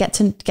are, and get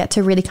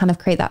to really kind of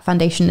create that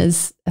foundation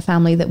as a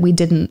family that we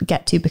didn't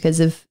get to because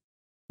of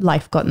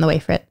life got in the way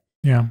for it.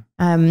 Yeah.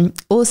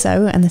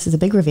 Also, and this is a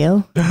big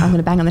reveal, I'm going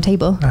to bang on the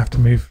table. I have to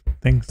move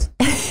things.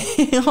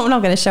 I'm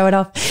not going to show it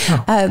off.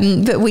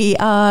 Oh. But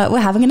we're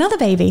having another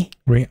baby.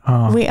 We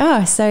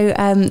are. So,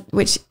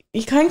 which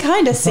you can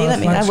kind of see.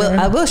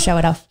 I will show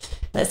it off.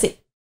 Let's see.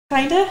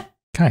 Kinda.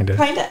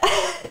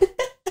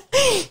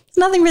 There's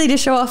nothing really to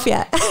show off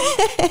yet.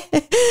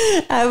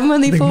 I'm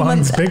only 4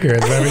 months. Mine's bigger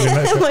than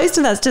everything. Most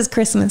of that's just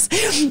Christmas.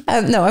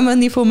 No, I'm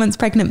only 4 months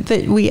pregnant,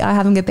 but we are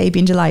having a baby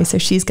in July, so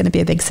she's going to be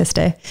a big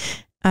sister.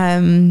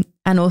 And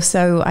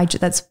also,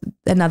 that's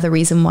another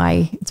reason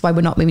why it's why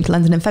we're not moving to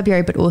London in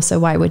February, but also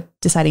why we're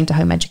deciding to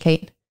home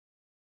educate.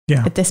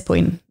 Yeah. At this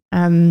point.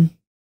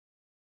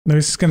 No,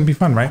 this is going to be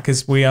fun, right?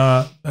 Because we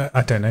are,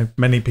 I don't know,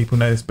 many people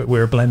know this, but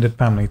we're a blended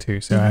family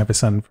too. So I have a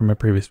son from a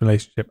previous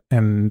relationship,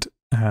 and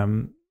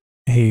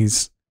he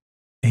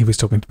was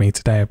talking to me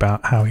today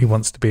about how he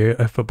wants to be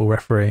a football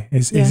referee.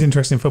 His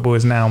interest in football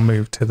has now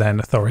moved to then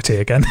authority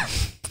again.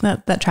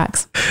 that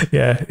tracks.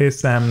 Yeah,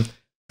 it's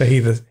but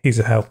he's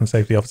a health and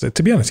safety officer.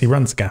 To be honest, he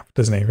runs the gaff,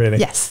 doesn't he? Really?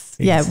 Yes.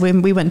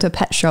 When we went to a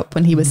pet shop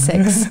when he was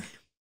 6,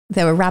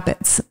 there were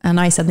rabbits, and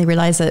I suddenly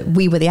realized that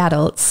we were the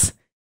adults.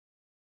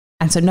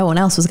 And so no one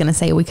else was going to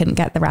say we couldn't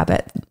get the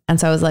rabbit. And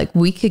so I was like,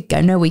 we could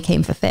go, no, we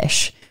came for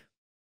fish,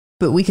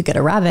 but we could get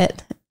a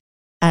rabbit.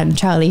 And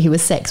Charlie, who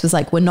was 6, was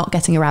like, we're not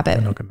getting a rabbit.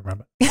 We're not getting a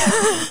rabbit.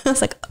 I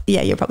was like,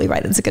 yeah, you're probably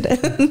right. It's a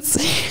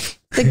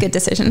good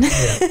decision.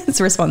 It's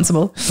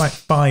responsible. It's like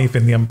 5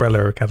 in the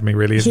Umbrella Academy,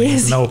 really, isn't he?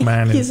 He's an old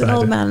man. He's an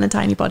old man in a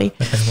tiny body.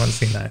 If anyone's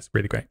seen that, it's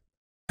really great.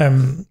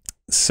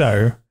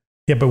 So,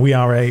 yeah, but we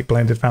are a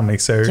blended family.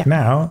 So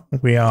now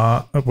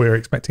we're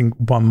expecting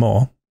one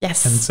more.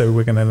 Yes. And so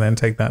we're going to then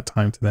take that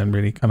time to then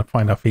really kind of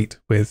find our feet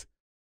with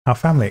our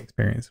family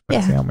experience,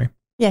 aren't we?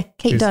 Yeah,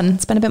 Kate Dunn.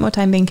 Spend a bit more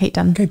time being Kate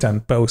Dunn. Kate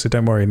Dunn, but also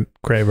don't worry,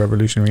 creative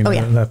revolutionary.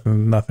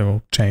 Nothing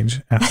will change.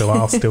 After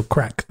I'll still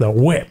crack the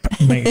whip,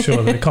 make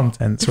sure the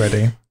content's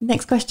ready.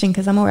 Next question,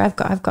 because I've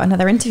got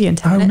another interview in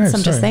 10 minutes.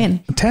 I'm just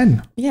saying.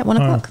 10? Yeah, 1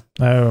 o'clock.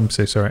 Oh, I'm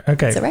so sorry.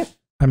 Okay. Is that right?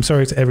 I'm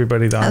sorry to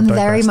everybody that I'm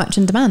very much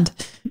in demand.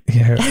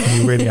 Yeah,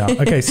 you really are.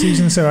 Okay,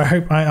 Susan, so I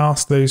hope I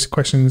asked those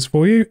questions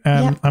for you.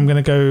 I'm going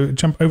to go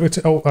jump over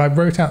to, I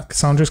wrote out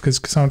Cassandra's because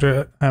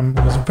Cassandra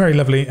was very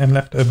lovely and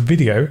left a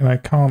video, and I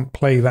can't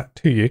play that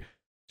to you.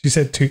 She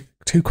said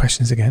two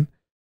questions again.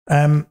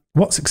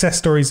 What success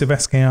stories of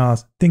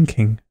SKR's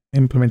thinking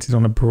implemented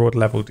on a broad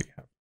level do you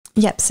have?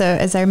 Yep, so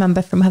as I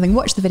remember from having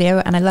watched the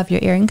video, and I love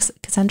your earrings,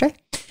 Cassandra,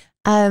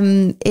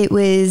 it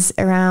was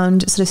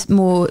around sort of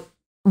more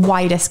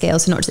wider scale,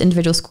 so not just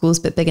individual schools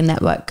but bigger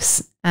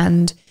networks.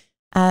 And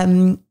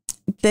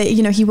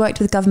he worked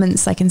with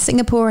governments like in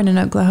Singapore and in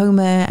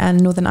Oklahoma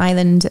and Northern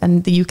Ireland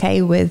and the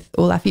UK with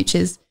All Our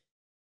Futures,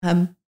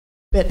 but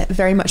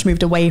very much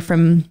moved away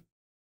from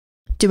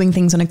doing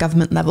things on a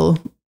government level,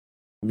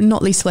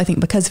 not least I think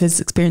because of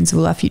his experience of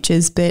All Our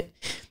Futures. But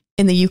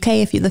in the UK,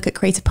 if you look at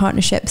creative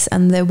partnerships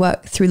and the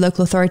work through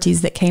local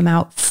authorities that came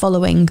out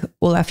following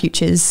All Our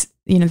Futures,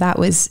 that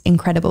was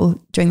incredible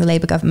during the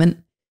Labour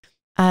government.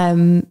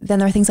 Then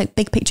there are things like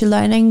big picture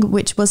learning,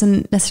 which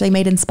wasn't necessarily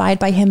made inspired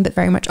by him, but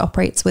very much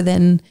operates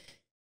within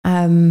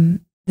the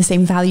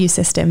same value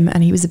system.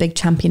 And he was a big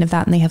champion of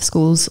that. And they have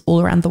schools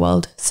all around the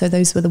world. So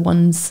those were the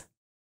ones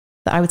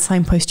that I would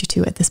signpost you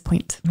to at this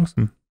point.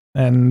 Awesome.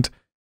 And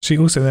she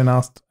also then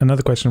asked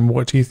another question.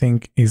 What do you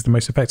think is the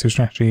most effective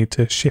strategy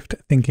to shift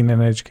thinking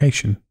in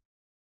education?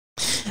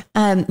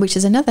 Which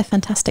is another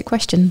fantastic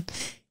question.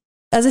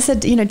 As I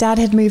said, Dad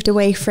had moved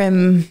away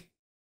from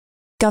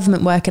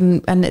government work,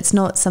 and it's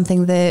not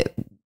something that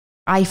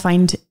I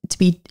find to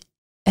be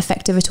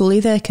effective at all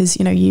either, because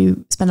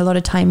you spend a lot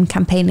of time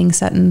campaigning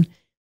certain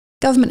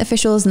government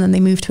officials and then they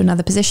move to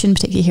another position,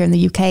 particularly here in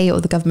the UK, or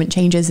the government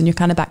changes and you're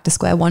kind of back to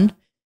square one.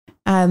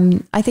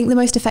 I think the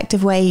most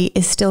effective way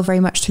is still very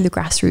much through the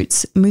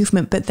grassroots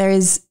movement, but there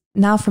is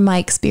now, from my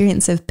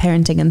experience of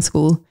parenting in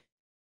school,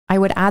 I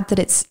would add that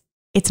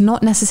it's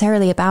not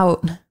necessarily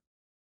about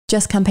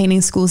just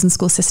campaigning schools and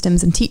school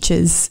systems and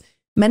teachers.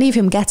 Many of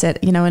whom get it,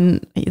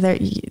 and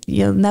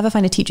you'll never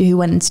find a teacher who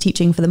went into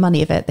teaching for the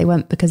money of it. They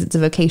went because it's a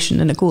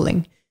vocation and a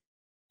calling.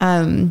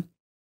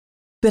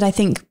 But I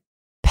think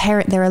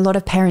there are a lot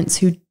of parents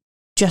who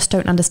just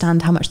don't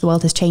understand how much the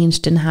world has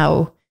changed and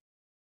how,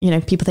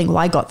 people think, well,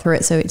 I got through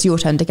it, so it's your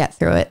turn to get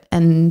through it.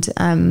 And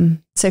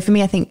so for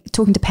me, I think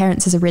talking to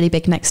parents is a really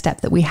big next step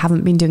that we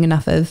haven't been doing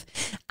enough of.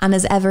 And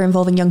as ever,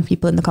 involving young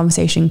people in the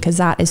conversation, because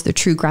that is the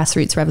true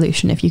grassroots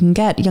revolution. If you can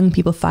get young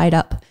people fired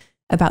up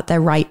about their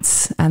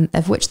rights, and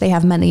of which they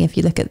have many, if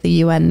you look at the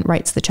UN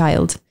rights of the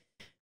child,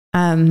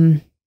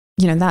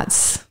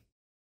 that's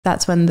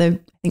when I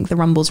think the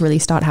rumbles really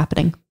start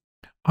happening.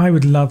 I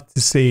would love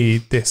to see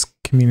this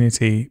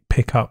community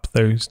pick up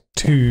those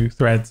 2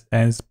 threads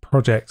as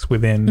projects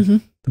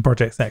within the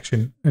project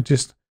section.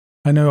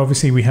 I know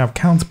obviously we have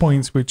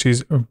counterpoints, which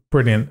is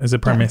brilliant as a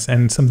premise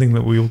and something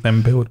that we will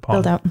then build upon.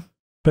 Build out.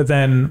 But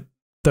then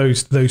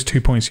those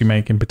 2 points you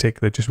make in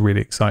particular just really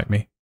excite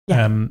me.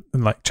 Yeah.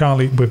 Like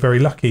Charlie, we're very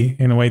lucky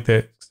in a way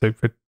that, so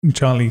for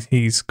Charlie,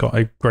 he's got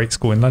a great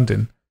school in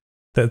London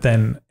that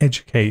then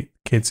educate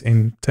kids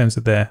in terms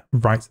of their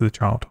rights of the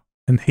child.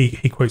 And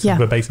he quotes them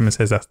verbatim and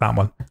says that's that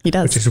one. He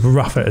does. Which is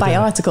rough at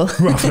article.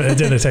 Rough at a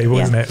dinner table,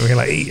 isn't it? We're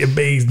like, eat your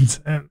beans,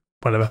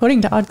 whatever.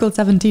 According to Article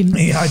 17.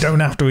 I don't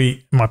have to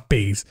eat my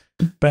bees.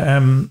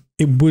 But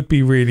it would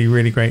be really,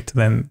 really great to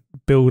then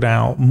build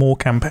out more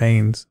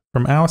campaigns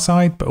from our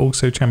side, but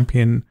also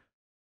champion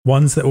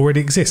ones that already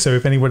exist. So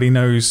if anybody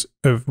knows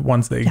of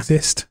ones that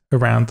exist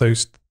around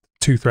those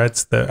 2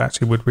 threads that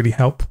actually would really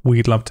help,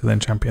 we'd love to then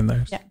champion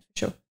those. Yeah,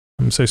 sure.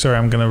 I'm so sorry,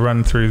 I'm going to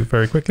run through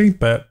very quickly,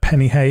 but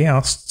Penny Hay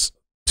asks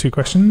 2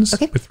 questions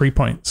with 3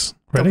 points.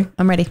 Ready? Cool.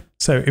 I'm ready.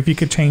 So if you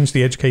could change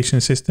the education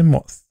system,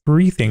 what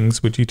 3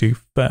 things would you do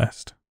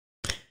first?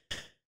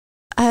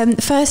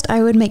 First,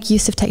 I would make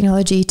use of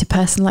technology to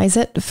personalize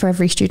it for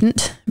every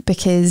student,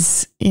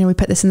 because, we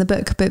put this in the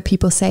book, but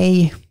people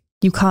say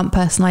you can't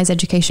personalize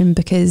education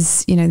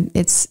because,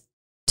 it's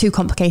too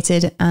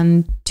complicated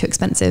and too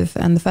expensive.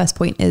 And the first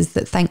point is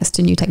that thanks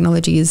to new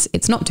technologies,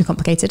 it's not too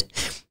complicated.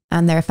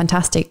 And there are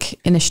fantastic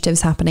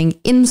initiatives happening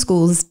in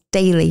schools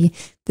daily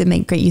that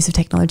make great use of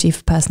technology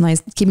for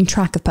keeping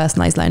track of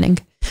personalized learning.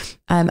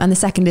 And the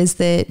second is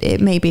that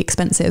it may be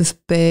expensive,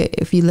 but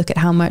if you look at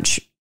how much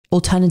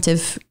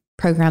alternative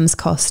programs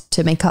cost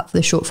to make up for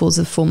the shortfalls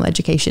of formal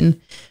education,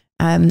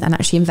 and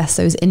actually invest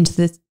those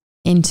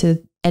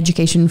into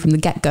education from the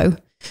get-go,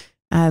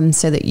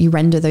 so that you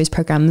render those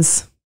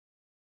programs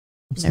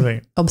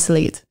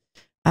obsolete.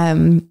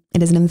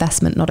 It is an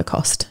investment, not a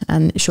cost.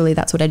 And surely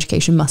that's what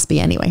education must be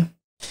anyway.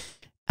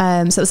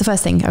 So that was the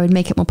first thing. I would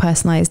make it more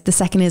personalized. The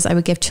second is I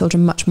would give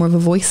children much more of a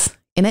voice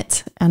in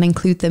it and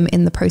include them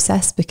in the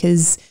process,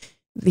 because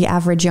the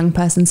average young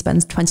person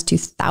spends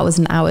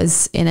 22,000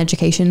 hours in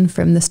education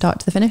from the start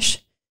to the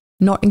finish,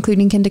 not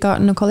including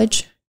kindergarten or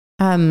college.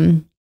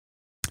 That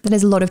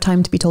is a lot of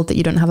time to be told that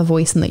you don't have a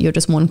voice and that you're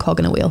just one cog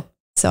in a wheel.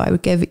 So I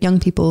would give young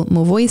people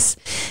more voice.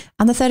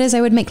 And the third is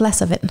I would make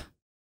less of it.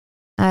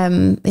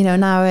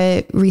 In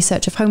our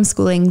research of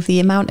homeschooling, the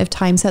amount of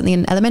time, certainly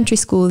in elementary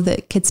school,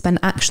 that kids spend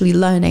actually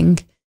learning,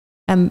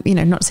 not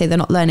to say they're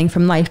not learning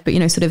from life, but,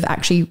 sort of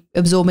actually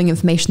absorbing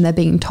information they're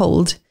being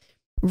told,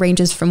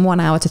 ranges from 1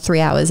 hour to 3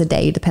 hours a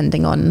day,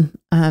 depending on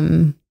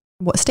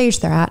what stage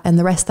they're at. And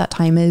the rest of that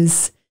time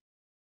is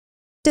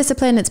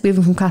discipline. It's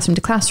moving from classroom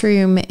to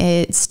classroom.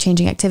 It's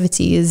changing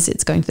activities.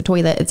 It's going to the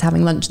toilet. It's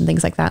having lunch and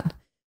things like that.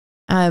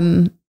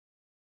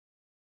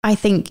 I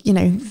think,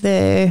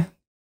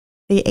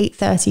 the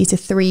 8:30 to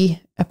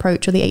 3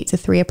 approach, or the 8 to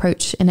 3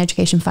 approach in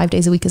education 5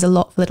 days a week, is a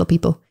lot for little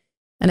people.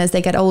 And as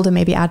they get older,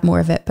 maybe add more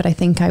of it. But I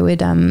think I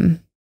would, I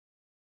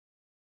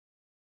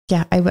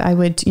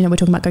would, we're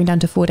talking about going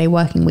down to 4-day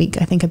working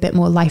week. I think a bit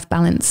more life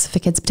balance for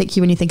kids, particularly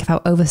when you think of how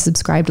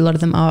oversubscribed a lot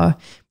of them are.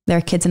 There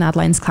are kids in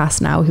Adeline's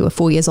class now who are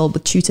 4 years old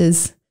with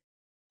tutors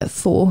at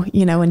 4,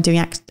 and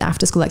doing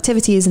after school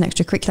activities and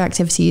extracurricular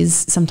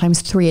activities,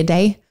 sometimes 3 a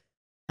day.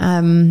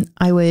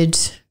 I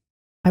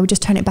would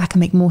just turn it back and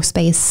make more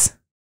space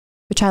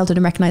for childhood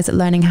and recognize that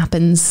learning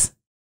happens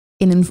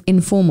in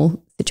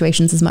informal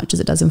situations as much as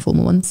it does in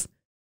formal ones.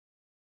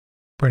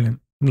 Brilliant.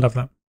 Love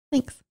that.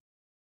 Thanks.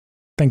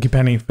 Thank you,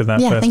 Penny, for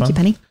that first one. Thank you,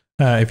 Penny.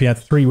 If you had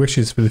 3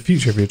 wishes for the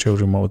future of your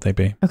children, what would they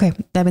be? Okay.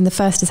 The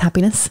first is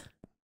happiness.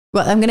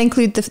 Well, I'm going to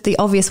include the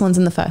obvious ones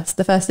in the first.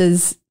 The first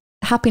is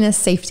happiness,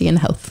 safety, and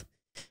health.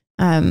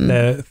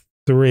 They're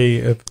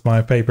 3 of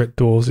my favourite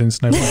doors in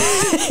Snow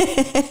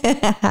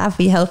White.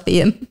 Happy,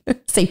 healthy, and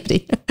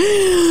safety.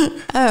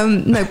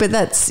 No, but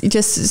that's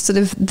just sort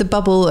of the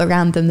bubble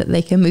around them, that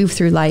they can move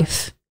through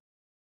life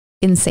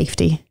in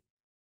safety.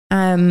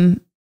 The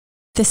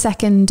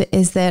second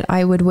is that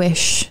I would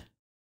wish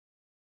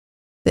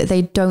that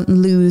they don't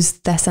lose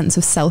their sense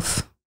of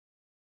self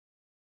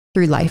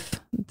through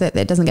life, that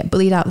it doesn't get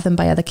bullied out of them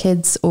by other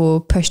kids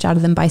or pushed out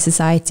of them by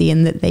society,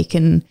 and that they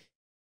can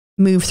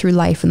move through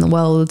life in the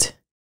world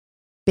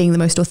being the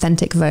most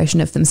authentic version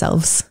of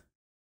themselves.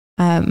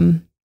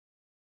 And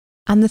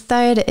the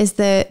third is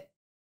that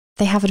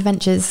they have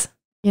adventures,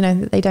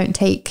 that they don't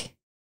take,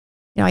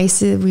 we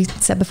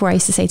said before, I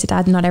used to say to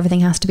Dad, not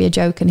everything has to be a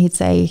joke. And he'd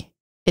say,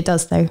 it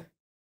does though.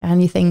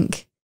 And you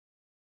think,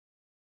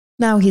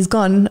 now he's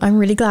gone, I'm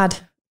really glad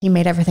he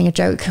made everything a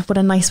joke. What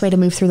a nice way to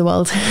move through the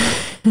world.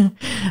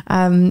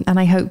 And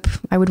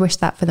I would wish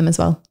that for them as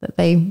well, that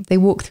they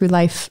walk through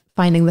life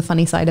finding the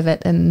funny side of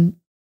it. And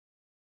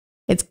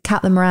it's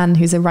Caitlin Moran,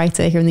 who's a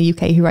writer here in the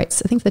UK, who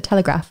writes, I think, for The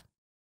Telegraph.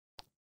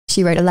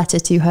 She wrote a letter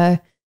to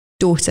her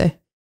daughter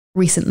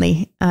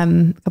recently, a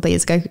couple of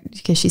years ago,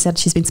 because she said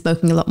she's been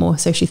smoking a lot more.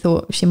 So she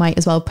thought she might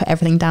as well put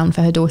everything down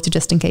for her daughter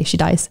just in case she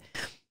dies.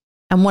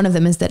 And one of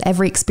them is that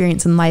every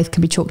experience in life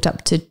can be chalked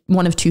up to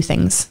one of two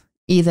things,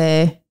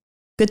 either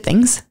good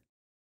things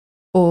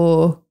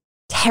or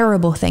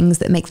terrible things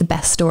that make the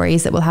best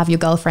stories that will have your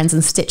girlfriends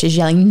and stitches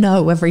yelling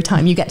no every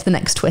time you get to the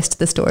next twist of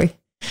the story.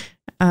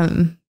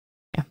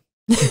 Yeah.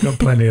 You've got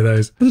plenty of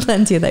those.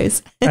 Plenty of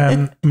those.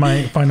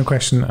 My final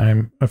question,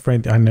 I'm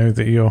afraid I know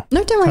that you're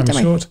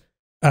short.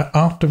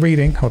 After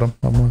reading, hold on,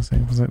 one more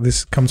thing.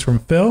 This comes from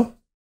Phil,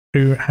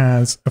 who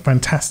has a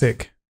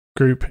fantastic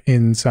group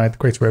inside the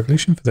Creative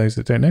Revolution, for those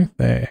that don't know,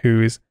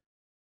 who is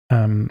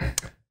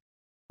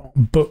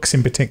books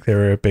in particular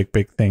are a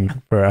big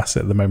thing for us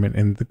at the moment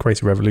in the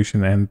Creative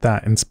Revolution, and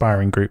that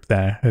inspiring group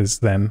there has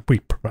then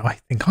I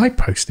think I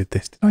posted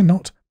this, did I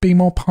not? Be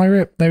More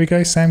Pirate, there we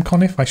go, Sam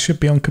Conniff. I should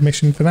be on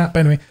commission for that, but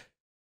anyway,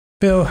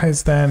 Phil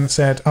has then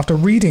said, after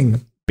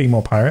reading Be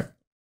More Pirate,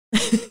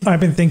 I've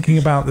been thinking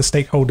about the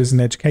stakeholders in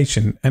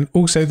education and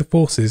also the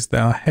forces that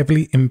are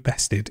heavily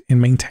invested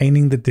in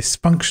maintaining the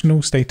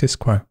dysfunctional status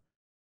quo.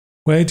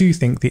 Where do you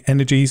think the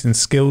energies and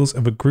skills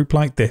of a group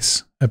like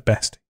this are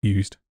best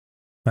used?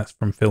 That's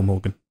from Phil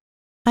Morgan.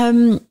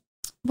 Well,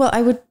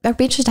 I'd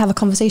be interested to have a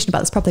conversation about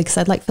this properly, because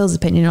I'd like Phil's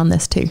opinion on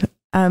this too.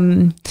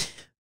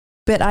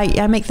 But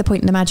I make the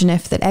point in Imagine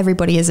If that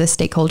everybody is a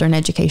stakeholder in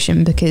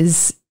education,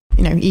 because,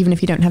 you know, even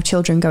if you don't have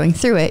children going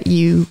through it,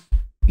 you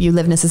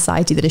live in a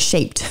society that is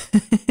shaped,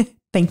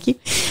 thank you,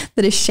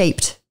 that is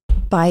shaped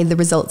by the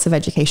results of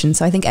education.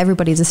 So I think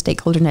everybody is a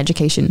stakeholder in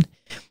education.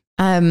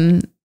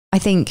 I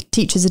think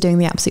teachers are doing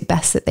the absolute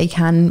best that they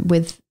can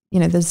with, you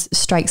know, there's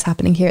strikes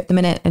happening here at the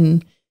minute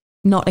and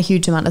not a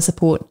huge amount of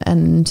support.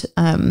 And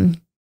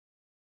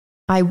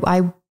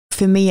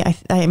for me,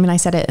 I mean, I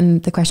said it in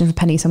the question for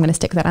Penny, so I'm going to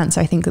stick with that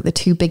answer. I think that the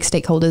two big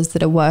stakeholders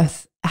that are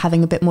worth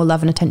having a bit more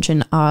love and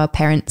attention are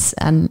parents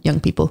and young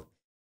people.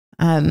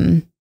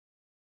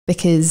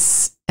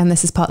 Because, and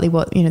this is partly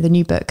what, you know, the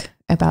new book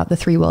about the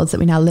three worlds that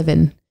we now live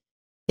in,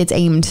 it's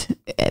aimed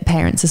at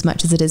parents as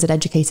much as it is at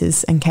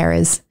educators and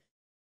carers.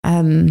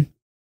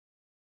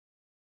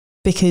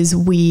 Because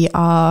we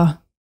are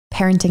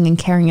parenting and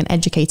caring and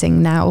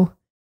educating now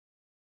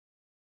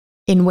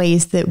in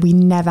ways that we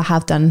never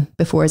have done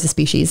before as a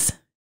species.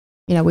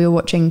 You know, we were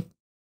watching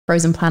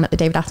Frozen Planet, the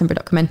David Attenborough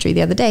documentary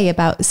the other day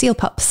about seal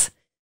pups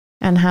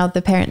and how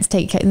the parents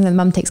take care, and the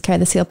mum takes care of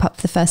the seal pup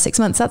for the first 6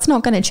 months. That's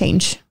not going to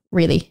change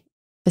really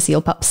for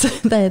seal pups.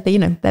 You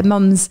know, their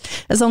mums,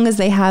 as long as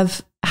they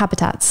have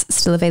habitats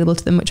still available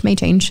to them, which may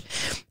change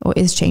or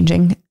is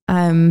changing.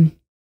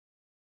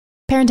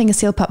 Parenting a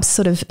seal pup's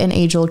sort of an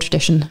age-old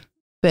tradition,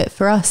 but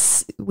for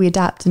us, we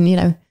adapt, and, you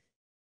know,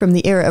 from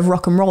the era of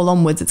rock and roll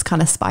onwards, it's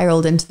kind of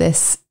spiraled into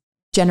this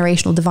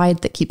generational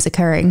divide that keeps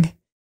occurring.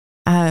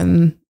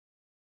 But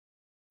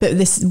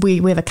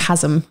we have a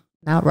chasm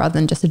now rather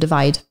than just a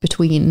divide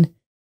between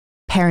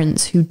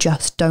parents who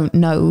just don't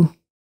know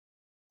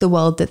the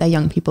world that their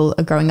young people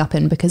are growing up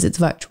in because it's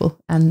virtual,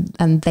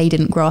 and they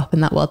didn't grow up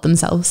in that world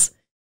themselves.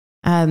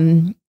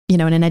 You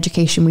know, and in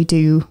education, we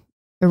do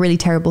a really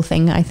terrible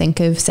thing, I think,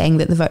 of saying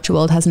that the virtual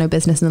world has no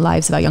business in the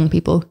lives of our young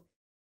people.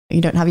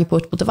 You don't have your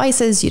portable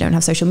devices, you don't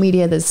have social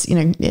media. There's, you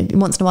know,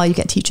 once in a while you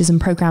get teachers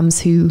and programs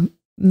who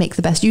make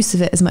the best use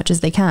of it as much as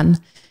they can.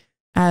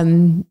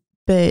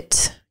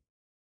 But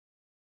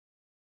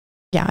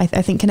yeah, I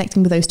think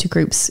connecting with those two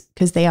groups,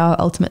 because they are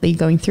ultimately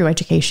going through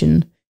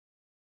education.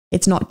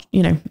 It's not,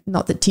 you know,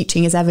 not that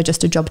teaching is ever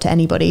just a job to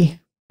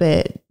anybody,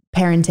 but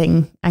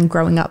parenting and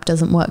growing up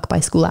doesn't work by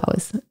school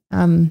hours.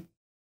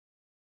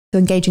 So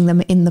engaging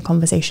them in the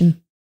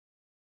conversation.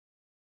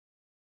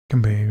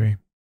 Completely agree.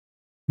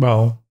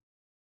 Well,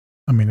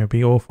 I mean, it'd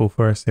be awful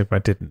for us if I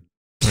didn't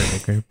really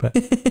agree, but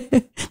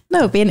no,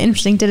 it'd be an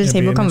interesting dinner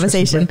table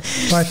conversation.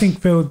 Well, I think,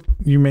 Phil,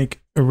 you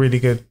make a really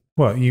good,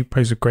 well, you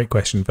pose a great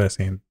question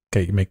firstly, and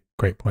Kate, you make a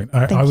great point.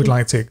 I would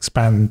like to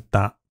expand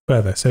that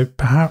further. So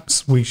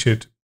perhaps we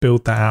should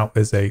build that out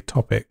as a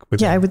topic.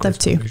 Yeah, I would love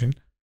to.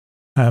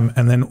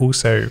 And then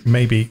also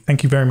maybe,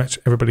 thank you very much,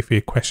 everybody, for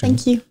your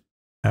questions. Thank you.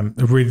 I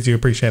really do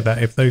appreciate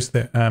that. If those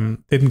that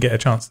didn't get a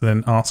chance to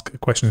then ask a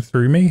question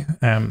through me,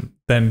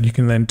 then you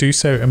can then do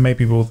so, and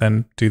maybe we'll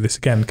then do this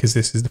again, because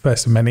this is the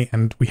first of many,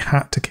 and we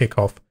had to kick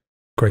off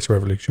Creative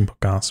Revolution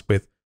podcast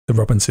with the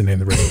Robinson in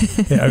the room.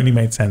 It only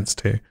made sense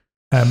to.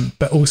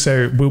 But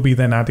also we'll be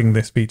then adding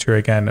this feature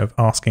again of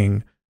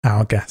asking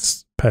our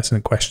guests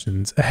pertinent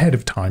questions ahead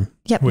of time,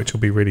 which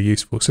will be really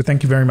useful. So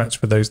thank you very much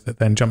for those that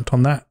then jumped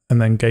on that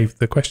and then gave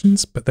the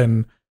questions. But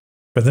then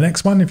for the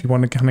next one, if you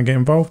want to kind of get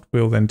involved,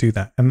 we'll then do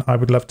that. And I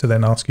would love to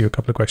then ask you a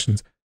couple of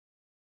questions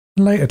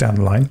later down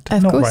the line.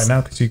 Not right now,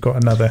 because you've got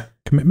another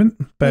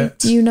commitment.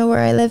 But you know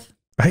where I live?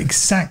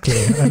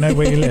 Exactly. I know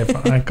where you live.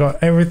 I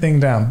got everything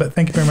down. But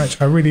thank you very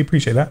much. I really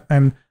appreciate that.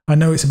 And I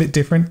know it's a bit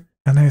different.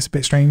 I know it's a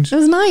bit strange. It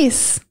was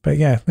nice. But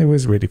yeah, it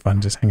was really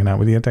fun just hanging out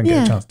with you. I don't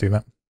get a chance to do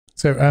that.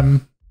 So,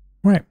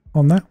 right,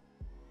 on that,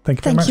 thank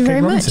you very much,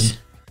 Kate Robinson.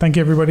 Thank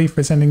you, everybody,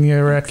 for sending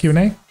your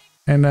Q&A.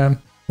 And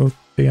we'll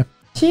see you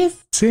Cheers.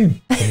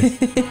 soon.